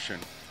 Constitution.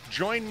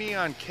 Join me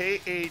on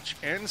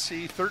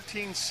KHNC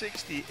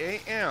 1360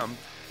 AM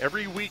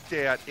every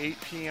weekday at 8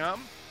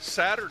 p.m.,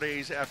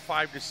 Saturdays at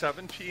 5 to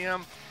 7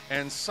 p.m.,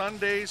 and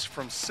Sundays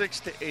from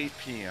 6 to 8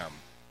 p.m.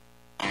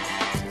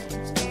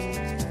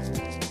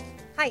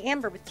 Hi,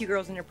 Amber with Two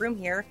Girls and a Broom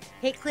here.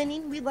 Hate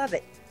cleaning? We love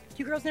it.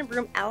 Two Girls and a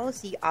Broom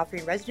LLC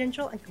offering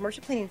residential and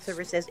commercial cleaning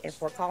services in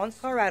Fort Collins,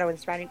 Colorado and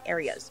surrounding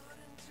areas.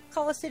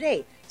 Call us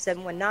today,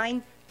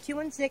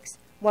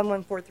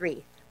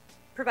 719-216-1143.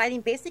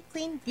 Providing basic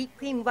clean, deep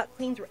clean, wet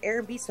cleans, or air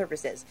and beach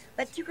services.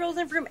 Let Two Girls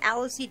and a Broom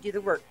LLC do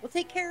the work. We'll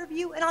take care of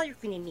you and all your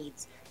cleaning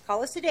needs.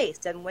 Call us today,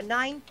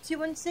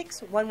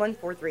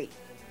 719-216-1143.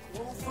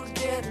 Won't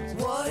forget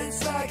what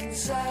it's like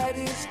inside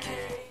his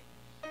cave.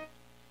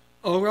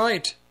 All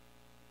right.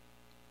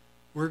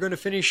 We're going to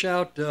finish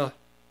out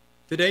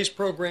today's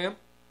program.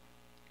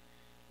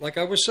 Like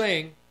I was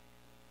saying,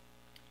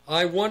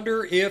 I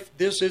wonder if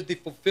this is the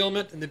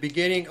fulfillment and the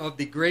beginning of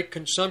the great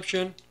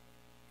consumption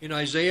in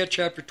Isaiah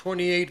chapter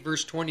 28,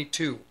 verse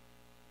 22.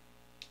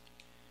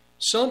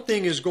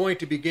 Something is going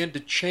to begin to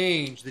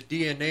change the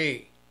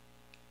DNA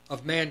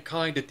of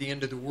mankind at the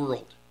end of the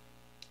world.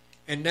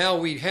 And now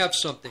we have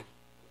something.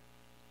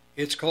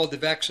 It's called the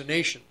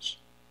vaccinations.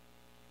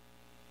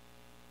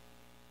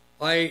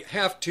 I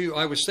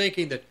was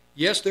thinking that,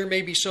 yes, there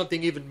may be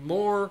something even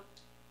more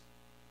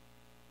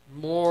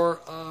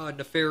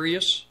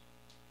nefarious,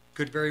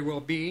 could very well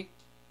be,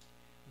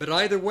 but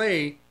either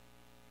way,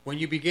 when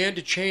you begin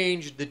to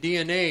change the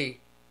DNA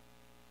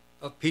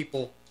of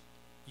people,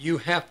 you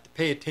have to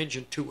pay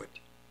attention to it.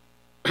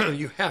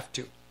 You have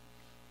to.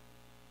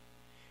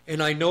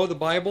 And I know the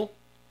Bible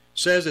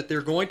says that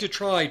they're going to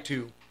try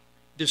to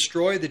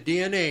destroy the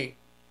DNA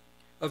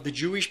of the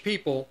Jewish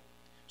people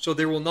so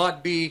there will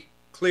not be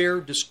clear,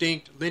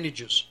 distinct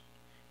lineages.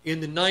 In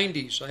the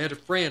 90s, I had a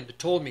friend that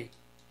told me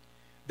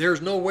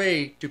there's no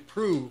way to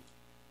prove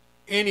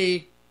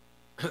any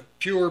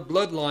pure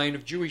bloodline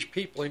of Jewish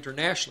people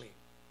internationally.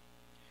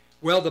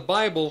 Well, the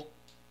Bible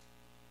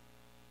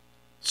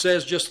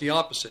says just the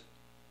opposite.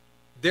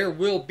 There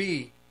will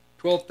be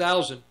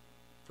 12,000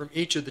 from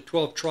each of the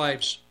 12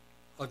 tribes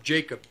of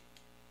Jacob.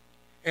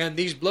 And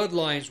these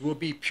bloodlines will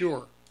be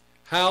pure.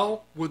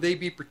 How will they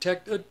be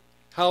protected?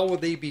 How will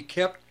they be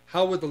kept?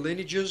 How will the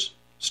lineages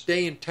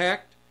stay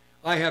intact?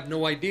 I have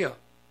no idea.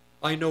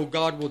 I know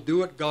God will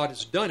do it. God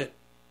has done it.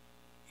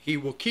 He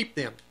will keep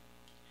them.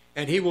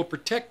 And He will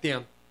protect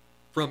them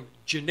from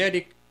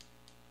genetic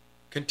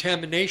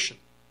contamination,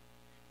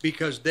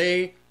 because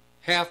they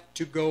have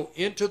to go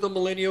into the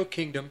millennial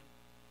kingdom.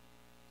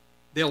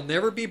 They'll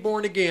never be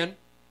born again.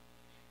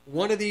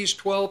 One of these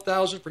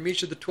 12,000 from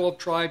each of the 12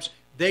 tribes,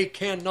 they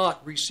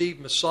cannot receive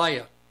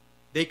Messiah.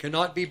 They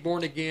cannot be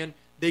born again.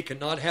 They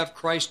cannot have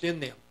Christ in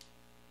them.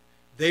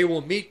 They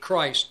will meet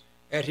Christ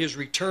at His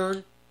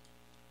return.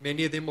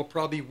 Many of them will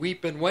probably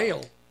weep and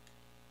wail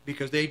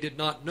because they did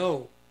not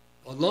know.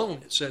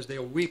 Alone, it says,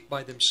 they'll weep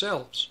by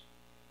themselves.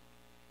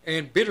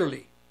 And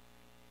bitterly,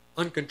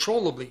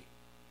 uncontrollably,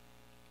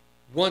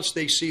 once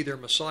they see their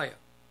Messiah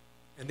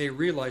and they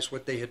realize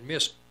what they had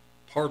missed,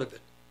 part of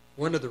it,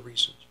 one of the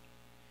reasons.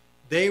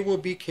 They will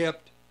be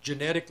kept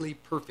genetically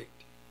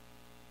perfect.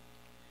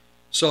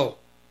 So,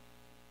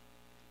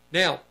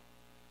 now,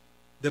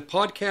 the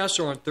podcasts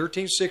are on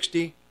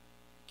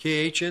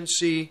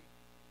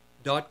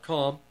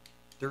 1360khnc.com,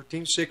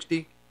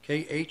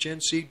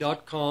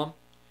 1360khnc.com,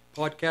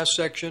 podcast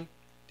section,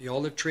 the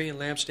Olive Tree and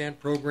Lampstand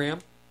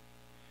program,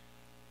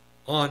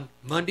 on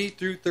Monday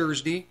through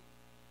Thursday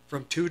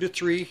from 2 to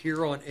 3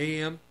 here on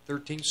AM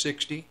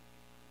 1360.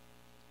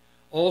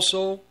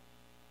 Also,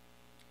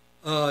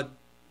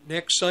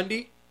 next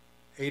Sunday,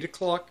 8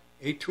 o'clock,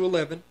 8 to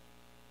 11.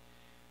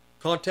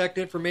 Contact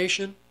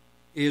information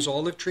is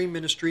Olive Tree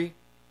Ministry,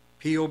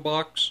 P.O.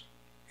 Box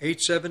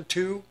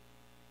 872,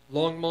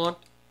 Longmont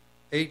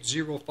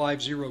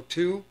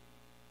 80502,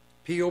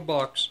 P.O.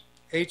 Box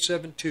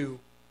 872,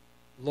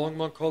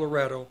 Longmont,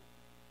 Colorado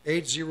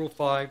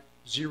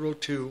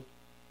 80502.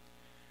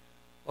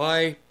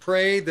 I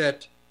pray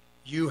that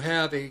you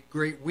have a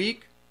great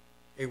week,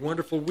 a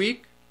wonderful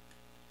week.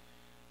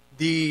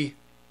 The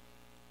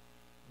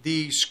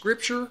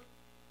scripture,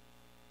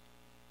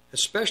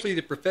 especially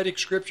the prophetic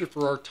scripture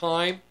for our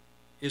time,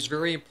 is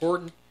very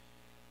important.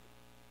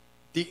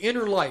 The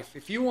inner life,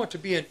 if you want to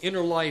be an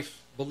inner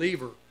life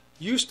believer,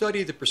 you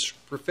study the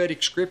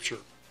prophetic scripture.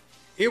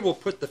 It will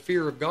put the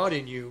fear of God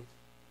in you,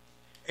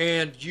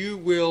 and you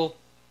will,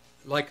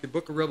 like the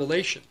book of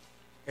Revelation,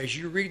 as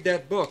you read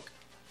that book,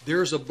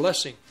 there's a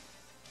blessing.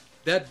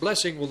 That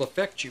blessing will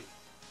affect you.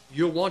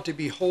 You'll want to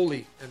be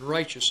holy and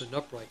righteous and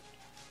upright.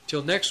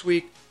 Till next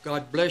week,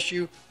 God bless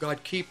you.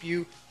 God keep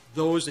you.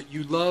 Those that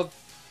you love,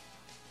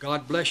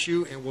 God bless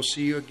you, and we'll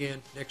see you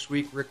again next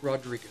week. Rick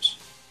Rodriguez.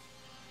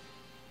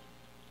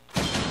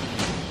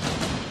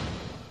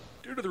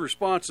 Due to the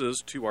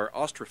responses to our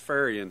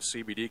Austrofarian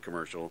CBD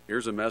commercial,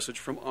 here's a message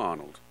from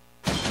Arnold.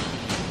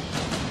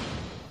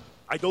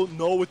 I don't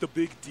know what the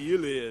big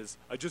deal is.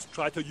 I just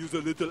try to use a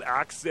little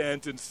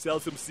accent and sell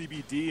some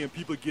CBD and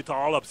people get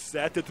all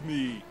upset at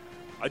me.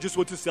 I just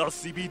want to sell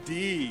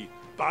CBD.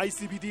 Buy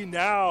CBD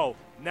now.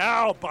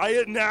 Now, buy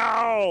it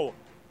now.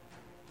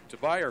 To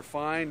buy our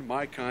fine,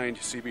 My Kind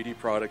CBD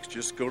products,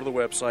 just go to the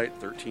website,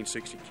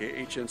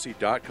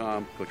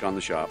 1360khnc.com, click on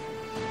the shop.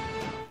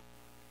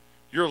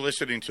 You're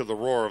listening to the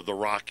Roar of the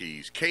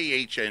Rockies,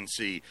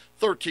 KHNC,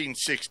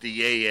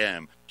 1360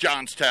 AM,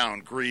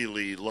 Johnstown,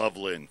 Greeley,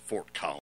 Loveland, Fort Collins.